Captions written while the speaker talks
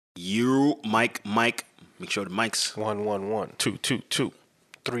You, Mike. Make sure the mics. 1, 1, 1. 2, 2, 2.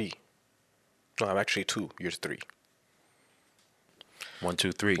 3. No, I'm actually 2. You're 3. 1,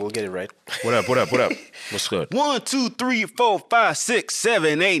 2, 3. We'll get it right. What up? What's good? 1, 2, 3, 4, 5, 6,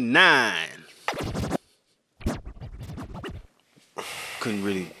 7, 8, 9. Couldn't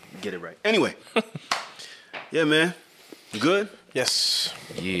really get it right. Anyway. Yeah, man. You good? Yes.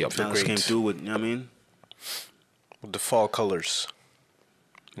 Yeah, I'm Alex came through with, you know what I mean? With the fall colors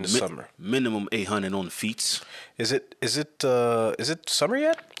in the summer. Minimum 800 on the feet. Is it summer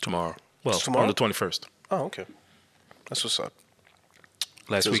yet? tomorrow. Well, Tomorrow? on the 21st. Oh, okay. That's what's up.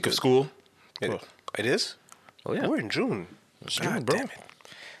 Last Feels week of good. school. It is? Oh, yeah. We're in June. It's God June, bro. damn it.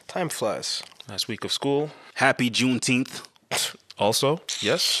 Time flies. Last week of school. Happy Juneteenth. Also,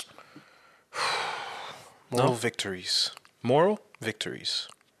 yes. Moral victories. Moral? Victories.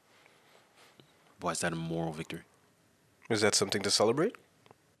 Why is that a moral victory? Is that something to celebrate?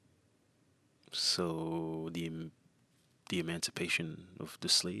 So the emancipation of the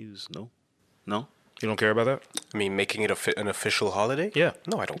slaves? No. You don't care about that? I mean, making it an official holiday? Yeah.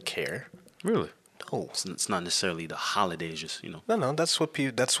 No, I don't care. Really? No. It's not necessarily the holiday. It's just No, that's what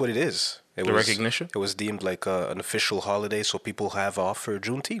it is. The recognition? It was deemed like an official holiday, so people have off for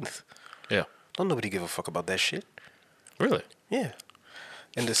Juneteenth. Yeah. Don't nobody give a fuck about that shit. Really? Yeah.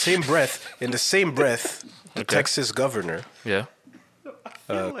 In the same breath, the Texas governor Yeah.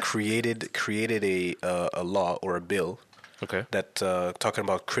 created a law or a bill Okay. that talking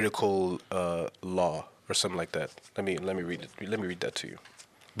about critical law or something like that. Let me read it. Let me read that to you.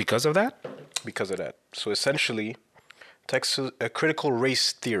 Because of that? Because of that. So essentially, a critical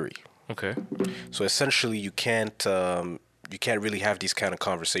race theory. Okay. So essentially, you can't really have these kind of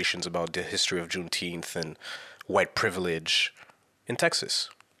conversations about the history of Juneteenth and white privilege in Texas.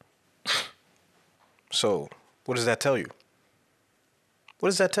 So, what does that tell you? What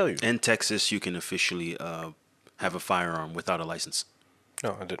does that tell you? In Texas, you can officially have a firearm without a license.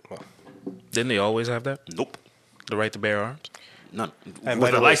 No, I didn't. Well, Didn't they always have that? Nope. The right to bear arms? None. And by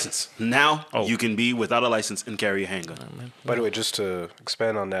With the a way- license. Now Oh. you can be without a license and carry a handgun. by the way, just to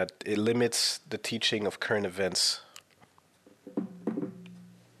expand on that, it limits the teaching of current events.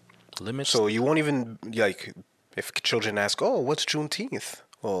 Limits? So you won't even, like, if children ask, oh, what's Juneteenth?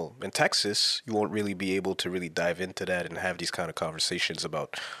 Well, in Texas, you won't really be able to really dive into that and have these kind of conversations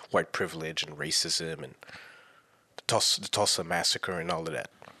about white privilege and racism and the Tulsa massacre and all of that.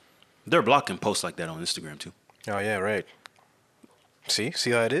 They're blocking posts like that on Instagram too. Oh, yeah, right. See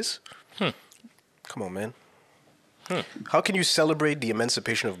how it is? Come on, man. How can you celebrate the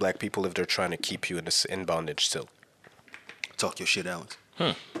emancipation of black people if they're trying to keep you in bondage still? Talk your shit, Alex.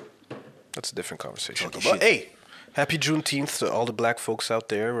 That's a different conversation. Talk your But shit. hey, happy Juneteenth to all the black folks out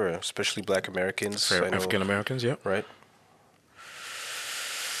there, or especially black Americans. For I know- African Americans, yeah. Right.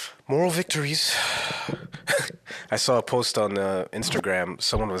 Moral victories. I saw a post on Instagram.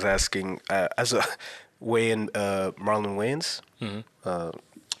 Someone was asking, as a Marlon Wayans,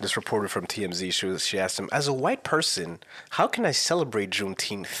 this reporter from TMZ, she asked him, as a white person, how can I celebrate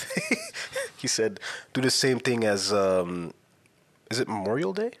Juneteenth? He said, do the same thing as, is it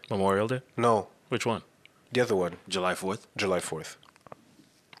Memorial Day? Memorial Day? No, Which one? the other one, July 4th. July 4th.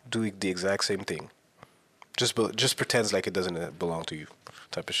 Do the exact same thing. Just pretends like it doesn't belong to you,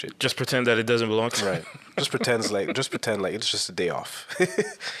 type of shit. Just pretend that it doesn't belong to Right. Just pretend like it's just a day off.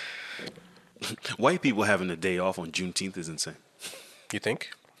 White people having a day off on Juneteenth is insane. You think?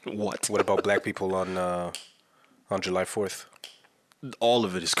 What? What about black people on July 4th? All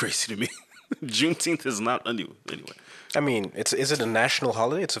of it is crazy to me. Juneteenth is not anyway. I mean, is it a national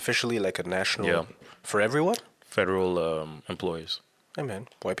holiday? It's officially like a national Yeah. for everyone? Federal employees. Hey man,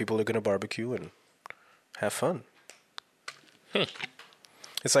 white people are gonna barbecue and have fun.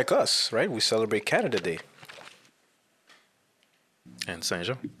 It's like us, right? We celebrate Canada Day. And Saint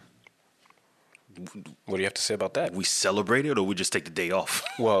Jean. What do you have to say about that? We celebrate it or we just take the day off?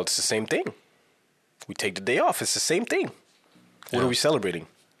 Well, it's the same thing. We take the day off. It's the same thing. What Yeah. are we celebrating?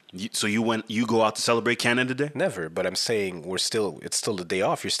 So you go out to celebrate Canada Day? Never. But I'm saying it's still the day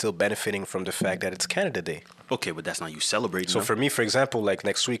off. You're still benefiting from the fact that it's Canada Day. Okay, but that's not you celebrating. So no? for me, for example, like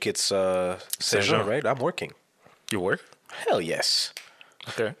next week it's Saint Jean, Jean. right? I'm working. You work? Hell yes.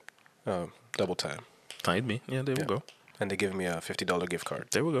 Okay. Double time. Find me. Yeah, there we go. And they give me a $50 gift card.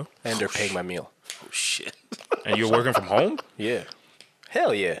 There we go. And they're paying my meal. Oh shit. And you're working from home? Yeah.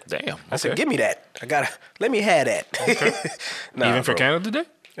 Hell yeah. Damn. I said, okay. give me that. Let me have that. Nah, Even for bro. Canada Day?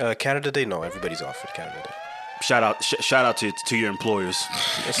 Canada Day? No, everybody's off for Canada Day. Shout out to your employers.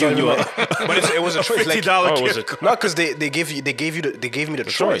 It's Giving not you even a but it was a choice. Like, $50 Oh, was gift it? no, because they gave me the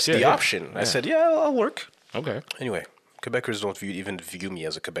choice, choice, yeah, the yeah. option. I said, yeah, I'll work. Okay. Anyway, Quebecers don't even view me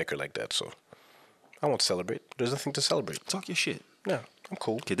as a Quebecer like that, so I won't celebrate. There's nothing to celebrate. Talk your shit. Yeah, I'm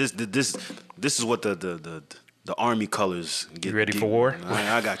cool. Okay, this is what the army colors get. You ready for war?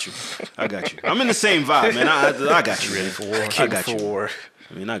 I got you. I got you. I'm in the same vibe, man. I got you. Ready for war? I got for you. war.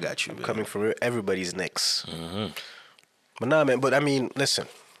 I mean, I got you. Man. Coming from everybody's necks. But nah, man. But I mean, listen.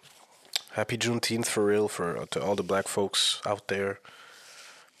 Happy Juneteenth for real to all the black folks out there.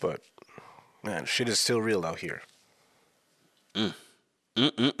 But man, shit is still real out here.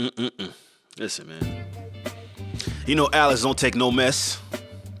 Listen, man. You know Alice don't take no mess.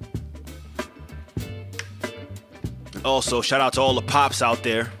 Also, shout out to all the pops out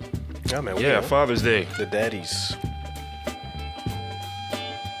there. Yeah, man. Yeah, Father's Day. The daddies.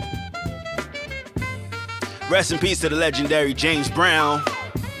 Rest in peace to the legendary James Brown.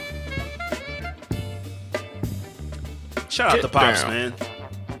 Shout out Get to pops, down. man.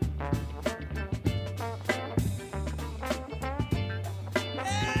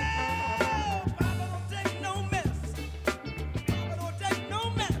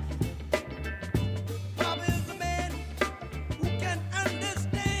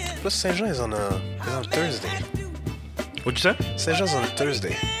 Plus, Saint Jean is on Thursday. What'd you say? Saint Jean's on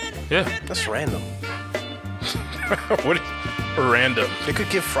Thursday. Yeah. That's random. What? Random. They could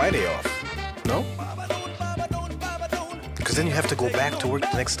give Friday off. No? Because then you have to go back to work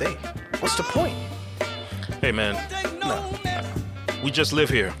the next day. What's the point? Hey, man. No. We just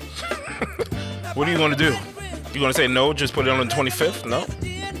live here. What are you going to do? You going to say no, just put it on the 25th? No.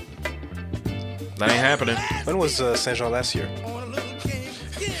 That ain't happening. When was Saint Jean last year?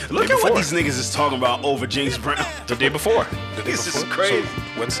 Look at what these niggas is talking about over James Brown. The day before. The day This is before? crazy. So,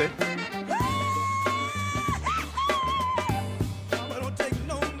 Wednesday?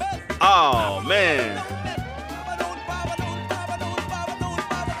 Oh, man.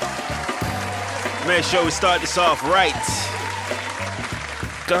 Make sure we start this off right.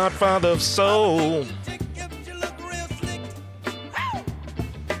 Godfather of soul.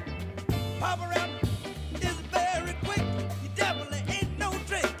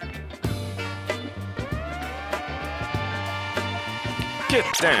 Get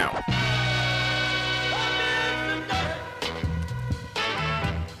down.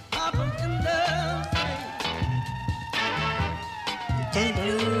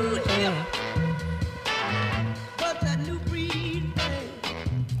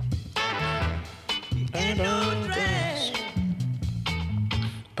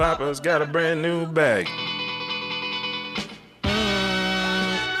 Papa's got a brand new bag.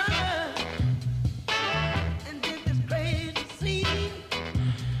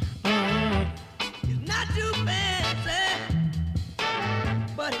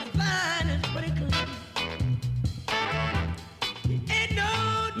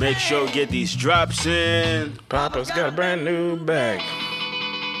 Make sure we get these drops in. Papa's got a brand new bag.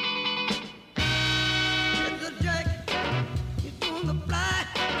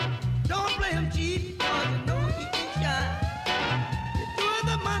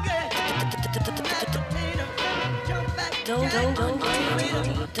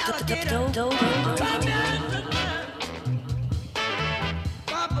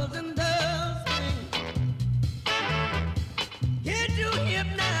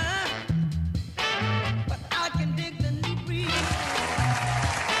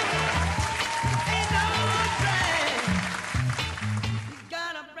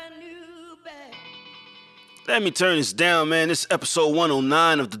 Let me turn this down, man. This is episode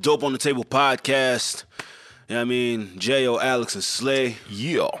 109 of the Dope on the Table podcast. You know what I mean? J.O., Alex, and Slay.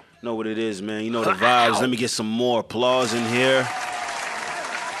 Yeah. Know what it is, man. You know the vibes. Let me get some more applause in here.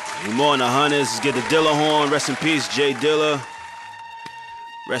 We more in the hunters. Let's get the Dilla horn. Rest in peace, Jay Dilla.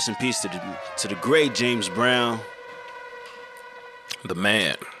 Rest in peace to the great James Brown. The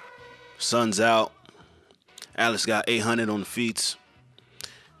man. Sun's out. Alex got 800 on the feats.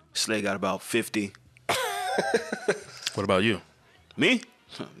 Slay got about 50. What about you? Me?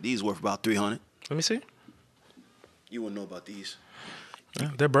 These worth about 300. Let me see. You wouldn't know about these.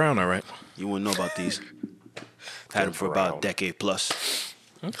 Yeah, they're brown, all right. You wouldn't know about these. Had them for about a decade plus.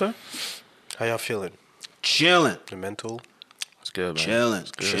 Okay. How y'all feeling? Chilling. The mental? It's good, man. Chilling.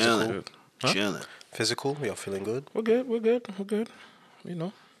 It's good. Chilling. It's good. Huh? Chilling. Physical? Y'all feeling good? We're good. We're good. We're good. You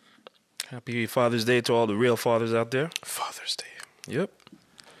know. Happy Father's Day to all the real fathers out there. Father's Day. Yep.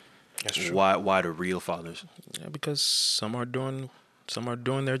 That's true. Why the real fathers? Yeah, because some are doing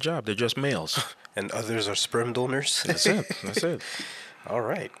their job. They're just males. And others are sperm donors? That's it. That's it. All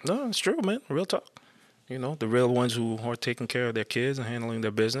right. No, it's true, man. Real talk. You know, the real ones who are taking care of their kids and handling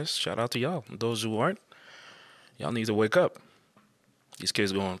their business. Shout out to y'all. Those who aren't, y'all need to wake up. These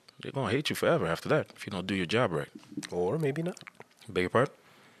kids they're gonna hate you forever after that if you don't do your job right. Or maybe not. Beg your pardon?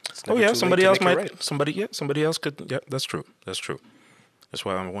 It's Oh never yeah, too late somebody to else make it might. right. Somebody else could. Yeah, that's true. That's true. That's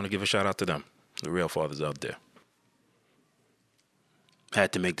why I want to give a shout out to them, the real fathers out there.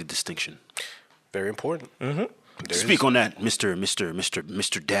 Had to make the distinction. Very important. Speak on that,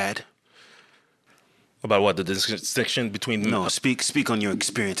 Mr. Dad. About what the distinction between No, speak on your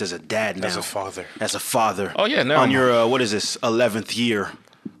experience as a dad now. As a father. As a father. Oh, yeah, now on I'm- your what is this 11th year?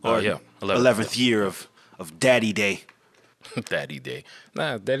 Oh, yeah, 11th year of Daddy Day. Daddy Day.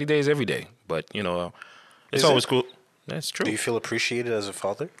 Nah, Daddy Day is every day, but it's Is always it? cool. That's true. Do you feel appreciated as a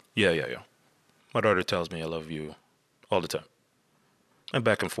father? Yeah. My daughter tells me I love you all the time, and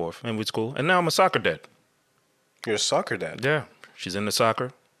back and forth, and it's cool. And now I'm a soccer dad. You're a soccer dad. Yeah, she's into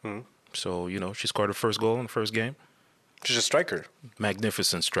soccer, so she scored her first goal in the first game. She's a striker.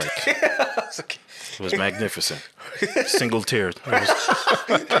 Magnificent strike. It was magnificent. Single tear.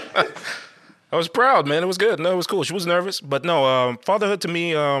 I was proud, man. It was good. No, it was cool. She was nervous, but no. Fatherhood to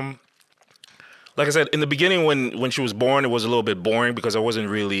me, like I said, in the beginning when she was born, it was a little bit boring because I wasn't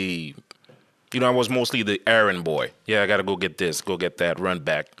really, I was mostly the errand boy. Yeah, I got to go get this, go get that, run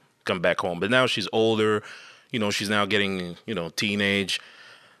back, come back home. But now she's older. She's now getting, teenage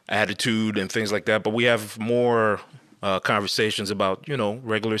attitude and things like that. But we have more conversations about,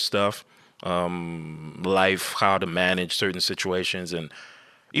 regular stuff, life, how to manage certain situations, and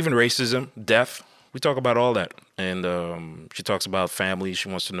even racism, death. We talk about all that. And she talks about family. She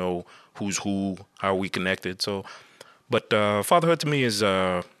wants to know who's who, how are we connected. So, but fatherhood to me is,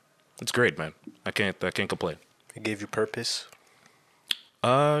 it's great, man. I can't complain. It gave you purpose.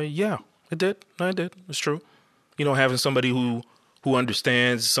 Yeah, it did. No, it did. It's true. Having somebody who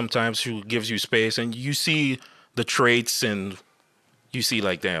understands sometimes, who gives you space, and you see the traits, and you see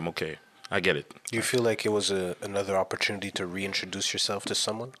like, damn, okay, I get it. Do you feel like it was another opportunity to reintroduce yourself to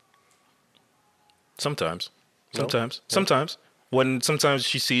someone? Sometimes. No? Sometimes. When sometimes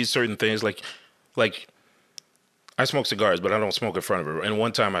she sees certain things, like I smoke cigars, but I don't smoke in front of her. And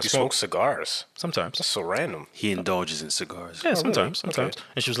one time I You smoke smoked. cigars? Sometimes. That's so random. He indulges in cigars. Yeah, really? sometimes. Okay.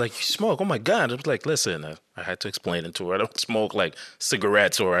 And she was like, "You smoke? Oh my God!" I was like, "Listen," I had to explain it to her. I don't smoke like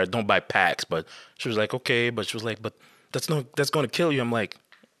cigarettes, or I don't buy packs. But she was like, "Okay," but she was like, "But that's going to kill you." I'm like,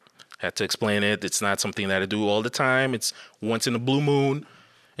 had to explain it. It's not something that I do all the time. It's once in a blue moon.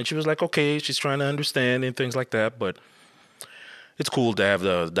 And she was like, "Okay," she's trying to understand and things like that. But it's cool to have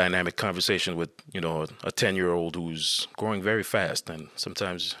the dynamic conversation with, a 10-year-old who's growing very fast. And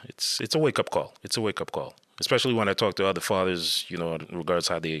sometimes it's a wake-up call. It's a wake-up call, especially when I talk to other fathers, in regards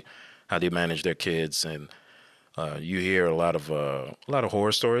how they manage their kids. And you hear a lot of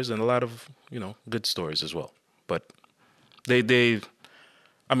horror stories and a lot of, good stories as well. But the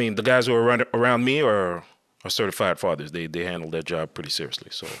guys who are around me are certified fathers. They handle their job pretty seriously.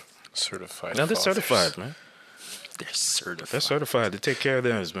 So Certified. now they're fathers. certified, man. They're certified. They're certified. They take care of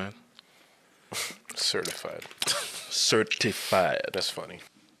theirs, man. Certified. Certified. That's funny.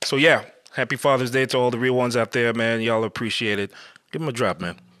 So yeah, happy Father's Day to all the real ones out there, man. Y'all appreciate it. Give them a drop,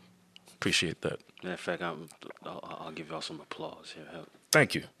 man. Appreciate that. Matter of fact, I'll give y'all some applause here.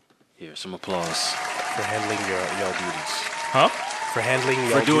 Thank you. Here, some applause For handling y'all duties. Huh? For handling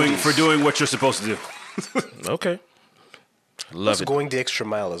y'all for doing what you're supposed to do. Okay. Love What's it. going the extra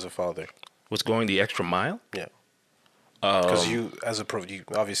mile as a father? What's going the extra mile? Yeah. Because you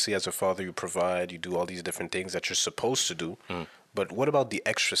obviously as a father, you provide, you do all these different things that you're supposed to do. But what about the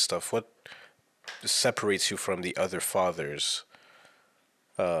extra stuff? What separates you from the other fathers?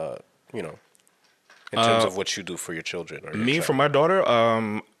 In terms of what you do for your children. Or your Me child? for my daughter,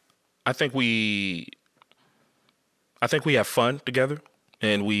 I think we have fun together,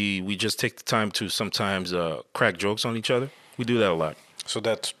 and we just take the time to sometimes crack jokes on each other. We do that a lot. So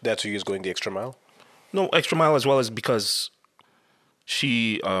that's who is going the extra mile? No, extra mile as well as because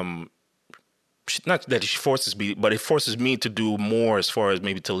she not that she forces me, but it forces me to do more as far as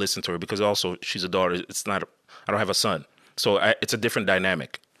maybe to listen to her, because also she's a daughter. I don't have a son, so it's a different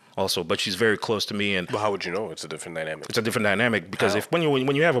dynamic also. But she's very close to me, and But how would you know it's a different dynamic? it's a different dynamic because How? when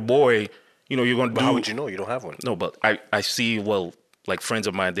you have a boy, you're going to But do. how would you know? You don't have one. No, but I see, like friends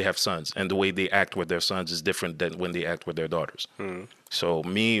of mine, they have sons, and the way they act with their sons is different than when they act with their daughters. So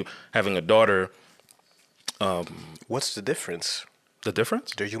me having a daughter, What's the difference? the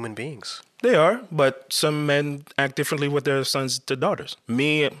difference? They're human beings. They are, but some men act differently with their sons to daughters.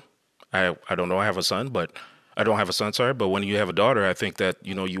 Me, I don't know. I have a son, but I don't have a son. Sorry, but when you have a daughter, I think that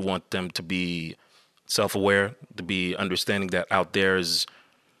you want them to be self-aware, to be understanding that out there is,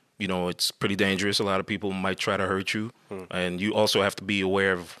 it's pretty dangerous. A lot of people might try to hurt you, and you also have to be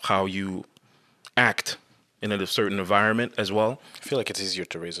aware of how you act in a certain environment as well. I feel like it's easier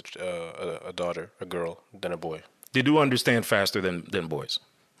to raise a daughter, a girl, than a boy. They do understand faster than boys.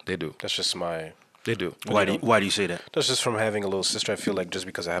 They do. That's just my. They do. Why do you say that? That's just from having a little sister. I feel like just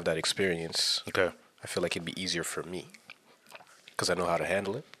because I have that experience, Okay. I feel like it'd be easier for me because I know how to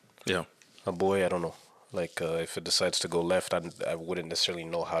handle it. Yeah. A boy, I don't know. Like if it decides to go left, I wouldn't necessarily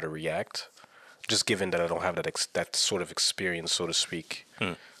know how to react, just given that I don't have that sort of experience, so to speak.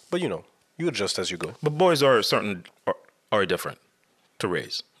 But you adjust as you go. But boys are different to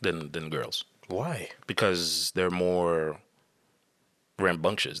raise than girls Why? because they're more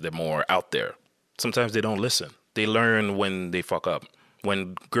rambunctious. They're more out there. Sometimes they don't listen. They learn when they fuck up.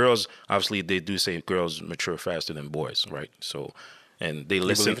 When girls, obviously, they do say girls mature faster than boys, right? So, and they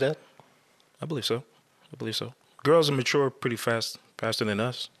listen. You believe that? I believe so. Girls mature pretty faster than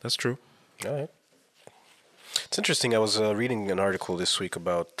us. That's true. All right. It's interesting. I was reading an article this week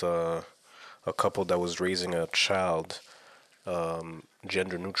about a couple that was raising a child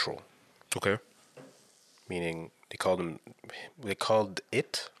gender neutral, Okay. meaning they called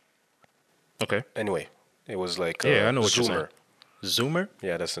it. Okay. Anyway, it was like Yeah, I know what you're Zoomer. saying. Zoomer?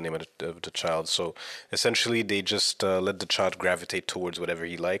 Yeah, that's the name of the child. So essentially, they just let the child gravitate towards whatever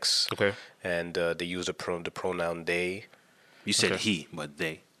he likes. Okay. And they use the pronoun they. You said Okay. he, but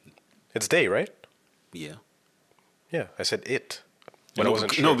they. It's they, right? Yeah. Yeah, I said it. But I No,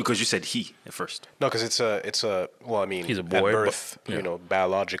 wasn't sure. no, because you said he at first. No, because it's a. Well, I mean, He's a at boy, but- birth, yeah.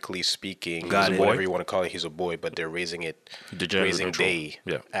 biologically speaking, Got he's it. whatever Boy. you want to call it, he's a boy. But they're raising it, The gender raising neutral. they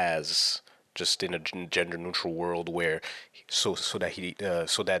Yeah. as just in a gender neutral world where, so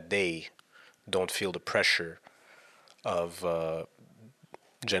that they don't feel the pressure of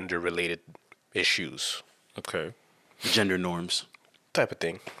gender related issues Okay. Gender norms. type of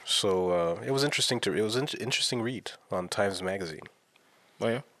thing. So it was interesting interesting read on Times Magazine. Oh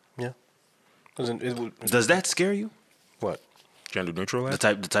yeah. Yeah. Does that scare you? What? Gender neutral. The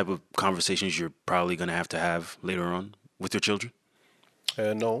type of conversations you're probably gonna have to have later on with your children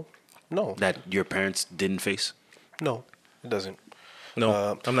No, that your parents didn't face. no, it doesn't.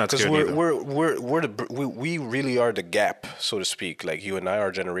 No, I'm not Because scared either. we really are the gap, so to speak. Like you and I,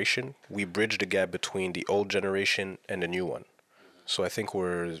 our generation, we bridge the gap between the old generation and the new one. So I think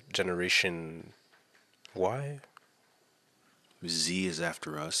we're generation Y, Z is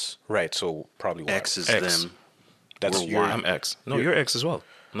after us. right? So probably Y. X is X. them. That's we're your. Y. I'm X. No, you're X as well.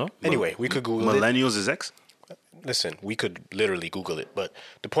 No. Anyway, we could Google it. Millennials is X. Listen, we could literally Google it, but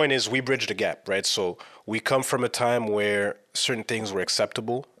the point is, we bridge the gap, right? So we come from a time where certain things were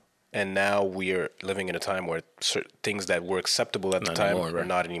acceptable, and now we are living in a time where certain things that were acceptable at the Not time anymore, are right.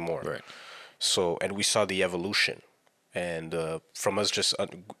 not anymore. Right. So, and we saw the evolution, and from us just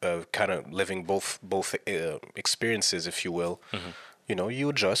kind of living both experiences, if you will. You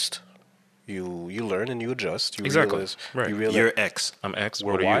adjust, you learn, and you adjust. You Exactly. realize, Right. You realize, You're X. I'm X.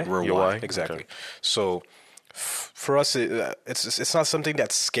 we're What are Y. you? We're You're Y. Exactly. Okay. So for us, it's not something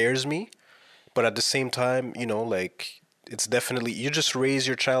that scares me, but at the same time, like it's definitely you just raise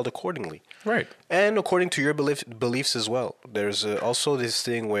your child accordingly, Right. and according to your beliefs as well. There's also this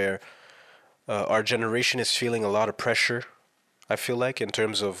thing where our generation is feeling a lot of pressure. I feel like in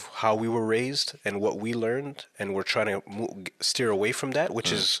terms of how we were raised and what we learned, and we're trying to steer away from that,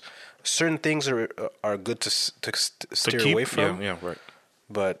 which is certain things are good to steer away from. Yeah. Right.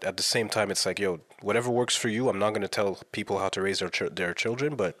 But at the same time, it's like, yo, whatever works for you. I'm not going to tell people how to raise their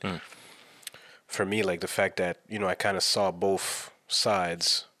children. But for me, like the fact that, I kind of saw both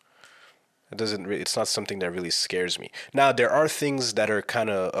sides, it's not something that really scares me. Now, there are things that are kind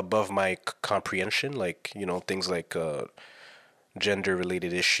of above my comprehension, like, things like gender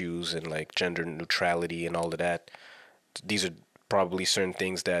related issues and like gender neutrality and all of that. These are probably certain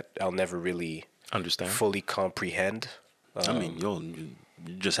things that I'll never really Understand. fully comprehend. I mean,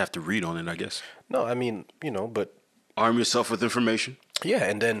 you just have to read on it, I guess. No, I mean, but Arm yourself with information. yeah,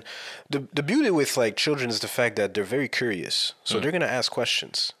 and then the beauty with like children is the fact that they're very curious, so they're gonna ask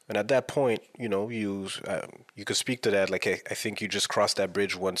questions, and at that point, you could speak to that. Like I think you just cross that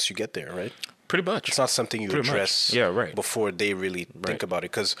bridge once you get there, right? Pretty much. It's not something you Pretty much. address, Yeah, right. before they really think Right. about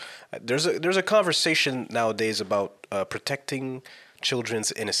it, because there's a conversation nowadays about protecting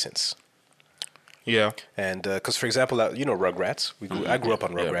children's innocence. Yeah. And because, for example, Rugrats. I grew up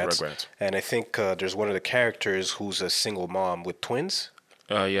on Yeah, Rugrats, Rugrats. and I think there's one of the characters who's a single mom with twins.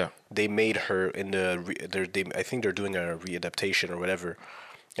 Yeah. They made her in I think they're doing a readaptation or whatever,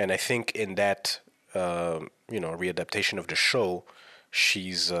 and I think in that readaptation of the show,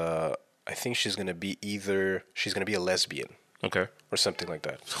 I think she's gonna be a lesbian Okay. or something like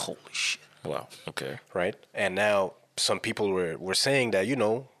that, Holy shit. Wow. Okay. right? And now some people were saying that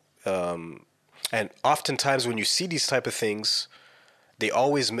And oftentimes when you see these type of things,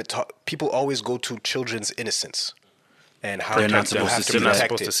 people always go to children's innocence and how They're you not supposed have to to see They're not that. protect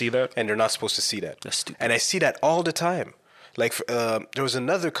supposed it. to see that? And they're not supposed to see that. That's stupid. And I see that all the time. Like there was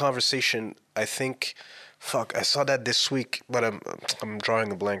another conversation. I think, I saw that this week, but I'm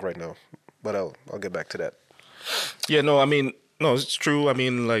drawing a blank right now. But I'll get back to that. Yeah, no, I mean, no, it's true. I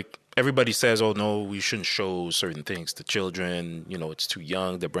mean, like everybody says, oh no, we shouldn't show certain things to children. You know, it's too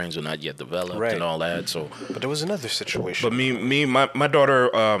young. Their brains are not yet developed Right. and all that. So, But there was another situation. but my daughter.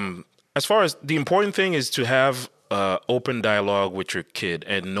 As far as the important thing is to have open dialogue with your kid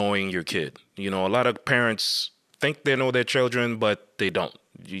and knowing your kid. You know, a lot of parents think they know their children, but they don't.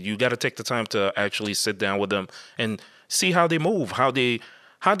 You got to take the time to actually sit down with them and see how they move, how they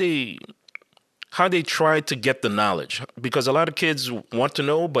try to get the knowledge, because a lot of kids want to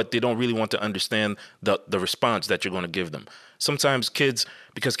know, but they don't really want to understand the response that you're going to give them. Sometimes kids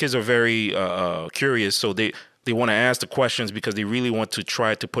are very curious, so they want to ask the questions because they really want to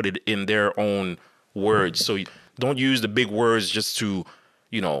try to put it in their own words. So don't use the big words just to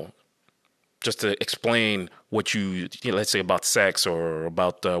explain what let's say about sex or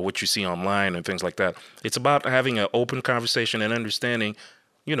about what you see online and things like that. It's about having an open conversation and understanding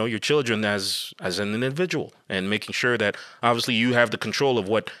your children as an individual, and making sure that obviously you have the control of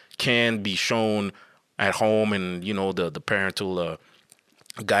what can be shown at home and the parental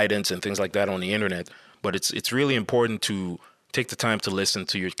guidance and things like that on the internet. But it's really important to take the time to listen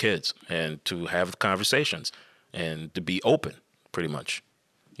to your kids and to have conversations and to be open, pretty much.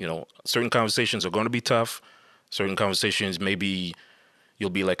 Certain conversations are going to be tough. Certain conversations, maybe you'll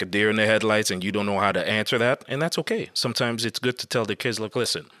be like a deer in the headlights and you don't know how to answer that. And that's okay. Sometimes it's good to tell the kids, look,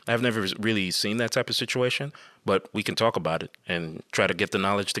 listen, I've never really seen that type of situation, but we can talk about it and try to get the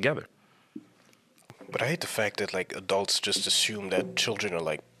knowledge together. But I hate the fact that like adults just assume that children are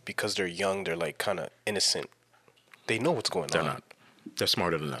like, because they're young, they're like kind of innocent. They know what's going They're on. not. They're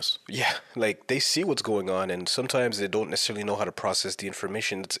smarter than us. Yeah, like they see what's going on, and sometimes they don't necessarily know how to process the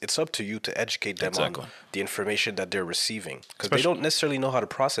information. It's up to you to educate them Exactly. on the information that they're receiving, because they Especially- don't necessarily know how to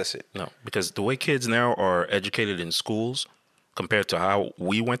process it. No, because the way kids now are educated in schools compared to how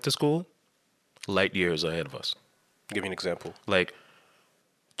we went to school, light years ahead of us. Give me an example. Like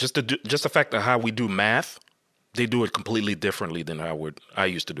just the fact of how we do math, they do it completely differently than how I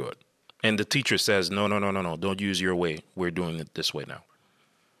used to do it. And the teacher says, no, don't use your way. We're doing it this way now.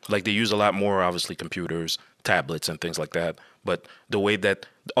 Like they use a lot more, obviously, computers, tablets, and things like that. But the way that,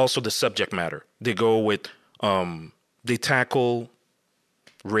 also the subject matter, they go with, they tackle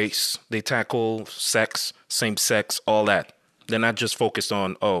race, they tackle sex, same sex, all that. They're not just focused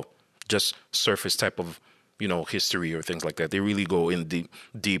on, just surface type of, history or things like that. They really go in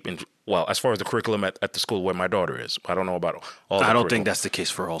deep in. Well, as far as the curriculum at the school where my daughter is, I don't know about all. I don't think that's the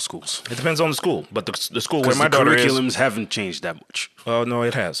case for all schools. It depends on the school, but the school where Because my the daughter is. curriculums haven't changed that much. Oh no,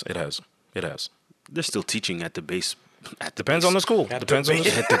 it has. They're still teaching at the base. Depends on the school. Depends on the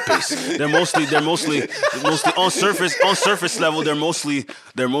school. At the base. They're mostly on surface level.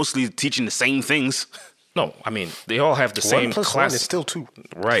 They're mostly teaching the same things. No, I mean they all have the same 1 + 1 class. is still 2.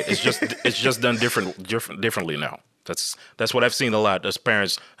 Right. It's just done differently now. That's what I've seen a lot. As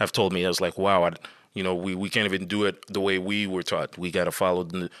parents have told me, I was like, wow, we can't even do it the way we were taught. We got to follow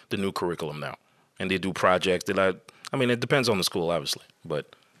the new curriculum now, and they do projects. I mean, it depends on the school, obviously,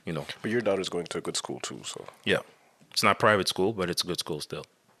 but But your daughter's going to a good school too, so. yeah, it's not private school, but it's a good school still.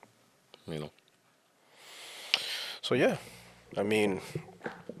 So yeah, I mean,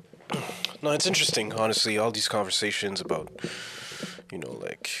 no, it's interesting, honestly, all these conversations about,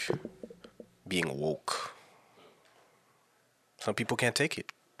 like being woke. Some people can't take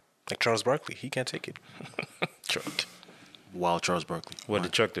it. Like Charles Barkley, he can't take it. Chuck. Wow, Charles Barkley. What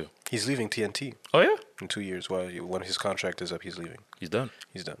did Chuck do? He's leaving TNT Oh yeah, in 2 years. When his contract is up, he's leaving. he's done.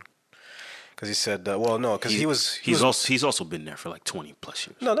 He's done. Because he said, because He's also been there for like 20 plus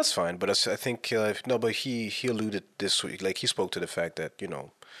years. No, that's fine. But I think but he alluded this week, like he spoke to the fact that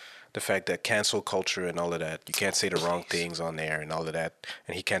the fact that cancel culture and all of that, you can't say the wrong things on there and all of that,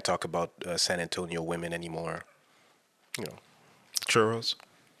 and he can't talk about San Antonio women anymore. Churros.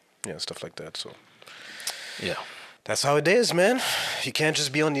 Yeah, stuff like that. So Yeah. that's how it is, man. You can't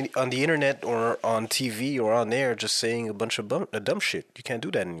just be on the internet or on TV or on there just saying a bunch of dumb shit. You can't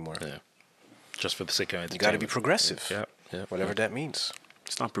do that anymore. Yeah. Just for the sake of You entertainment. got to be progressive. Yeah. Whatever that means.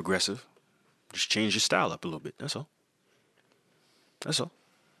 It's not progressive. Just change your style up a little bit. That's all.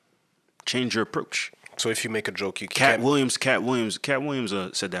 Change your approach. So if you make a joke, you Cat can't. Williams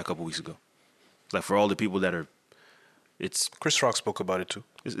said that a couple weeks ago. Like for all the people that are, it's Chris Rock spoke about it too.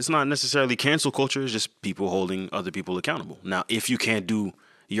 it's not necessarily cancel culture. It's just people holding other people accountable. Now, if you can't do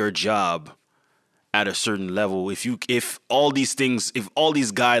your job at a certain level, if all these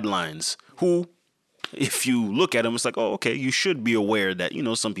guidelines, if you look at them, it's like, oh, okay, you should be aware that,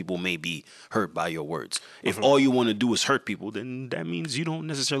 some people may be hurt by your words. If all you want to do is hurt people, then that means you don't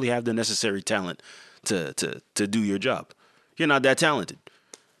necessarily have the necessary talent to do your job. You're not that talented.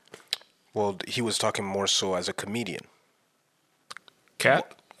 Well, he was talking more so as a comedian.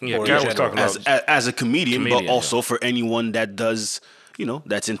 Cat? Yeah, Or Cat in was talking As about a comedian, but also for anyone that does,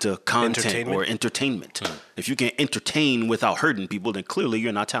 that's into content or entertainment. If you can entertain without hurting people, then clearly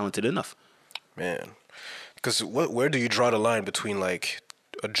you're not talented enough. Man. Because where do you draw the line between, like,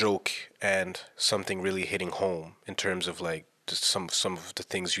 a joke and something really hitting home in terms of, like, just some of the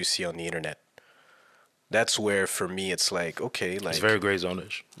things you see on the internet? That's where, for me, it's like, okay, like... It's very gray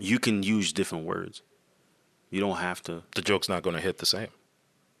zone-ish. You can use different words. You don't have to. The joke's not going to hit the same.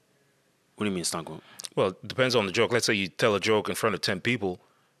 What do you mean it's not going? Well, it depends on the joke. Let's say you tell a joke in front of 10 people.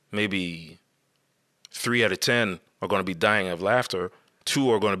 Maybe 3 out of 10 are going to be dying of laughter. 2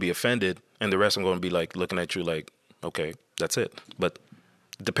 are going to be offended. And the rest are going to be like looking at you like, okay, that's it. But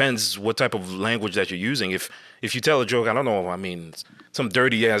it depends what type of language that you're using. If you tell a joke, I don't know, I mean, some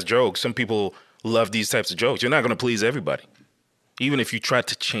dirty-ass joke, some people love these types of jokes. You're not going to please everybody. Even if you try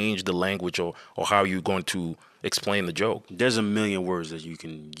to change the language or how you're going to explain the joke. There's a million words that you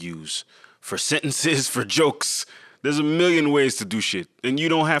can use for sentences, for jokes. There's a million ways to do shit, and you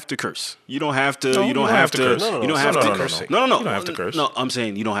don't have to curse. You don't have to. No, you don't have to. curse. You don't have to. No. No. You don't have to curse. No, I'm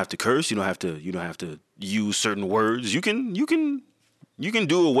saying you don't have to curse. You don't have to. You don't have to use certain words. You can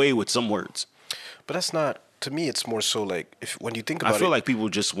do away with some words. But that's not... To me, it's more so like, when you think about it... I feel like people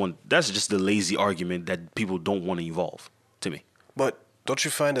just want... That's just the lazy argument that people don't want to evolve, to me. But don't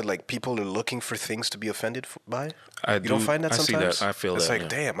you find that, like, people are looking for things to be offended by? I You don't find that I see sometimes? that. I feel it's that,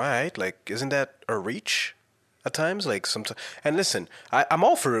 like, yeah. damn, all right. Like, isn't that a reach at times? Like, sometimes... And listen, I'm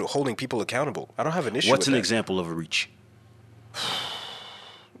all for holding people accountable. I don't have an issue What's with an that. example of a reach?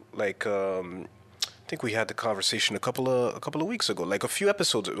 Like, I think we had the conversation a couple of weeks ago, like a few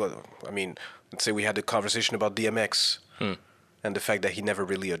episodes. Well, I mean, let's say we had the conversation about DMX and the fact that he never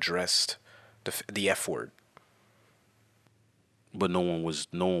really addressed the F word. But no one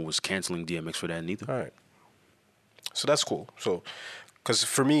was canceling DMX for that neither. All right, so that's cool. So, because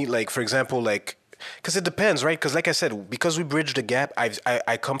for me, like, for example, like, because it depends, right? Because like I said, because we bridged the gap,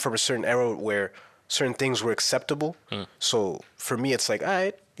 I come from a certain era where certain things were acceptable. So for me, it's like, all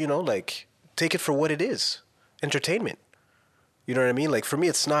right, like, take it for what it is, entertainment. You know what I mean? Like, for me,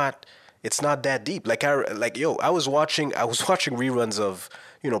 it's not that deep. Like, I was watching reruns of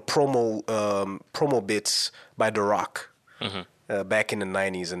promo bits by The Rock back in the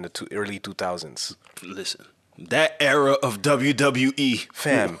 90s and the early 2000s. Listen, that era of WWE,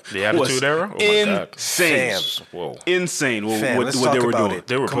 Fam, The Attitude Era? Oh my God. insane, Fam. Whoa. insane. Fam, What let's they talk were about doing? it.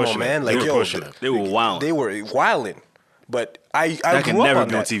 They were Come pushing on, man. it. Like, They were yo, pushing it. They were wild. They were wilding. But I That grew can up never on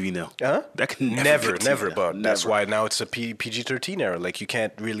be on that. TV now. Huh? That can never, be on TV now. But that's Never. why now it's a PG-13 era. Like, you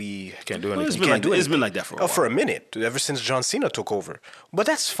can't really... Can't do Well, anything. it's You been can't like do it's been anything. like that for a while. For a minute, ever since John Cena took over. But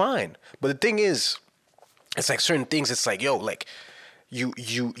that's fine. But the thing is, it's like certain things. It's like, yo, like you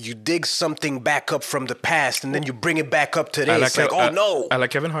dig something back up from the past, and then you bring it back up today. It's like, oh no. I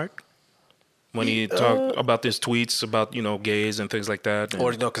like Kevin Hart when he talked about his tweets about gays and things like that.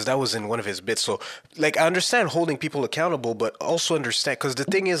 Or no, because that was in one of his bits. So, like, I understand holding people accountable, but also understand, because the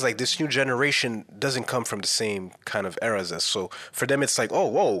thing is, like, this new generation doesn't come from the same kind of era as us. So for them, it's like, oh,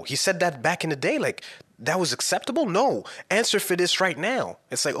 whoa, he said that back in the day, like, that was acceptable? No. Answer for this right now.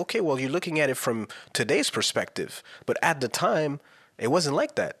 It's like, okay, well, you're looking at it from today's perspective, but at the time, it wasn't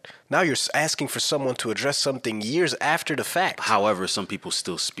like that. Now you're asking for someone to address something years after the fact. However, some people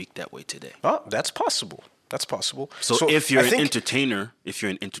still speak that way today. Oh, that's possible. That's possible. So if you're I think- an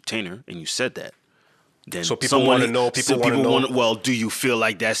entertainer, and you said that, then So people someone- wanna know, people wanna know. Well, do you feel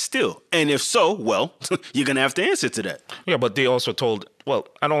like that still? And if so, well, you're gonna have to answer to that. Yeah, but they also told. Well,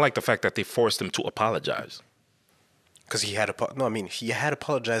 I don't like the fact that they forced him to apologize. Because he had he had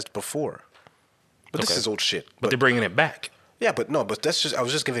apologized before. But this Okay. is old shit. But they're bringing it back. Yeah, but no, but that's just, I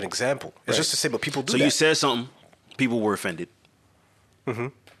was just giving an example. It's just to say, but people do So that. you said something, people were offended.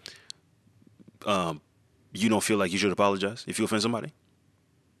 You don't feel like you should apologize if you offend somebody?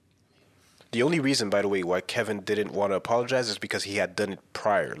 The only reason, by the way, why Kevin didn't want to apologize is because he had done it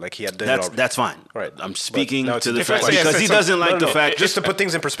prior. Like, he had done it already. That's fine. Right. I'm But speaking now it's to a the different fact question. because he doesn't like the fact. Just to put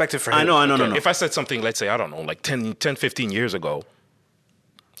things in perspective for him. I know. Okay, If I said something, let's say, I don't know, like 10, 15 years ago,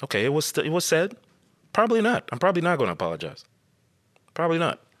 okay, it was said. Probably not. I'm probably not going to apologize. Probably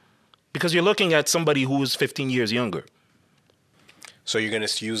not. Because you're looking at somebody who is 15 years younger. So you're going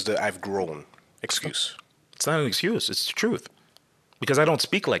to use the I've grown excuse. It's not an excuse. It's the truth. Because I don't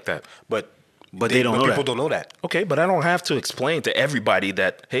speak like that. But But they don't know people that. don't know that. Okay, but I don't have to explain to everybody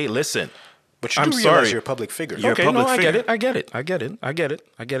that, hey, listen. But you I'm do realize sorry. you're a public figure. You're a Okay, public no, I get figure. it. I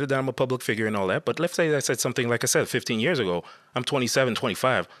get it that I'm a public figure and all that. But let's say I said something, like I said, 15 years ago. I'm 27,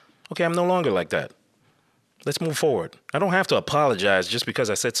 25. Okay, I'm no longer like that. Let's move forward. I don't have to apologize just because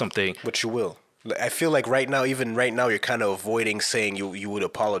I said something. But you will. I feel like even right now, you're kind of avoiding saying you would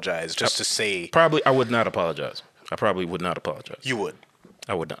apologize just to say Probably, I would not apologize. I probably would not apologize. you would.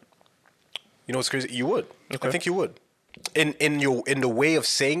 I would not. You know what's crazy? You would. Okay. I think you would. In the way of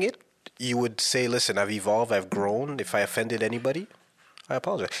saying it, you would say, "Listen, I've evolved. I've grown. If I offended anybody, I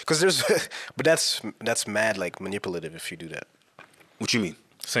apologize." Because there's, but that's mad like manipulative if you do that. What you mean?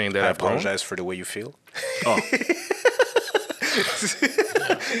 Saying that I I've grown? apologize for the way you feel. Oh,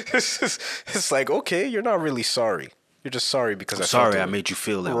 It's like, okay, you're not really sorry. You're just sorry because I felt sorry, the I way. made you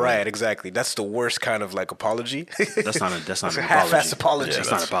feel that way. Right, exactly. That's the worst kind of like apology. That's not an It's a apology. half-ass apology. Yeah,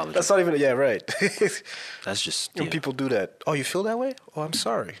 that's not an apology. That's not even. Yeah, right. That's just. When Yeah. people do that, oh, you feel that way? Oh, I'm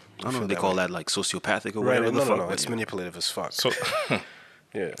sorry. I don't know if they call that like sociopathic or Right? whatever. No, the no, fuck, no. but It's yeah. manipulative as fuck. So,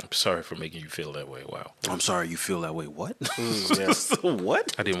 Yeah. I'm sorry for making you feel that way. Wow. I'm sorry you feel that way. What?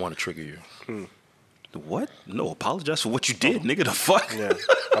 What? I didn't want to trigger you. What? No, apologize for what you did, nigga. The fuck? Yeah.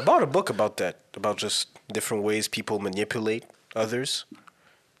 I bought a book about that, about just different ways people manipulate others.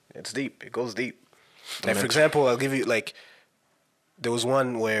 It's deep. It goes deep. Like, for example, I'll give you, like, there was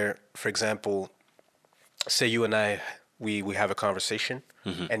one where, for example, say you and I, we have a conversation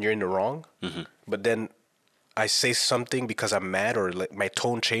and you're in the wrong, but then I say something because I'm mad or like my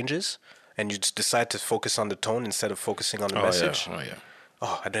tone changes and you just decide to focus on the tone instead of focusing on the message. Oh, yeah.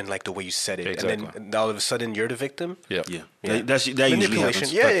 Oh, I didn't like the way you said it. Exactly. And then all of a sudden you're the victim. Yeah. Yeah. Yeah. That usually Manipulation.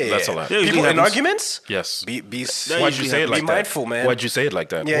 happens. Yeah, yeah, yeah. That's a lot. That usually People in happens. arguments? Yes. Be Why'd you say it be like that? mindful, man. Why'd you say it like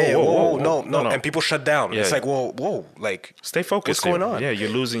that? Yeah, yeah. Whoa, no. no. And people shut down. Yeah, It's yeah. like, whoa, like, Stay focused. what's going here. on? Yeah, you're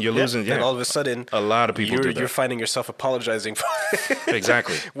losing. You're losing. Yeah. And all of a sudden, a lot of people you're, do that. you're finding yourself apologizing for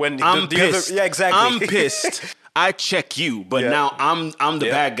Exactly. when I'm the pissed. other. Yeah, exactly. I'm pissed. I check you, but Yeah. now I'm the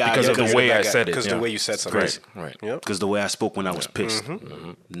Yeah. bad guy Because of the you're way bad I guy. said it. Because yeah. the way you said something. Right. Right. Yep. because the way I spoke when I was pissed.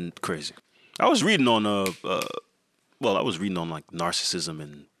 Crazy. I was reading on I was reading on like narcissism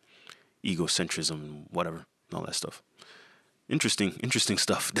and egocentrism and whatever, and all that stuff. Interesting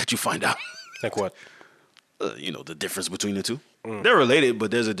stuff that you find out. Like what? The difference between the two. They're related,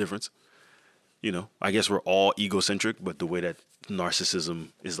 but there's a difference. I guess we're all egocentric, but the way that narcissism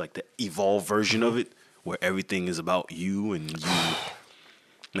is like the evolved version of it, where everything is about you and you,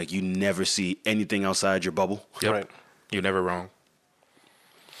 like you never see anything outside your bubble. Yep. Right. You're never wrong.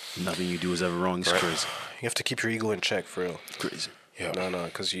 Nothing you do is ever wrong. It's crazy. You have to keep your ego in check, for real. Crazy. Yeah. No,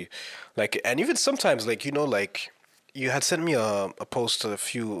 because you, like, and even sometimes, like, like, you had sent me a post a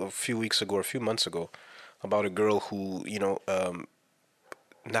few weeks ago, or a few months ago, about a girl who,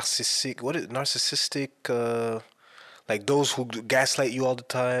 narcissistic, like those who gaslight you all the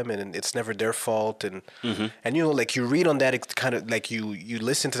time, and it's never their fault, and like you read on that, it's kind of like you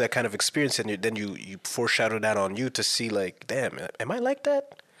listen to that kind of experience, and then you foreshadow that on you to see, like, damn, am I like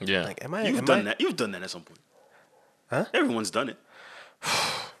that? Yeah. Like, am I? You've am done I? that. You've done that at some point. Huh? Everyone's done it.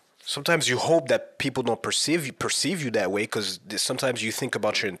 Sometimes you hope that people don't perceive you that way, because sometimes you think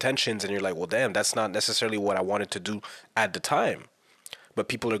about your intentions and you're like, well, damn, that's not necessarily what I wanted to do at the time. But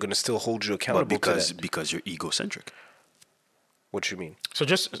people are going to still hold you But accountable to that. because you're egocentric. What you mean? So I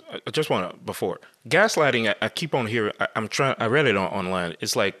just want to, before gaslighting, I keep on hearing. I read it online.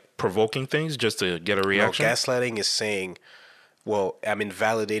 It's like provoking things just to get a reaction. No, gaslighting is saying, well, I'm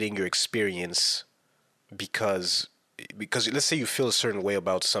invalidating your experience because let's say you feel a certain way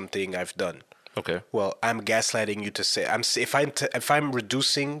about something I've done. Okay. Well, I'm gaslighting you to say if I'm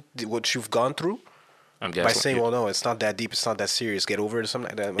reducing what you've gone through I'm by saying, well, no, it's not that deep, it's not that serious, get over it or something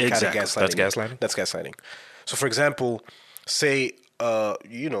like that. I'm Exactly. kind of gaslighting. That's gaslighting? That's gaslighting. So, for example, say,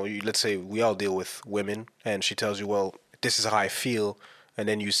 let's say we all deal with women, and she tells you, well, this is how I feel, and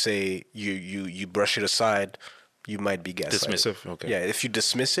then you say you brush it aside. You might be gaslighting. Dismissive, okay. Yeah, if you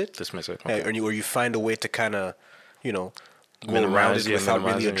dismiss it, Okay. or you find a way to kind of, go Minimize, around it yeah, without really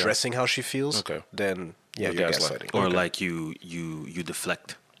minimizing, yeah. addressing how she feels. Okay. Then you're gaslighting. gaslighting. Or Okay. like you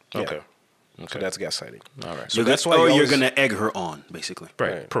deflect. Yeah. Okay. So that's gaslighting. All right. So that's why or you you're always- gonna egg her on, basically.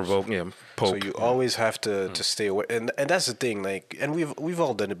 Right. Right. Provoke. Yeah. Poke. So you always have to stay away, and that's the thing. Like, and we've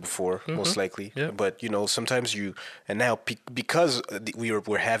all done it before, most likely. Yeah. But sometimes and now because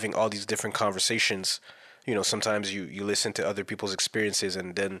we're having all these different conversations. Sometimes you listen to other people's experiences,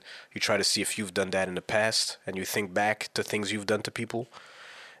 and then you try to see if you've done that in the past, and you think back to things you've done to people,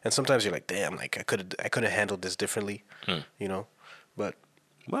 and sometimes you're like, damn, like I could have handled this differently, But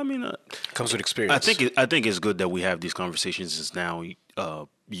Well, I mean, it comes with experience. I think it's good that we have these conversations. Is now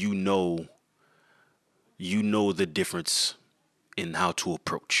you know the difference in how to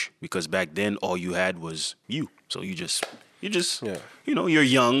approach, because back then all you had was you. So you just Yeah. you're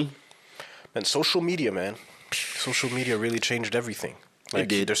young. And social media, man. Social media really changed everything. Like,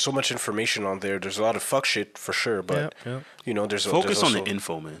 did. There's so much information on there. There's a lot of fuck shit for sure, but there's Focus there's on the also-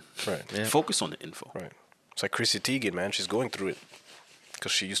 info, man. Right. Yeah. Focus on the info. Right. It's like Chrissy Teigen, man. She's going through it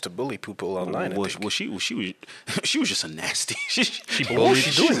because she used to bully people online. I Well, think. well, she was just a nasty. What was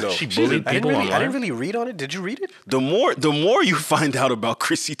she doing though? She bullied I didn't people really, I online. didn't really read on it. Did you read it? The more you find out about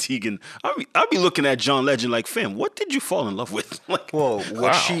Chrissy Teigen, I'll be looking at John Legend like, fam, what did you fall in love with? Like, Well,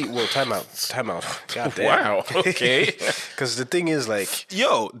 time out. God damn. Wow. Okay. Because the thing is, like,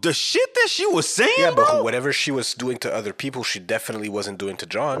 yo, the shit that she was saying, yeah, bro. but whatever she was doing to other people, she definitely wasn't doing to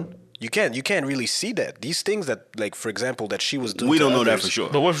John. You can't really see that. These things that, like, for example, that she was doing. We to don't know that others- for sure.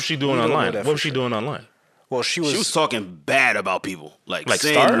 But what was she doing We don't know online? that What was for she sure. doing online? Well, she was. She was talking bad about people, like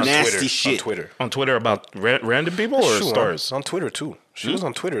saying stars? On nasty Twitter, shit. on Twitter. On Twitter about random people or Sure, stars? on Twitter too. She was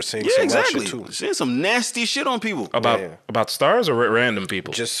on Twitter saying Yeah, some wild exactly. shit too. Saying some nasty shit on people. About about stars or random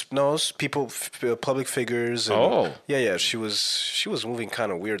people? Just no people, public figures. And, Oh. yeah. She was moving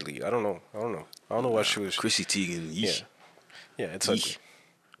kind of weirdly. I don't know why she was. Chrissy Teigen, Yeah, yeesh. yeah, it's ugly.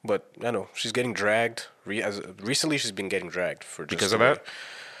 But I know she's getting dragged. Recently, she's been getting dragged for just Because of the way- that?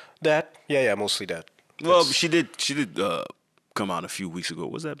 That, yeah, mostly that. Well, she did come out a few weeks ago.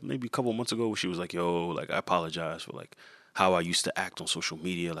 Was that maybe a couple months ago? Where she was like, "Yo, like I apologize for like how I used to act on social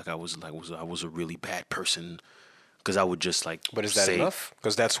media. Like I was a really bad person because I would just like." But is that say, enough?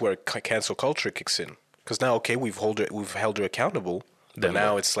 Because that's where cancel culture kicks in. Because now, okay, we've held her accountable. But Then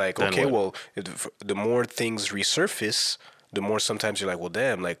now what? it's like, Then okay, what? well, the more things resurface, the more sometimes you're like, well,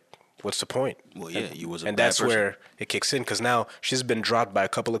 damn, like, what's the point? Well, yeah, you was a And bad that's person. where it kicks in. Because now she's been dropped by a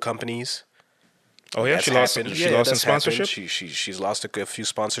couple of companies. Oh yeah, That's she lost. happened. She Yeah, lost in that's happened. sponsorship. She's lost a few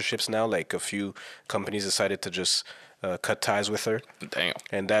sponsorships now. Like a few companies decided to just cut ties with her, Damn.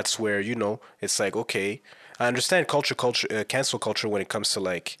 and that's where it's like, okay, I understand cancel culture when it comes to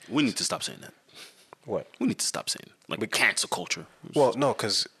like we need to stop saying that. what? We need to stop saying like cancel culture. Well, no,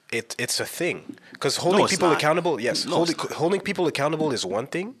 because it's a thing. Because holding it's people not. accountable, yes, No, it's not. holding people accountable is one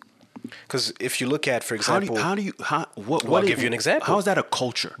thing. Because if you look at, for example, What I'll give you an example. How is that a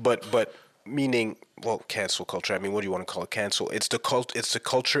culture? But meaning, well, cancel culture. I mean, what do you want to call it? Cancel. It's the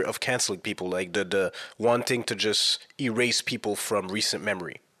culture of canceling people, like the wanting to just erase people from recent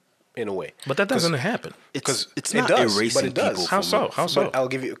memory, in a way. But that doesn't happen. Because it's it not does, erasing but it does. people. How so? How so? But I'll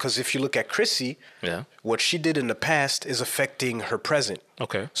give you, because if you look at Chrissy, Yeah. what she did in the past is affecting her present.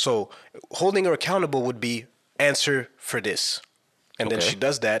 Okay. So holding her accountable would be answer for this. And then Okay. she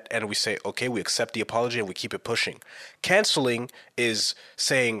does that, and we say, okay, we accept the apology and we keep it pushing. Canceling is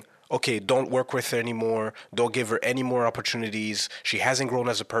saying, okay, don't work with her anymore. Don't give her any more opportunities. She hasn't grown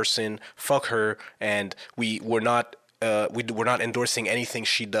as a person. Fuck her. And we're not endorsing anything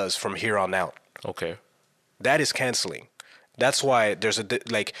she does from here on out. Okay. That is canceling. That's why there's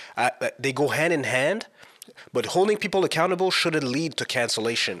they go hand in hand, but holding people accountable shouldn't lead to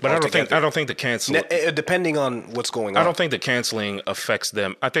cancellation. But altogether. I don't think the cancel. Depending on what's going on. I don't think the canceling affects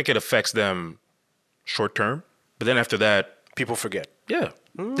them. I think it affects them short term, but then after that, people forget. yeah,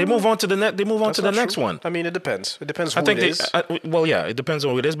 they move on to the next. They move on That's to the not next true. one. I mean, it depends. It depends who I think it is. well, yeah, it depends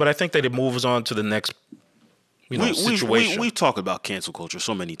on who it is, but I think that it moves on to the next, situation. We've talked about cancel culture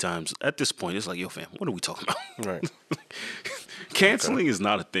so many times. At this point, it's like, yo, fam, what are we talking about? Right. Canceling is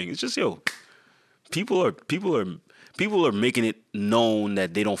not a thing. It's just, yo, people are making it known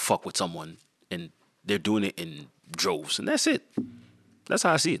that they don't fuck with someone, and they're doing it in droves, and that's it. That's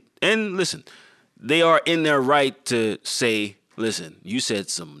how I see it. And listen, they are in their right to say, listen, you said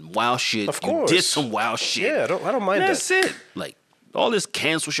some wild shit. Of You course. did some wild shit. Yeah, I don't mind That's that. it. Like all this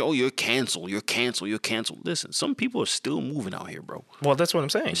cancel shit. Oh, you're canceled. You're canceled. You're canceled. Listen, some people are still moving out here, bro. well, that's what I'm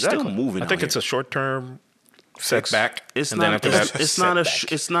saying. Still Exactly. moving I think out it's here. a short term Sex. setback. It's and not. then after It's, that, it's not a.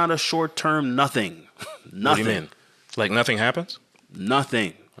 setback. It's not a short term. Nothing. what Nothing. do you mean? Like nothing happens?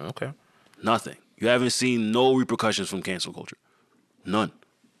 Nothing. Okay. Nothing. You haven't seen no repercussions from cancel culture. None.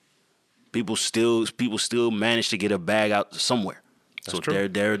 People still manage to get a bag out somewhere. That's so true.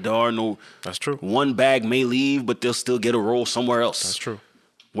 there are no. That's true. One bag may leave, but they'll still get a roll somewhere else. That's true.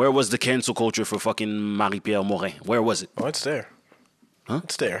 Where was the cancel culture for fucking Marie-Pierre Morin? Where was it? Oh, it's there. Huh?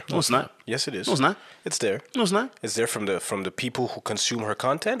 It's there. No, it's not. Yes, it is. No, it's not. It's there. No, it's not. It's there from the people who consume her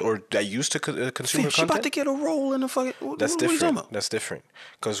content or that used to consume Fam, her she about content. to get a roll in the fucking. That's what are you talking different. about? That's different.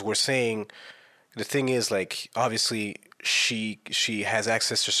 Because we're saying the thing is like obviously she has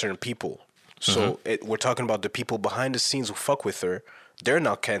access to certain people. So we're talking about the people behind the scenes who fuck with her. They're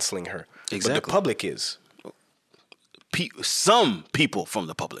not canceling her. But Exactly. the public is. Some people from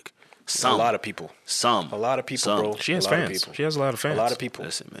the public. Some. A lot of people. Some. A lot of people, Some. bro. She has a lot of fans. people. She has a lot of fans. A lot of people.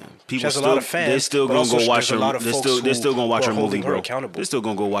 Listen, man. She People has a still, lot of fans. they're still but gonna also go watch there's a her. lot of They're folks still gonna watch who her are movie, holding her bro. accountable. They're still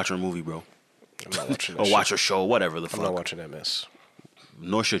gonna go watch her movie, bro. I'm not watching that Or shit. watch her show, whatever the I'm not fuck. watching that mess.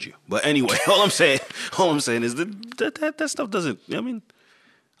 Nor should you. But anyway, all I'm saying is that stuff doesn't. I mean,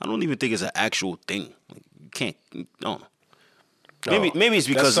 I don't even think it's an actual thing. Like, you can't. I don't know. Maybe it's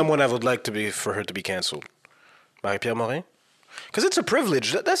because that's someone I would like for her to be canceled. Marie-Pierre Morin? Because it's a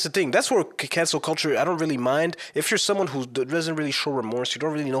privilege. That's the thing. That's where cancel culture, I don't really mind. If you're someone who doesn't really show remorse, you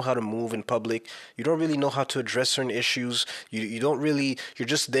don't really know how to move in public, you don't really know how to address certain issues, you don't really, you're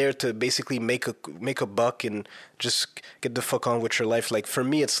just there to basically make a buck and just get the fuck on with your life. Like, for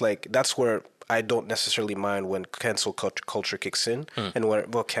me, it's like, that's where I don't necessarily mind when cancel culture kicks in. And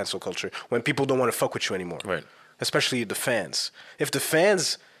cancel culture, when people don't want to fuck with you anymore. Right. Especially the fans. If the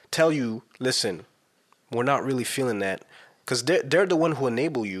fans tell you, listen, we're not really feeling that, because they're the one who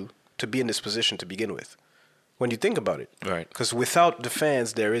enable you to be in this position to begin with. When you think about it, Right. Because without the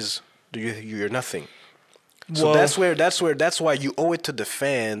fans, you're nothing. So Well- that's why you owe it to the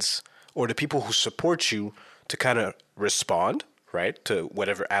fans or the people who support you to kind of respond, right, to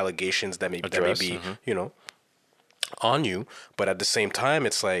whatever allegations that may Address, be, on you. But at the same time,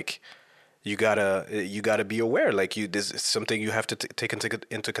 it's like, you gotta be aware. Like, this is something you have to take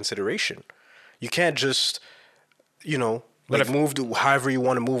into consideration. You can't just, move however you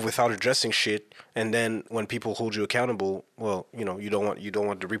want to move without addressing shit. And then when people hold you accountable, well, you don't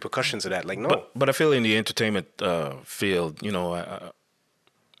want the repercussions of that. Like, no. But I feel in the entertainment field,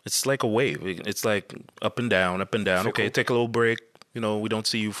 it's like a wave. It's like up and down, up and down. Fickle. Okay, take a little break. We don't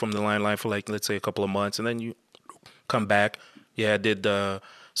see you from the limelight for like, let's say, a couple of months, and then you come back. Yeah, I did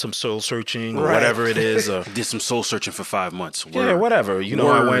some soul searching or Right. whatever it is. did some soul searching for 5 months. Yeah, Word. whatever.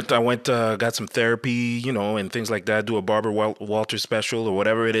 Word. I went, got some therapy, and things like that. Do a Barbara Walters special or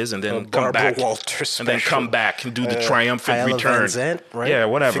whatever it is, and then come Barbara back. Walters and then special. come back and do the triumphant Ayala return. Van Zandt, right? Yeah,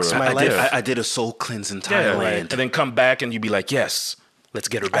 whatever. Fix My I Life. did. I did a soul cleanse in Yeah, Thailand. right. And then come back and you'd be like, yes, let's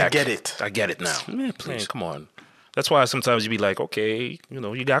get her back. get it. I get it now. Man, please. Man, come on. That's why sometimes you'd be like, okay,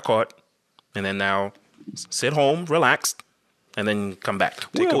 you got caught. And then now sit home, relax, and then come back.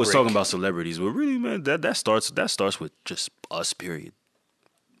 We're Take a always break. talking about celebrities, but really, man, that starts with just us. Period.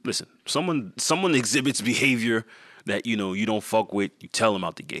 Listen, someone exhibits behavior that you don't fuck with. You tell them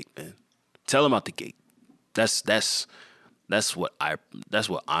out the gate, man. Tell them out the gate. That's what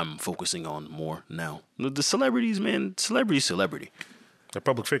I'm focusing on more now. The celebrities, man. Celebrity. They're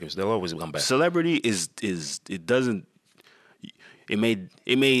public figures. They'll always come back. Celebrity is it doesn't. It may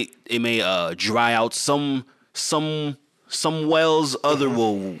dry out some wells. Other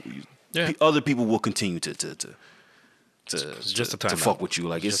people will continue to It's just a time to out. fuck with you.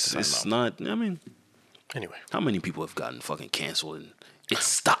 Like Just a it's time not. I mean, Anyway. how many people have gotten fucking canceled and it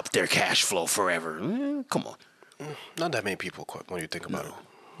stopped their cash flow forever? Come on. Not that many people, when you think about it.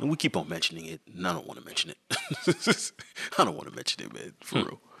 And we keep on mentioning it, and I don't want to mention it. I don't want to mention it, man. For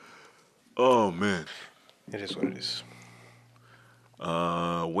real. Oh man. It is what it is.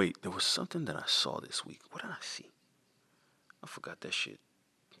 Wait, there was something that I saw this week. What did I see? I forgot that shit.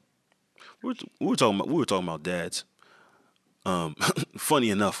 We were talking about dads. Funny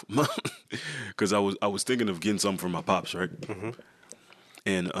enough, because I was thinking of getting something for my pops, right? Mm-hmm.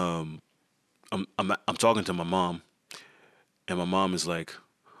 And I'm talking to my mom, and my mom is like,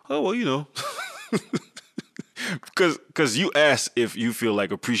 "Oh well, because you asked if you feel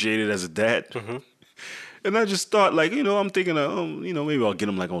like appreciated as a dad." Mm-hmm. And I just thought, like, I'm thinking of, maybe I'll get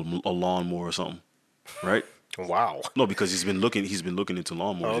him like a lawnmower or something, right? Wow. No, because he's been looking into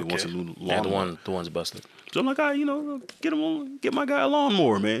lawnmowers. He wants a new lawnmower. Yeah, the one's busted. So I'm like, get my guy a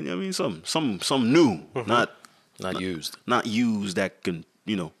lawnmower, man. I mean, some new, not used. not used that can,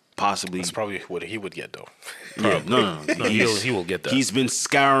 possibly. That's probably what he would get, though. Yeah, no. No, he will get that. He's been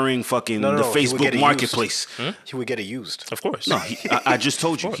scouring fucking No, the he would get Facebook it marketplace. He would get it used. Of course. No, I just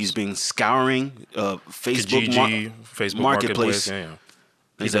told you he's been scouring Facebook Kijiji, Facebook Marketplace. Yeah.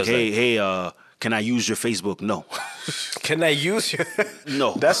 He's He like, does hey, can I use your Facebook? No, Can I use your...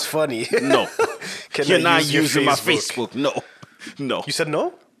 no, That's funny. no. Can You're I not use your using my Facebook? Facebook. No. You said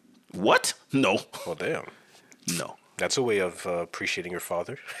no? What? No. Well, damn. No. That's a way of appreciating your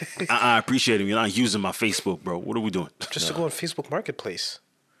father. I appreciate him. You're not using my Facebook, bro. What are we doing? Just to go on Facebook Marketplace.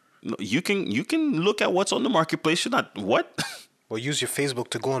 No, you can look at what's on the marketplace. You're not what? Well, use your Facebook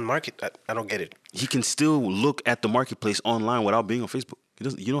to go on market. I don't get it. He can still look at the marketplace online without being on Facebook.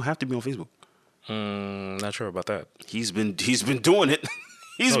 You don't have to be on Facebook. Not sure about that. He's been doing it.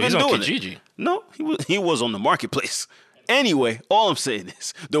 He's No, been he's on doing Kijiji. it. No, he was on the marketplace. Anyway, all I'm saying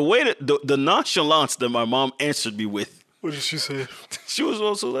is the way that the nonchalance that my mom answered me with What did she say? She was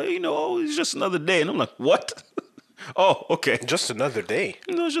also like, oh, it's just another day. And I'm like, what? Oh, okay. Just another day.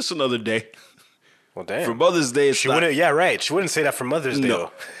 It's just another day. Well, damn. For Mother's Day, it's She not. wouldn't. Yeah, right. She wouldn't say that for Mother's Day.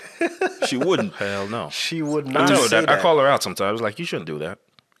 No. Though. She wouldn't. Hell no. She would I not tell her say that. I call her out sometimes. Like, you shouldn't do that.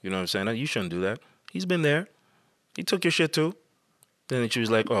 You know what I'm saying? You shouldn't do that. He's been there. He took your shit too. Then she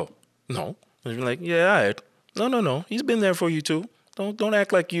was like, oh, no. And she's like, yeah, all right. No. He's been there for you too. Don't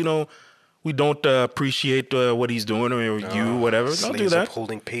act like, we don't appreciate what he's doing or you, whatever. Don't do Slaves that.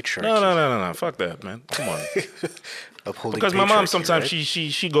 upholding patriarchy. No. Fuck that, man. Come on. Upholding Because my mom patriarchy, sometimes right?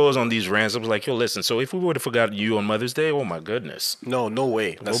 she goes on these rants. I was like, yo, listen. So if we would have forgotten you on Mother's Day, oh my goodness. No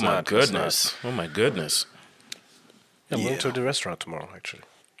way. That's Oh my not, that's goodness. Oh my goodness. not. I'm going to the restaurant tomorrow, actually.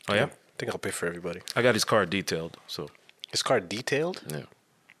 Oh yeah. I think I'll pay for everybody. I got his car detailed, so His car detailed? yeah.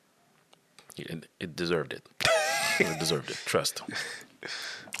 It deserved it. It deserved it. Trust.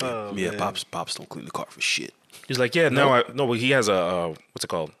 Oh, Yeah, man. Pops don't clean the car for shit. He's like, yeah, but he has a what's it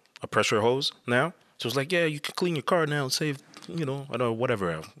called? A pressure hose now. So it's like, yeah, you can clean your car now and save, I don't know,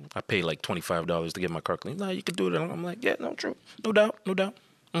 whatever. I pay like $25 to get my car cleaned. No, you can do it. I'm like, yeah, no, true. No doubt.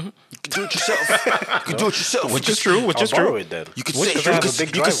 You can do it yourself. You can do it yourself. Which is true. I'll borrow it then. You could Which save, is I have a big you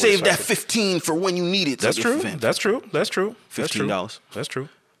driveway, could save so I that could- 15 for when you need it. That's Like, true. fam. That's true. That's true. That's true. $15. That's true.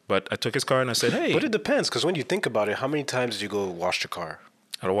 But I took his car and I said, hey, But it depends, because when you think about it, how many times do you go wash your car?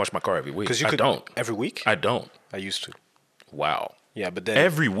 I don't wash my car every week. Because you I could don't. every week. I don't. I used to. Wow. Yeah, but then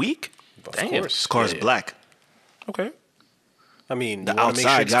Every week? of Damn. course. This car's Yeah. black. Okay. I mean, The you wanna make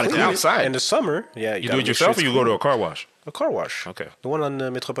outside, it's gotta clean. clean it. Outside. In the summer, yeah, You gotta do it make yourself sure or it's you go to clean. a car wash? A car wash. Okay. The one on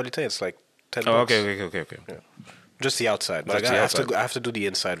Metropolitan, it's like 10 Oh, bucks. okay. Just the outside. But Just I the have to outside. I have to do the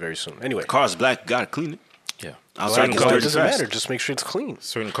inside very soon. Anyway, Car's black. Gotta clean it. Yeah. Outside Certain is well, it dirty doesn't fast. matter. Just make sure it's clean.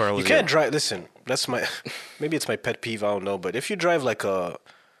 Certain cars. You can't drive. Listen, that's my. Maybe it's my pet peeve. I don't know. But if you drive like a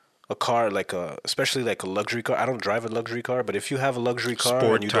car, especially like a luxury car. I don't drive a luxury car, but if you have a luxury car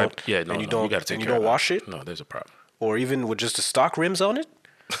Sport and you type. don't, Yeah, no, and you no, don't, you gotta take and you care don't of that. wash it, No, there's a problem. or even with just the stock rims on it,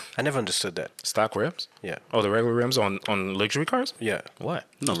 I never understood that. Stock rims? Yeah. Oh, the regular rims on luxury cars? Yeah. What?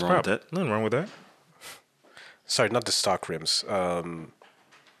 Nothing What's the wrong with problem? that. Nothing wrong with that. Sorry, not the stock rims.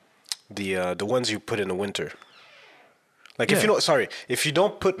 The ones you put in the winter. Like Yeah. if you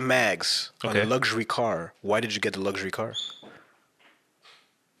don't put mags on Okay. a luxury car, why did you get the luxury car?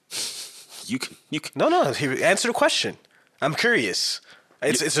 You can. No. Answer the question. I'm curious.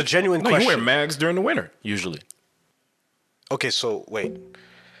 It's a genuine No, question. you wear mags during the winter, usually. Okay, so wait.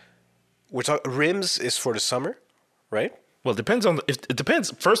 We're talking rims is for the summer, right? Well, it depends on it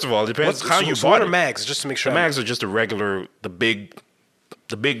depends. First of all, it depends how you so bought what are it. mags? Just to make sure. The mags are just the regular, the big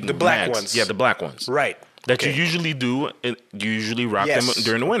black mags. ones. Yeah, the black ones. Right. That Okay. you usually do. You usually rock Yes. them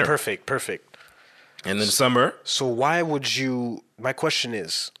during the winter. Perfect. And in the summer, So why would you? My question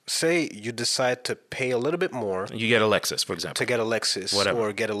is: say you decide to pay a little bit more you get a Lexus, for example. to get a Lexus Whatever.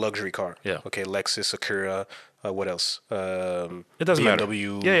 or get a luxury car. Yeah. Okay, Lexus, Acura, what else? It doesn't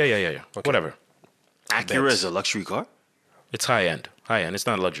BMW. matter. Yeah. Whatever. Acura Benz. is a luxury car. It's high end. High end. It's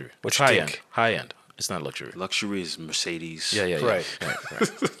not luxury. What It's you high think? end. High end. It's not luxury. Luxury is Mercedes. Yeah. Right.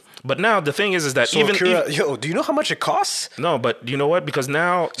 But now the thing is that So even Acura, do you know how much it costs? no, but you know what? Because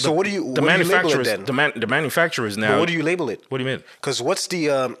now So what do you- the what do you label it manufacturers then? the manufacturers now. But what do you label it? What do you mean? Because what's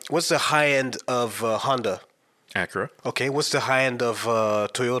the high end of Honda? Acura, Okay, what's the high end of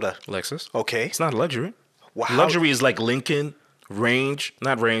Toyota? Lexus. Okay. It's not luxury. Well, how- Luxury is like Lincoln,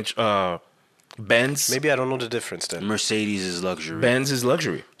 not Range, Benz. Maybe I don't know the difference then. Mercedes is luxury. Benz is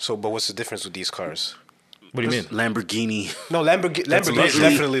luxury. So, but what's the difference with these cars? What do you mean? Lamborghini. No, Lamborghini is luxury.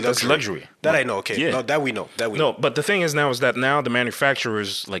 definitely That's luxury. That I know. Okay, Yeah. no, that we know. That we No, know. but the thing is now is that now the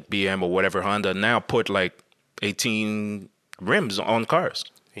manufacturers like BM or whatever Honda now put like 18 rims on cars.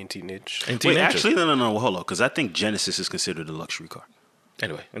 18-inch. 18 Wait, inches. actually, no. Hold on, because I think Genesis is considered a luxury car.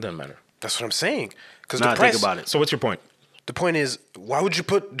 Anyway, it doesn't matter. That's what I'm saying. Because Now the I price. think about it. So what's your point? The point is, why would you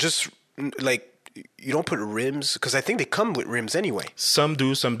put just like you don't put rims? Because I think they come with rims anyway. Some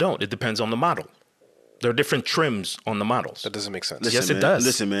do, some don't. It depends on the model. There are different trims on the models. That doesn't make sense. Yes, it man, does.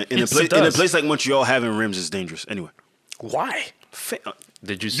 Listen, man. Yes, it In a does. place like Montreal, having rims is dangerous. Anyway. Why?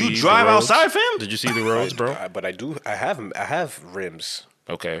 Did you see You drive the roads? outside, fam? Did you see the roads, bro? But I do. I have rims,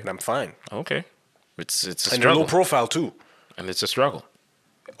 Okay. and I'm fine. Okay. It's a And they're struggle. low profile too. And it's a struggle.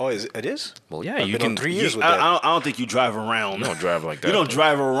 Oh, it is? Well, yeah, I've you been on can 3 years with I, that. I don't think you drive around. You don't drive like that. You don't bro.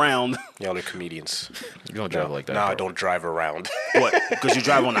 drive around. Y'all are comedians. You don't drive like that. No, I bro. don't drive around. What? Because you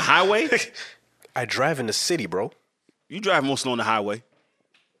drive on the highway? I drive in the city, bro. You drive mostly on the highway.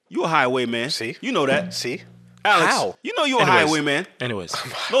 You a highway man. See? You know that. See? Alex, How? you know you a Anyways. highway man. Anyways.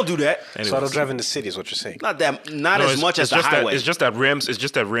 Don't do that. So I don't drive in the city, is what you're saying. Not No, as much as the just highway. It's just that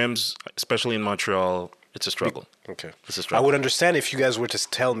rims, especially in Montreal, it's a struggle. Okay. It's a I struggle. would understand if you guys were to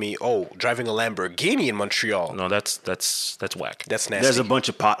tell me, oh, driving a Lamborghini in Montreal. No, that's whack. That's nasty. There's a bunch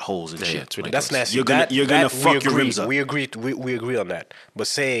of potholes and Yeah, shit. it's ridiculous. That's nasty. You're gonna we fuck your agree. rims up. We agree on that. But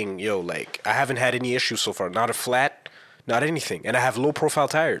saying, yo, like, I haven't had any issues so far. Not a flat, not anything. And I have low profile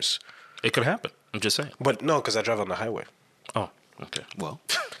tires. It could happen. I'm just saying. But no, because I drive on the highway. Oh, okay. Well,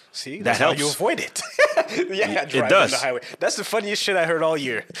 See, That that's how helps. you avoid it. Yeah, I drive does. on the highway. That's the funniest shit I heard all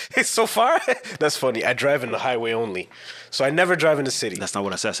year. So far, that's funny. I drive in the highway only, so I never drive in the city. that's not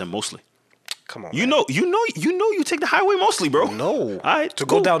what I said. I said mostly. Come on, You man. know, you take the highway mostly, bro. No. All right, To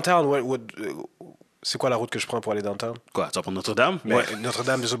cool. go downtown, c'est quoi la route que je prends pour aller downtown? Quoi, tu vas pour Notre-Dame? Mais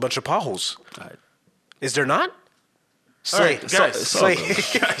Notre-Dame, there's a bunch of potholes. All right. Is there not? All right, guys, it's all Slay.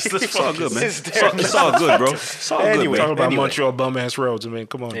 good. Guys, let's It's all good, man. Is It's there all, it's all good, bro. It's all Anyway. good, Talking man. about Anyway. Montreal bum ass roads. I mean,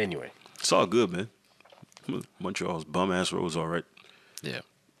 come on. Anyway. It's all good, man. Montreal's bum ass roads, all right. Yeah.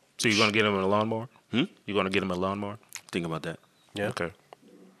 So you're gonna get him a lawnmower? You're gonna get him a lawnmower? Think about that. Yeah. Okay.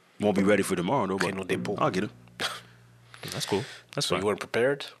 Won't be ready for tomorrow though, but no dépôt. I'll get him. That's cool. That's So fine. you weren't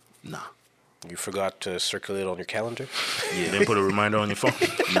prepared? Nah, You forgot to circulate on your calendar? You didn't put a reminder on your phone.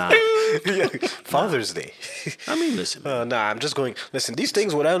 nah. Father's Day. I mean, listen, Nah, I'm just going. Listen, these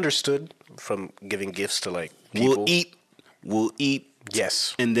things, what I understood from giving gifts to like people. we'll eat,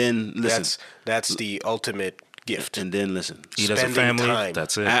 Yes. and then listen, That's the ultimate gift. and then listen. Eat as a Spending family. time.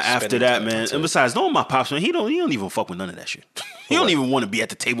 That's it. After spending that, time, man. that's And it. besides, no, my pops, man, he don't even fuck with none of that shit. He don't even want to be at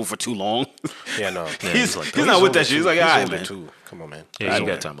the table for too long. Yeah, no. he's like he's not with that shit. He's like, all right, older man. too. Come on, man. Yeah, I you don't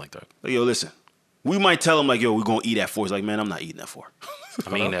got care. time like that. Like, yo, listen. We might tell him like, yo, we're gonna eat at 4. He's like, man, I'm not eating at 4. I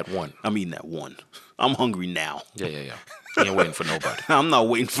mean, at one. I'm eating at 1. I'm hungry now. Yeah. He ain't waiting for nobody. I'm not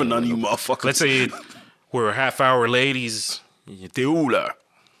waiting for none of you motherfuckers. Let's say we're a half hour late. He's Teula.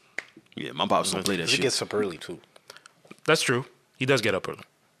 Yeah, my pops don't play that He shit. gets up early too. That's true. He does get up early.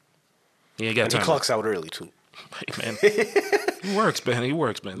 He ain't got And he time. clocks out early too. Hey, man. He works, man. He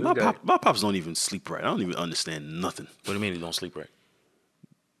works, man. My pops don't even sleep right. I don't even understand nothing. What do you mean he don't sleep right?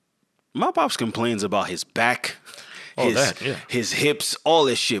 My pops complains about his back, Oh, that, yeah. his hips, all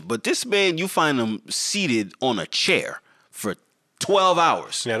this shit. But this man, you find him seated on a chair for 12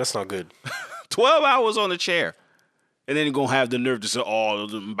 hours. Yeah, that's not good. 12 hours on a chair. And then you're going to have the nerve to say, oh,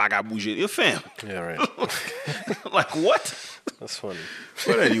 baga bougie. Your fam. Yeah, right. Like, what? That's funny.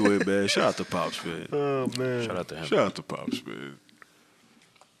 But anyway, man, shout out to Pops, man. Oh man. Shout out to him. Shout out to Pops, man.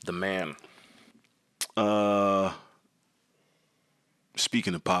 The man.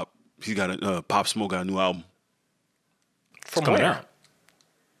 Speaking of Pop, he got a Pop Smoke got a new album. From Coming where? out.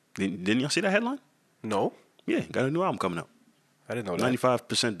 Didn't y'all see that headline? No, Yeah, got a new album coming out. I didn't know that.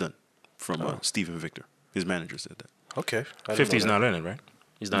 95% done from Stephen Victor. His manager said that. Okay. I didn't know 50's that. not in it, right?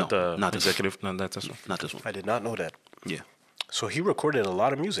 He's not No, the not this one. executive. No, that's this one. Not this one. I did not know that. Yeah. So he recorded a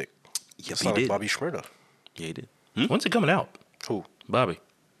lot of music. Yep, That's he not like did. Bobby Shmurda. Yeah, he did. When's it coming out? Who? Bobby.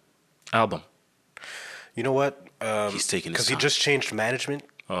 Album. You know what? He's taking his because he time. just changed management.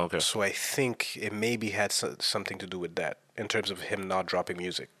 Oh, okay. So I think it maybe had something to do with that in terms of him not dropping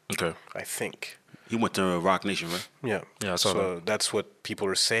music. Okay. I think. He went to Rock Nation, right? Yeah. Yeah, I saw so that's what people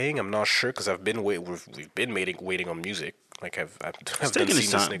are saying. I'm not sure because I've been we've been waiting on music. Like I've It's done taking his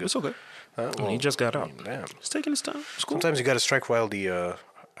seen this time. nigga. It's okay. He just got out. Damn. It's taking his time. It's cool. Sometimes you got to strike while the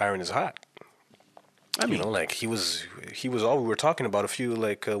iron is hot. I mean, You know, like he was all we were talking about a few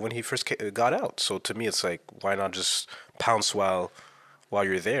like when he first got out. So to me, it's like why not just pounce while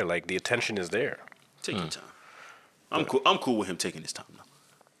you're there? Like the attention is there. take your time. I'm cool. I'm cool with him taking his time now.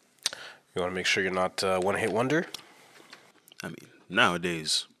 You want to make sure you're not one hit wonder. I mean,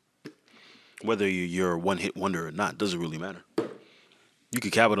 nowadays, whether you're a one-hit wonder or not doesn't really matter. You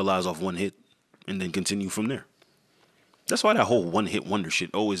could capitalize off one hit and then continue from there. That's why that whole one-hit wonder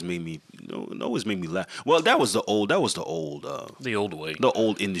shit always made me laugh. Well, that was the old The old way. the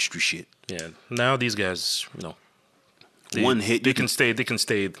old industry shit. Yeah. Now these guys, One hit, They you can stay. They can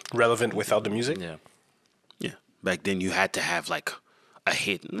stay. Relevant without the music. Yeah. Yeah, back then you had to have like a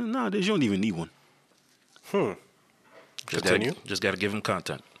hit. Nowadays you don't even need one. Continue. Just got to give them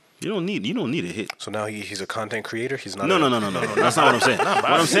content. You don't need a hit. So now he's a content creator. He's not. No. That's not what I'm saying. What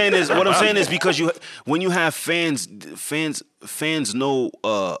I'm saying is because when you have fans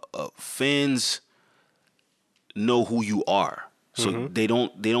know who you are. So they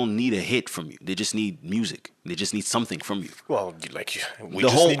don't need a hit from you. They just need music. They just need something from you. Well, we The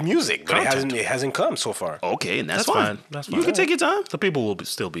just whole need music, but content. it hasn't come so far. Okay, and that's That's fine. fine. That's You fine. can take your time. The people will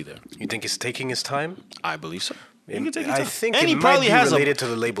still be there. You think he's taking his time? I believe so. You can take your I time. think and it he might probably be has related to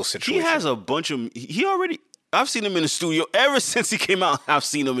the label situation. He has a bunch of. I've seen him in the studio ever since he came out. I've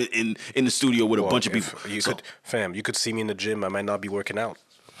seen him in the studio with a bunch of people. You could see me in the gym. I might not be working out.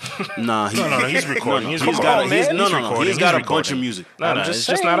 Nah, No, he's recording. No, He's he's recording. got. on, He's, man. no, He's no, no. recording. He's got a He's bunch of recording. music. No, I'm no, just it's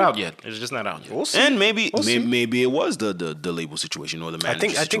just saying. not out yet. It's just not out yet. We'll see. And maybe, We'll see. maybe it was the label situation or the I manager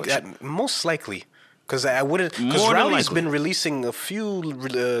think situation. that most likely because I wouldn't because More than Rowdy's likely. been releasing a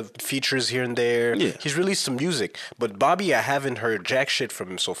few features here and there. Yeah. He's released some music, but Bobby, I haven't heard jack shit from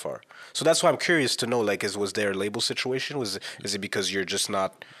him so far. So that's why I'm curious to know, like, was there a label situation? Is it because you're just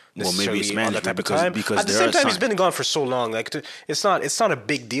not Well, maybe necessarily it's on that management type of because- time? because at the there same are time, he's signs. been gone for so long. Like, it's not a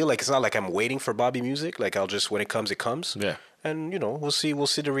big deal. Like, it's not like I'm waiting for Bobby music. Like, I'll just when it comes, it comes. Yeah. And we'll see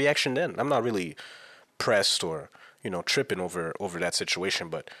the reaction then. I'm not really pressed or tripping over that situation,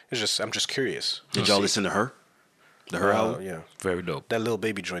 but I'm just curious. Did y'all listen to her? The her album? Yeah. Very dope. That little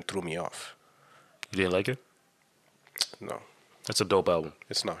baby joint threw me off. You didn't like it? No, That's a dope album.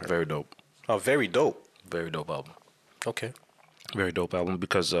 it's not her. Very dope. Oh, very dope. Very dope album. Okay. Very dope album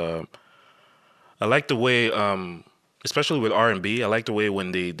because I like the way, especially with R&B, I like the way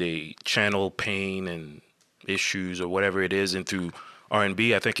when they channel pain and issues or whatever it is into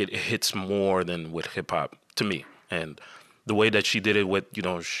R&B. I think it hits more than with hip hop to me. And the way that she did it with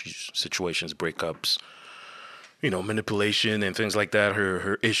situations, breakups, manipulation and things like that,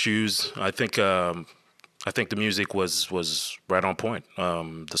 her issues. I think the music was right on point.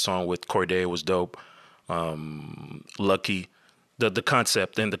 The song with Corday was dope. Lucky, the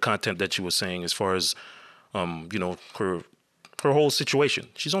concept and the content that she was saying as far as her whole situation.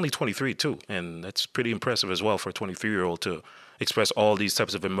 She's only 23 too, and that's pretty impressive as well for a 23-year-old to express all these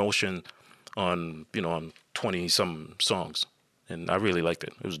types of emotion on 20 some songs. And I really liked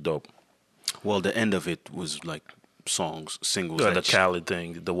it. It was dope. Well, the end of it was like singles. The that Khaled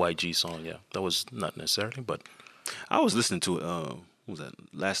thing, the YG song, yeah, that was not necessarily, but I was listening to it. What was that?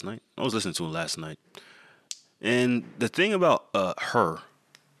 Last night. I was listening to it last night, and the thing about her,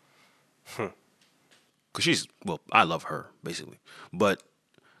 because I love her basically, but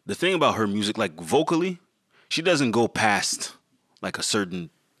the thing about her music, like vocally, she doesn't go past like a certain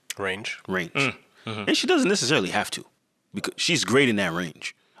Range. range, and she doesn't necessarily have to, because she's great in that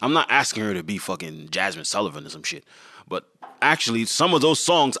range. I'm not asking her to be fucking Jasmine Sullivan or some shit, but actually, some of those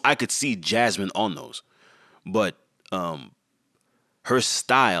songs I could see Jasmine on those, but her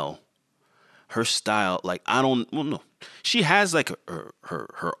style, like no, she has like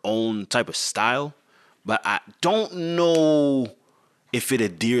her own type of style, but I don't know if it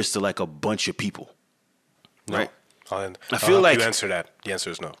adheres to like a bunch of people, right? I feel like- you answer that. The answer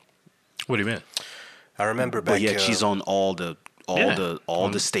is no. what do you mean? I remember back. But yet she's on all the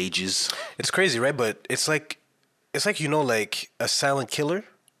stages. It's crazy, right? But it's like like a silent killer,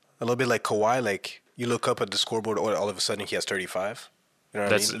 a little bit like Kawhi. Like you look up at the scoreboard, all of a sudden he has 35. You know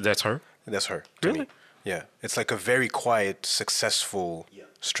what I mean? That's her. That's her. To Really? me. Yeah. It's like a very quiet, successful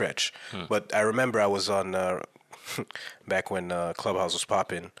stretch. But I remember I was on back when Clubhouse was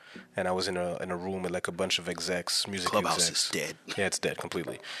popping, and I was in a room with like a bunch of execs, music Clubhouse execs. is dead. Yeah, it's dead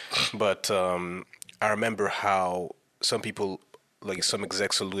completely. But I remember how some people, like some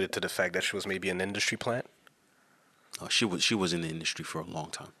execs, alluded to the fact that she was maybe an industry plant. She was in the industry for a long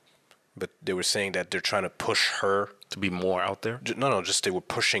time. But they were saying that they're trying to push her. To be more out there. No, just they were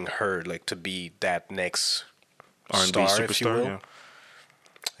pushing her like to be that next R&B star, superstar. if you will. Yeah.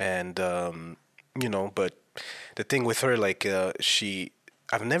 And but the thing with her, like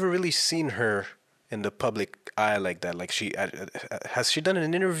I've never really seen her in the public eye like that. Like has she done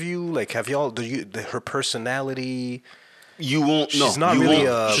an interview? Like have y'all? Her personality? You won't. She's No, not you really.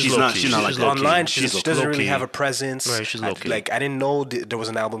 won't. She's not. She's not like She's that. low-key. Online, She's she doesn't really low-key. have a presence. Right, she's low-key. I didn't know there was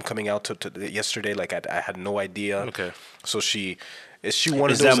an album coming out yesterday. Like I had no idea. Okay. So is she one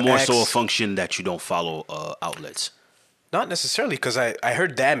Is of those that more acts? so a function that you don't follow outlets? Not necessarily, because I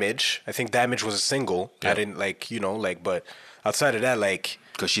heard Damage. I think Damage was a single. Yeah. I didn't but outside of that, like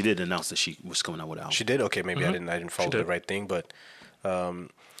Because she did announce that she was coming out with an album. she did. Okay, maybe I didn't follow the did. right thing, but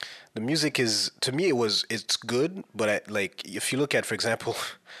the music is, to me, it's good. But if you look at, for example,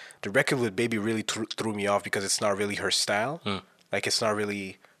 the record with Baby really threw me off because it's not really her style. Like it's not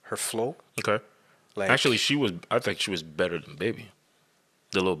really her flow. Okay. Like Actually, I think she was better than Baby,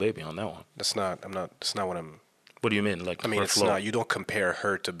 the little Baby on that one. that's not what I'm. What do you mean? Like I mean, her it's flow? not. You don't compare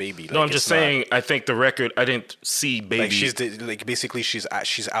her to Baby. No, Like, I'm just it's not- saying. I think the record. I didn't see Baby. Like she's basically she's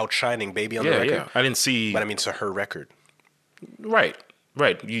outshining Baby on the yeah, record. yeah. I didn't see. But I mean, it's her record. Right.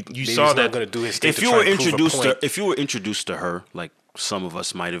 You Baby's saw not that. going to do his thing If to you try were and prove a introduced point. if you were introduced to her, like some of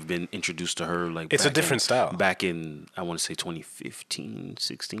us might have been introduced to her, like It's a back different style. Back in I want to say 2015,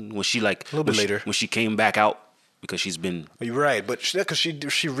 16, when she like A little bit later. when she came back out because she's been You're right, but because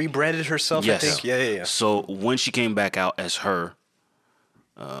she rebranded herself, yes. I think. Yeah. So when she came back out as her,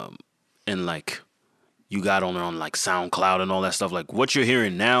 and like, you got on like SoundCloud and all that stuff. Like what you're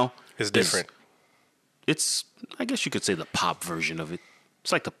hearing now It's different. It's I guess you could say the pop version of it.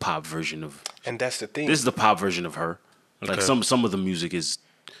 It's like the pop version of. And that's the thing. This is the pop version of her. Like Okay. some of the music is.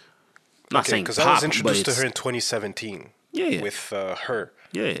 Not saying because pop, I was introduced but to her in 2017. Yeah. With her.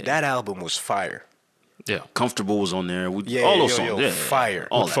 Yeah. That album was fire. Yeah. Comfortable was on there. Yeah, All those yo, songs. yo, Yeah. fire.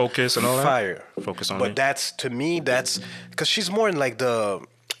 All that. Focus and all that. Fire. Focus on But me. that's, to me, that's because she's more in like the,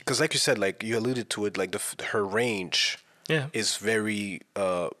 because like you said, like you alluded to it, like her range Yeah. is very,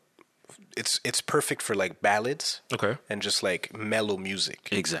 it's perfect for like ballads. Okay. And just like mellow music.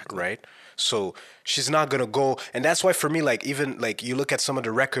 Exactly. Right? So she's not going to go, and that's why for me, like even like you look at some of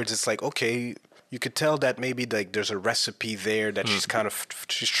the records, it's like, okay, you could tell that maybe like there's a recipe there that she's kind of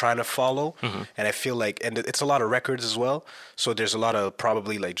she's trying to follow, and I feel like, and it's a lot of records as well, so there's a lot of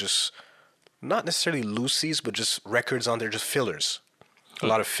probably like just not necessarily loosies, but just records on there, just fillers, a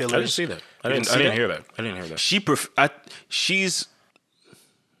lot of fillers. I didn't see that. I You didn't. see I didn't that? hear that. I didn't hear that. She's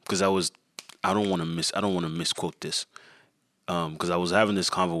because I don't want to misquote this because I was having this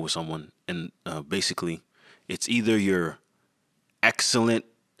convo with someone, and basically it's either you're excellent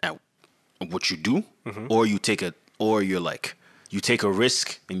at what you do, or you take a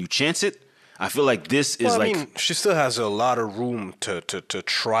risk and you chance it. I feel like this is Well, I like mean, she still has a lot of room to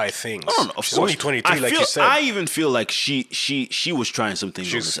try things. I don't know. Of She's course. only 23, like you said. I even feel like she was trying some things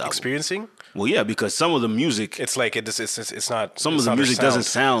on She's this album. experiencing. Well, yeah, because some of the music, It's like it's not. Some it's of the not her music doesn't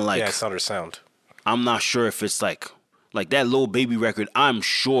sound like- Yeah, it's not her sound. I'm not sure if it's like that Lil Baby record. I'm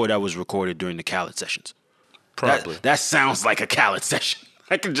sure that was recorded during the Khaled sessions. Probably. That sounds like a Khaled session.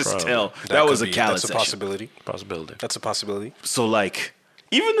 I can just Probably. tell that was could a be- Khaled That's a session. possibility. Possibility. That's a possibility. So like,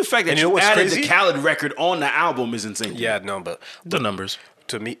 even the fact that And you know you what's added crazy? the Khaled record on the album is insane. Yeah, no, but The numbers.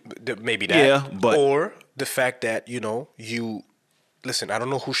 to me, maybe that. Yeah, but- or the fact that you listen. I don't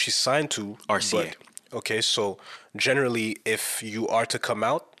know who she's signed to. RCA. But, okay, so generally, if you are to come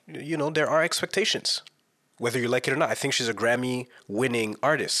out, there are expectations, whether you like it or not. I think she's a Grammy-winning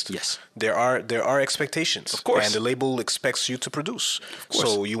artist. Yes. there are expectations, Of course. and the label expects you to produce. course.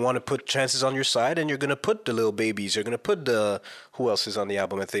 So you want to put chances on your side, and you're gonna put the Lil Babies. You're gonna put who else is on the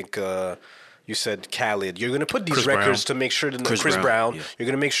album? I think. You said Khaled. You're going to put these Chris records Brown. to make sure that Chris Chris Brown, Brown. yeah. You're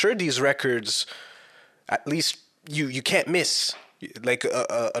going to make sure these records, at least you can't miss. Like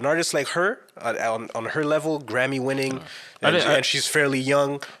an artist like her, on her level, Grammy winning, and she's fairly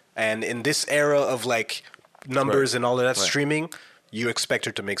young. And in this era of like numbers and all of that streaming, you expect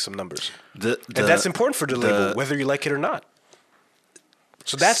her to make some numbers. and And that's important for the label, whether you like it or not.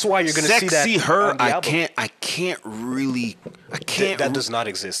 So that's why you're going to see that. Sexy Her. on the album. I can't really. I can't. That does not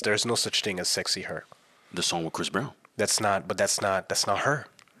exist. There's no such thing as Sexy Her. The song with Chris Brown. That's not her.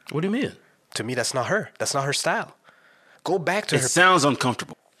 What do you mean? To me, that's not her. That's not her style. Go back to It her. sounds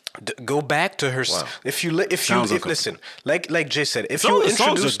uncomfortable. Go back to her. Wow. If you Sounds listen, like Jay said, if Some you of the songs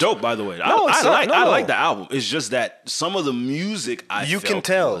introduce, are dope, by the way. No, it's not. I No. like the album. It's just that some of the music you felt can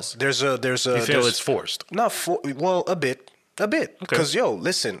tell was- there's a You feel it's forced. not for well a bit because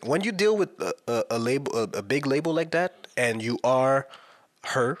listen, when you deal with a label, a big label like that, and you are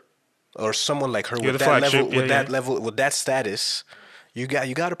her or someone like her You're with the that flagship. level, with Yeah, that level, with that status. You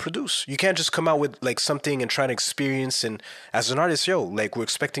got to produce. You can't just come out with like something and try to experience. And as an artist, like we're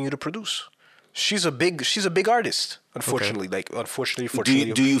expecting you to produce. She's a big artist. Unfortunately,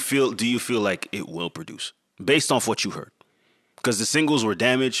 fortunately. Do you feel like it will produce based off what you heard? Because the singles were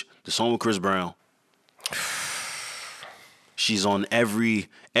Damage, the song with Chris Brown. She's on every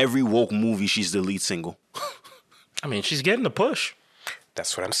woke movie. She's the lead single. I mean, she's getting the push.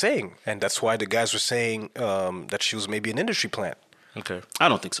 That's what I'm saying, and that's why the guys were saying that she was maybe an industry plant. Okay. I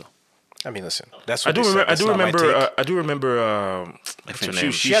don't think so. I mean, listen, that's I what do they said. remember. I That's do not my remember. take. I do remember. What's her think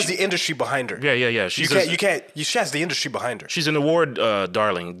name? She has the industry behind her. Yeah. She has the industry behind her. She's an award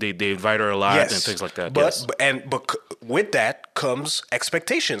darling. They invite her a lot and things like that. But, yes. but with that comes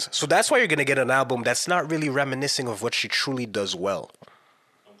expectations. So that's why you're going to get an album that's not really reminiscing of what she truly does well.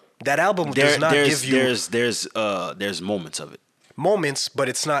 That album does not give you there's moments of it. moments, but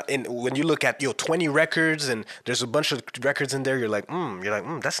it's not in. When you look at 20 records and there's a bunch of records in there, you're like,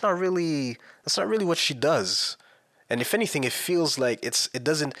 that's not really what she does. And if anything, it feels like it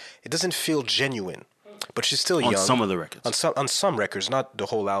doesn't feel genuine. But she's still young On some of the records. on some records, not the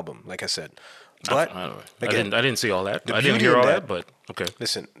whole album, like I said. But I again, didn't see all that. the I didn't beauty hear in all that- that, but okay.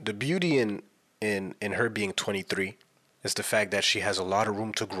 listen, the beauty in her being 23 is the fact that she has a lot of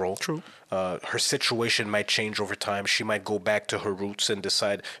room to grow. True. Her situation might change over time. She might go back to her roots and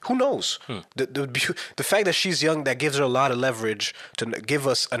decide. Who knows? The fact that she's young, that gives her a lot of leverage to give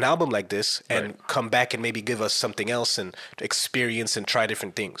us an album like this and come back and maybe give us something else and experience and try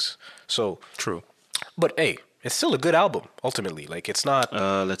different things. So True. But hey, it's still a good album. Ultimately, like it's not.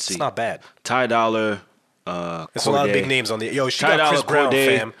 Let's see. It's not bad. Ty Dolla, There's a lot of big names on the. Yo, she Ty got Chris Dolla, Brown,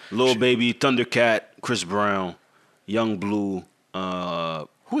 Cordae, fam. Lil Baby, Thundercat, Chris Brown, Young Blue.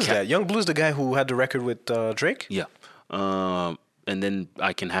 Who's that? Young Blue's the guy who had the record with Drake. Yeah. And then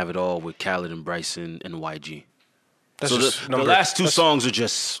I Can Have It All with Khaled and Bryson and YG. That's So just the last two songs are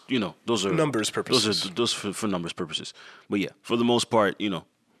just, those are Numbers purposes. Those for numbers purposes. But yeah, for the most part,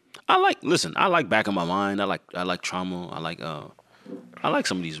 I like Back in My Mind. I like Trauma. I like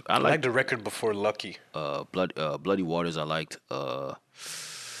some of these. I I like like the record before Lucky. Bloody Waters. I liked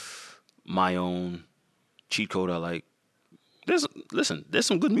My Own, Cheat Code. I like. There's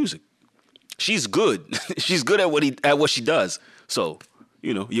some good music. She's good. She's good at what she does. So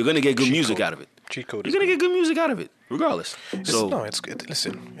you're gonna get good music out of it. Cheat Code. You're gonna get good music out of it, regardless. So It's good.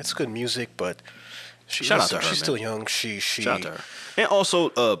 Listen, it's good music, but Shout out to her, she's man. still young. She shout out to her. And also,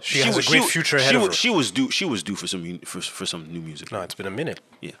 She has a great future ahead of her. She was due for some new music. No, it's been a minute.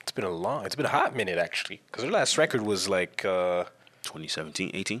 Yeah. It's been a hot minute actually. Because her last record was like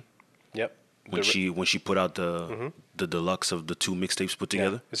 2017, 18, yep. when she put out the deluxe of the two mixtapes put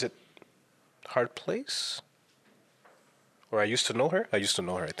together. Is it Hard Place? Or I Used to Know Her? I Used to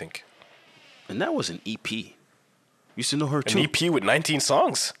Know Her, I think. And that was an EP. Used to know her too. An EP with 19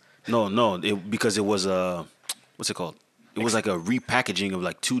 songs. No, because it was what's it called? It was like a repackaging of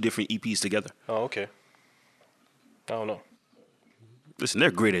like two different EPs together. Oh, okay. I don't know. Listen,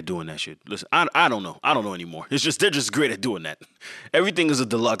 they're great at doing that shit. Listen, I don't know. I don't know anymore. It's just they're just great at doing that. Everything is a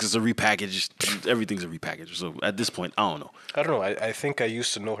deluxe. It's a repackage. Everything's a repackage. So at this point, I don't know. I don't know. I think I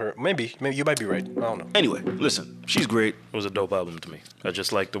used to know her. Maybe you might be right. I don't know. Anyway, listen, she's great. It was a dope album to me. I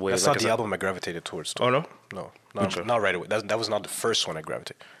just like the way. That's like not I the said- album I gravitated towards. Though. Oh no. No, Okay. not right away. That was not the first one I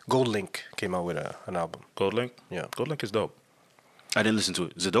gravitated. Gold Link came out with an album. Gold Link. Yeah. Gold Link is dope. I didn't listen to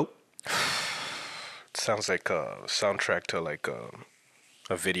it. Is it dope? It sounds like a soundtrack to like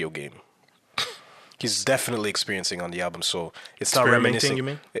a video game. He's definitely experiencing on the album, so it's not Experimenting, reminiscing. you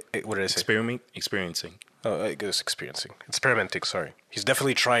mean? What did I say? Experiencing. Oh, I guess experiencing. Experimenting. Sorry. He's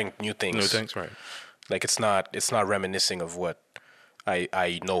definitely trying new things. No thanks, right? Like it's not reminiscing of what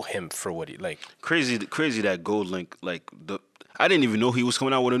I know him for what he like. Crazy that Gold Link, I didn't even know he was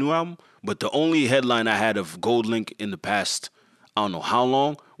coming out with a new album, but the only headline I had of Gold Link in the past, I don't know how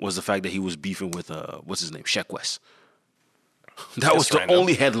long, was the fact that he was beefing with what's his name, Sheck West. That was the random.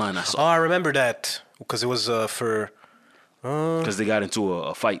 only headline I Oh, saw I remember that because it was for because they got into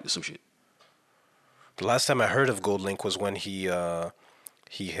a fight or some shit. the last time I heard of Gold Link was when he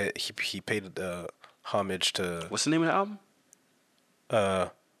paid homage to What's the name of the album?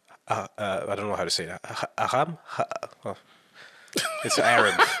 I don't know how to say that. Aham? Oh. It's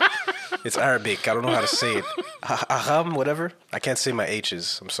Arab. It's Arabic. I don't know how to say it. Aham, whatever. I can't say my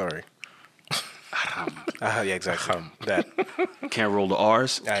H's. I'm sorry. Yeah, exactly. That. Can't roll the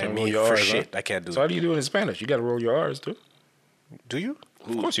R's. I roll mean, your for R's, huh? shit. I can't do So how it. do you do it in Spanish? You got to roll your R's too. Do you?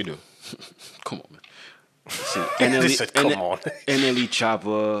 Of course you do. Come on, man. They said, "Come on." NLE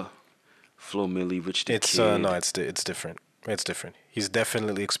Chopper, Flo Milli, Rich the It's Kid. no, it's different. It's different. He's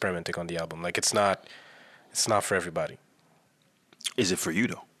definitely experimenting on the album. Like it's not for everybody. Is it for you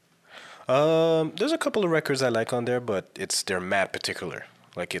though? There's a couple of records I like on there, but they're mad particular.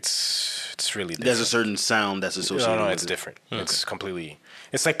 Like it's really different. There's a certain sound that's associated. No, with it's it. different. It's completely.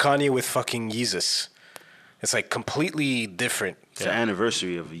 It's like Kanye with fucking Yeezus. It's like completely different. It's the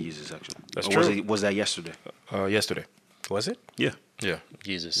anniversary of Yeezus, actually. That's Or true. Was that yesterday? Yesterday. Was it? Yeah. Yeah.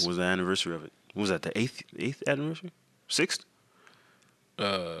 Jesus. Was the anniversary of it? What was that the eighth anniversary? Sixth?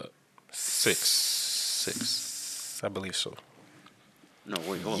 6. I believe so. No,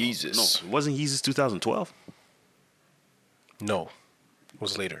 wait, hold on. Yeezus. No, wasn't Yeezus 2012? No, it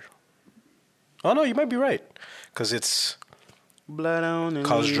was later. Oh no, you might be right, because it's Blood on the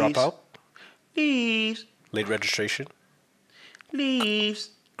college leaves. dropout, Leaves. late registration, Leaves.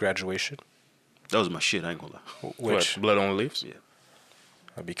 graduation. That was my shit, I ain't gonna lie. Which What? Blood on the Leaves? Yeah.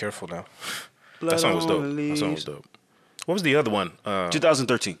 I'll be careful now. That song was dope. on the That song was leaves. dope. What was the other one?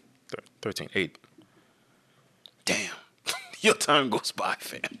 2013. 13. 8. Damn. Your time goes by,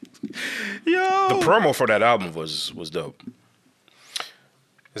 fam. Yo. The promo for that album was dope.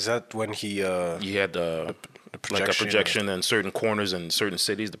 Is that when he? You had like a projection. projection in certain corners in certain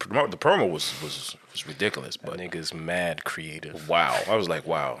cities. The promo was ridiculous, That but nigga's mad creative. wow, I was like,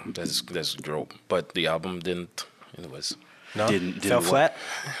 wow, that's dope. But the album didn't. It was. No, Didn't fell what? flat.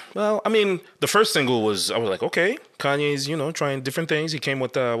 Well, I mean, the first single was. I was like, okay, Kanye's trying different things. He came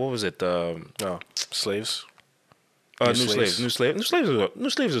with what was it? No, slaves. New Slaves. Slaves. New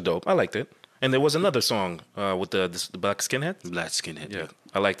Slaves are dope. I liked it. And there was another song with the Black Skinhead. Black Skinhead. Yeah,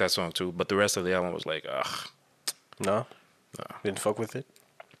 I like that song too. But the rest of the album was like, ugh. No, didn't fuck with it.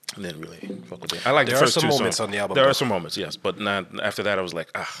 I didn't really fuck with it. I like the There are first some two moments songs. on the album, There though. are some moments, yes, but not after that. I was like,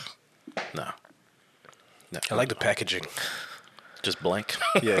 no. I like the packaging. Just blank.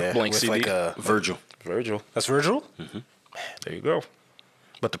 Yeah, blank with CD. like a Virgil. Virgil. That's Virgil, There you go.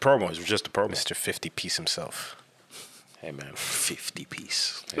 But the promo was just the promo. Mr. 50 Piece himself. Hey man. 50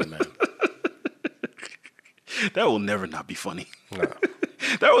 piece. Hey man. That will never not be funny. No.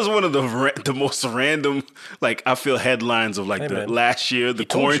 That was one of the most random, like, I feel headlines of like Hey, the man. last year, the He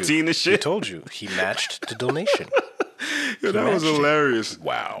told quarantine you. and He shit. told you. He matched the donation. Yeah, that was matched it. hilarious.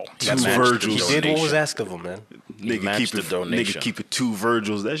 Wow. Two That matched the Virgils. He did what was donation. asked of him, man. Nigga matched keep the it. donation. Nigga keep it 2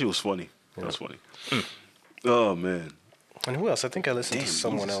 Virgils. That shit was funny. That was funny. Oh man, And who else? I think I listened Damn, to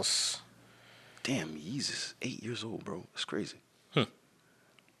someone Jesus. else. damn, Yeezus, 8 years old, bro. That's crazy.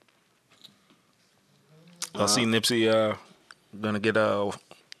 I see Nipsey gonna get a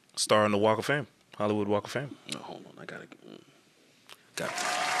star on the Walk of Fame, Hollywood Walk of Fame. Oh, hold on, I gotta. Got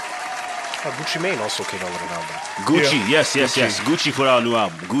Gucci Mane also came out with an album. Gucci. Yes. Gucci put out a new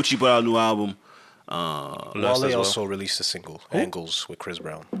album. Lust Wale as well. also released a single, Angles, with Chris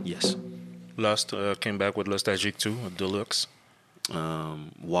Brown. Yes. Lust came back with Lust Agique 2, a deluxe.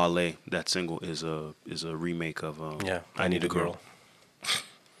 Wale. That single is a remake of. I Need a Girl.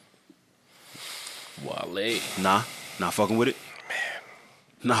 Wale. Not fucking with it.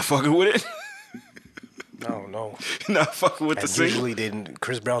 Not fucking with it. No. Not fucking with the And single. usually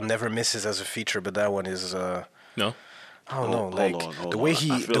Chris Brown never misses as a feature, but that one is No? I don't know, like Hold the way on.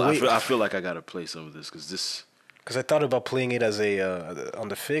 he I feel like I gotta play some of this because this. because I thought about playing it as a on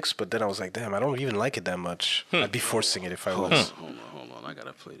the fix, but then I was like, damn, I don't even like it that much. I'd be forcing it if I was. Hold on. I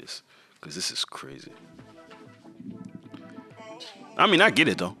gotta play this because this is crazy. I mean, I get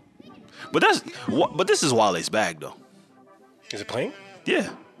it though, but this is Wale's bag though. Is it playing? Yeah.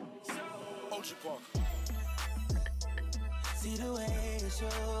 See the way you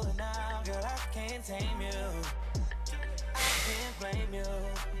show now, girl, I can't tame you. I can't blame you.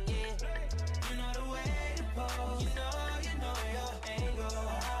 Yeah, you know the way to pose. You know your angle.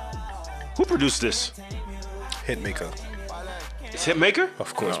 Who produced this? Hitmaker, It's Hitmaker?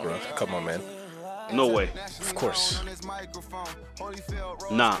 of course, bro. Come on, man. No way. Of course.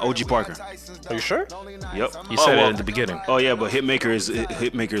 Nah, OG Parker. Are you sure? Yep. He said it in the beginning. Oh yeah, but Hitmaker is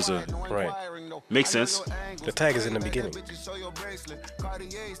a Right. makes sense. The tag is in the beginning.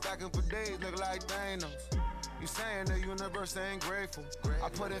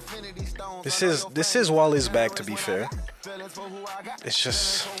 This is Wale's bag, to be fair. It's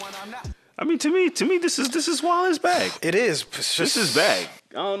just I mean, to me, this is Wale's bag. it is. It's just This is bag.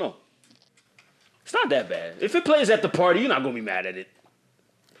 I don't know. It's not that bad. If it plays at the party, you're not gonna be mad at it.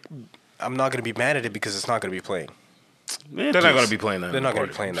 I'm not gonna be mad at it because it's not gonna be playing. Man, They're not going to be playing that. They're not gonna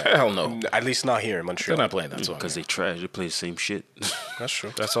be playing that. Hell no. At least not here in They're Montreal. not playing that song. because they trash. They play the same shit. That's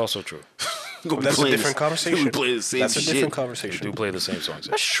true. That's also true. That's a different conversation. We play the same That's a shit. different They conversation. do play the same songs.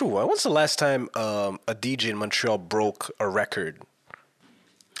 That's true. When's the last time a DJ in Montreal broke a record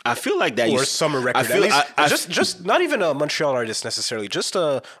I feel like that. or a summer record? I feel, At least, I, just not even a Montreal artist necessarily. Just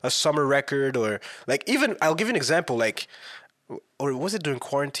a summer record or like even I'll give you an example. Like, or was it during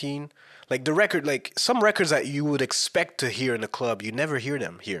quarantine? Like the record, like some records that you would expect to hear in the club, you never hear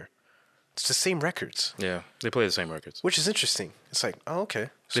them here. It's the same records, Yeah, they play the same records. which is interesting. It's like, oh, okay.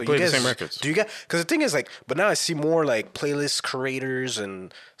 So They play you the guys, same records. Do you get? Because the thing is, like, but now I see more like playlist creators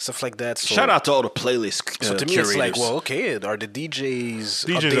and stuff like that. So, shout out to all the playlist. So to me, curators. it's like, well, okay, are the DJs,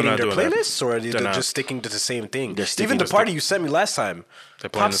 DJs are updating not their doing that. playlists, or are they They're not. just sticking to the same thing? They're sticking Even the to party you sent me last time, They're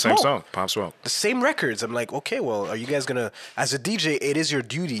playing Pop the same Smoke. song. Pop Smoke. the same records. I'm like, okay, well, are you guys gonna, as a DJ, it is your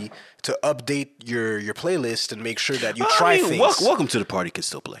duty to update your playlist and make sure that you try things. Welcome to the party can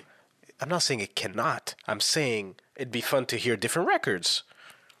still play. I'm not saying it cannot. I'm saying it'd be fun to hear different records.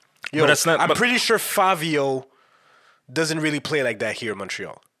 Yo, But that's not- I'm but- pretty sure Fabio doesn't really play like that here in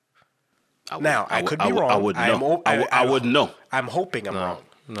Montreal. Now, I could be wrong. I would know. I wouldn't know. I'm hoping I'm wrong.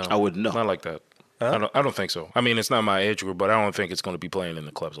 No, I wouldn't know. Not like that. I don't think so. I mean, it's not my age group, but I don't think it's going to be playing in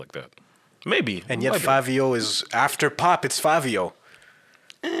the clubs like that. Maybe. And yet Maybe. Fabio is, after pop, it's Fabio.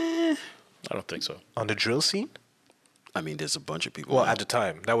 I don't think so. On the drill scene? I mean, there's a bunch of people. Well, now. at the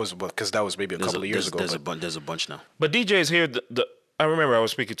time. That was, because that was maybe a couple of years ago. There's but a bunch now. But DJs here, I remember I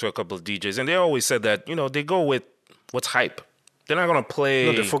was speaking to a couple of DJs, and they always said that, they go with what's hype. They're not going to play.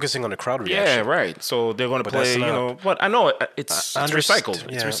 no, they're focusing on the crowd Yeah, reaction. right. So they're going to But that's play, not- But I know it's recycled.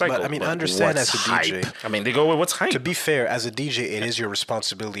 It's yeah, recycled. but I mean, I understand what's as a DJ. hype? I mean, they go with what's hype. To be fair, as a DJ, it is your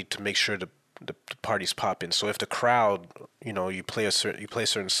responsibility to make sure the the party's popping. So if the crowd, you play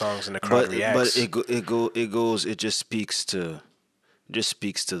certain songs and the crowd reacts. But it just speaks to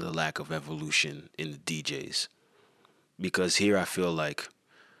the lack of evolution in the DJs. Because here I feel like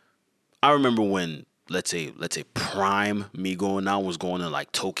I remember when let's say prime me going out was going to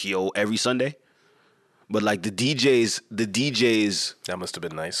like Tokyo every Sunday. But like the DJs That must have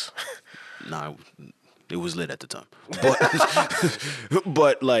been nice. nah, it was lit at the time. But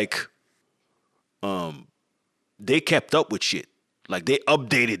but like they kept up with shit. Like they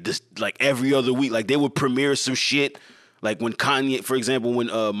updated this like every other week. Like they would premiere some shit. Like when Kanye, for example, when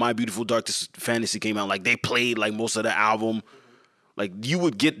My Beautiful Darkest Fantasy came out, like they played like most of the album. Like you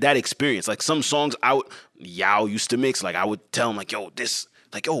would get that experience. Like some songs Yao used to mix. Like I would tell him like, yo, this,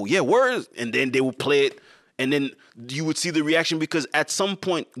 like, oh yeah, word, and then they would play it, and then you would see the reaction because at some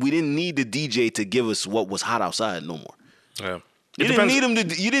point we didn't need the DJ to give us what was hot outside no more. Yeah. You didn't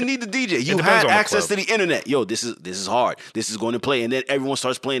need the DJ. You had access to the internet. Yo, this is hard. This is going to play, and then everyone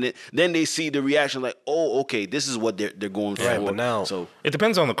starts playing it. Then they see the reaction, like, oh, okay, this is what they're going for. Right, but now, so it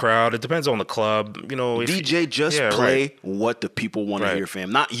depends on the crowd. It depends on the club. If DJ play what the people want to hear,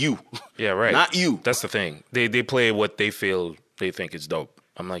 fam. Not you. Yeah, right. Not you. That's the thing. They play what they think is dope.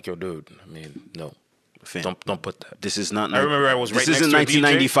 I'm like, yo, dude. I mean, no. Fam. Don't put that. This is not. I remember I was right next to a This isn't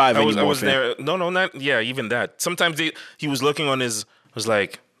 1995 DJ. anymore. I was fam. there. No, not. Yeah, even that. Sometimes he was looking on his. Was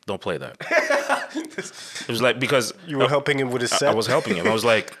like, don't play that. It was like because you were helping him with his set. I was helping him. I was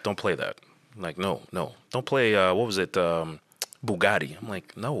like, don't play that. I'm like, no, don't play. What was it? Bugatti. I'm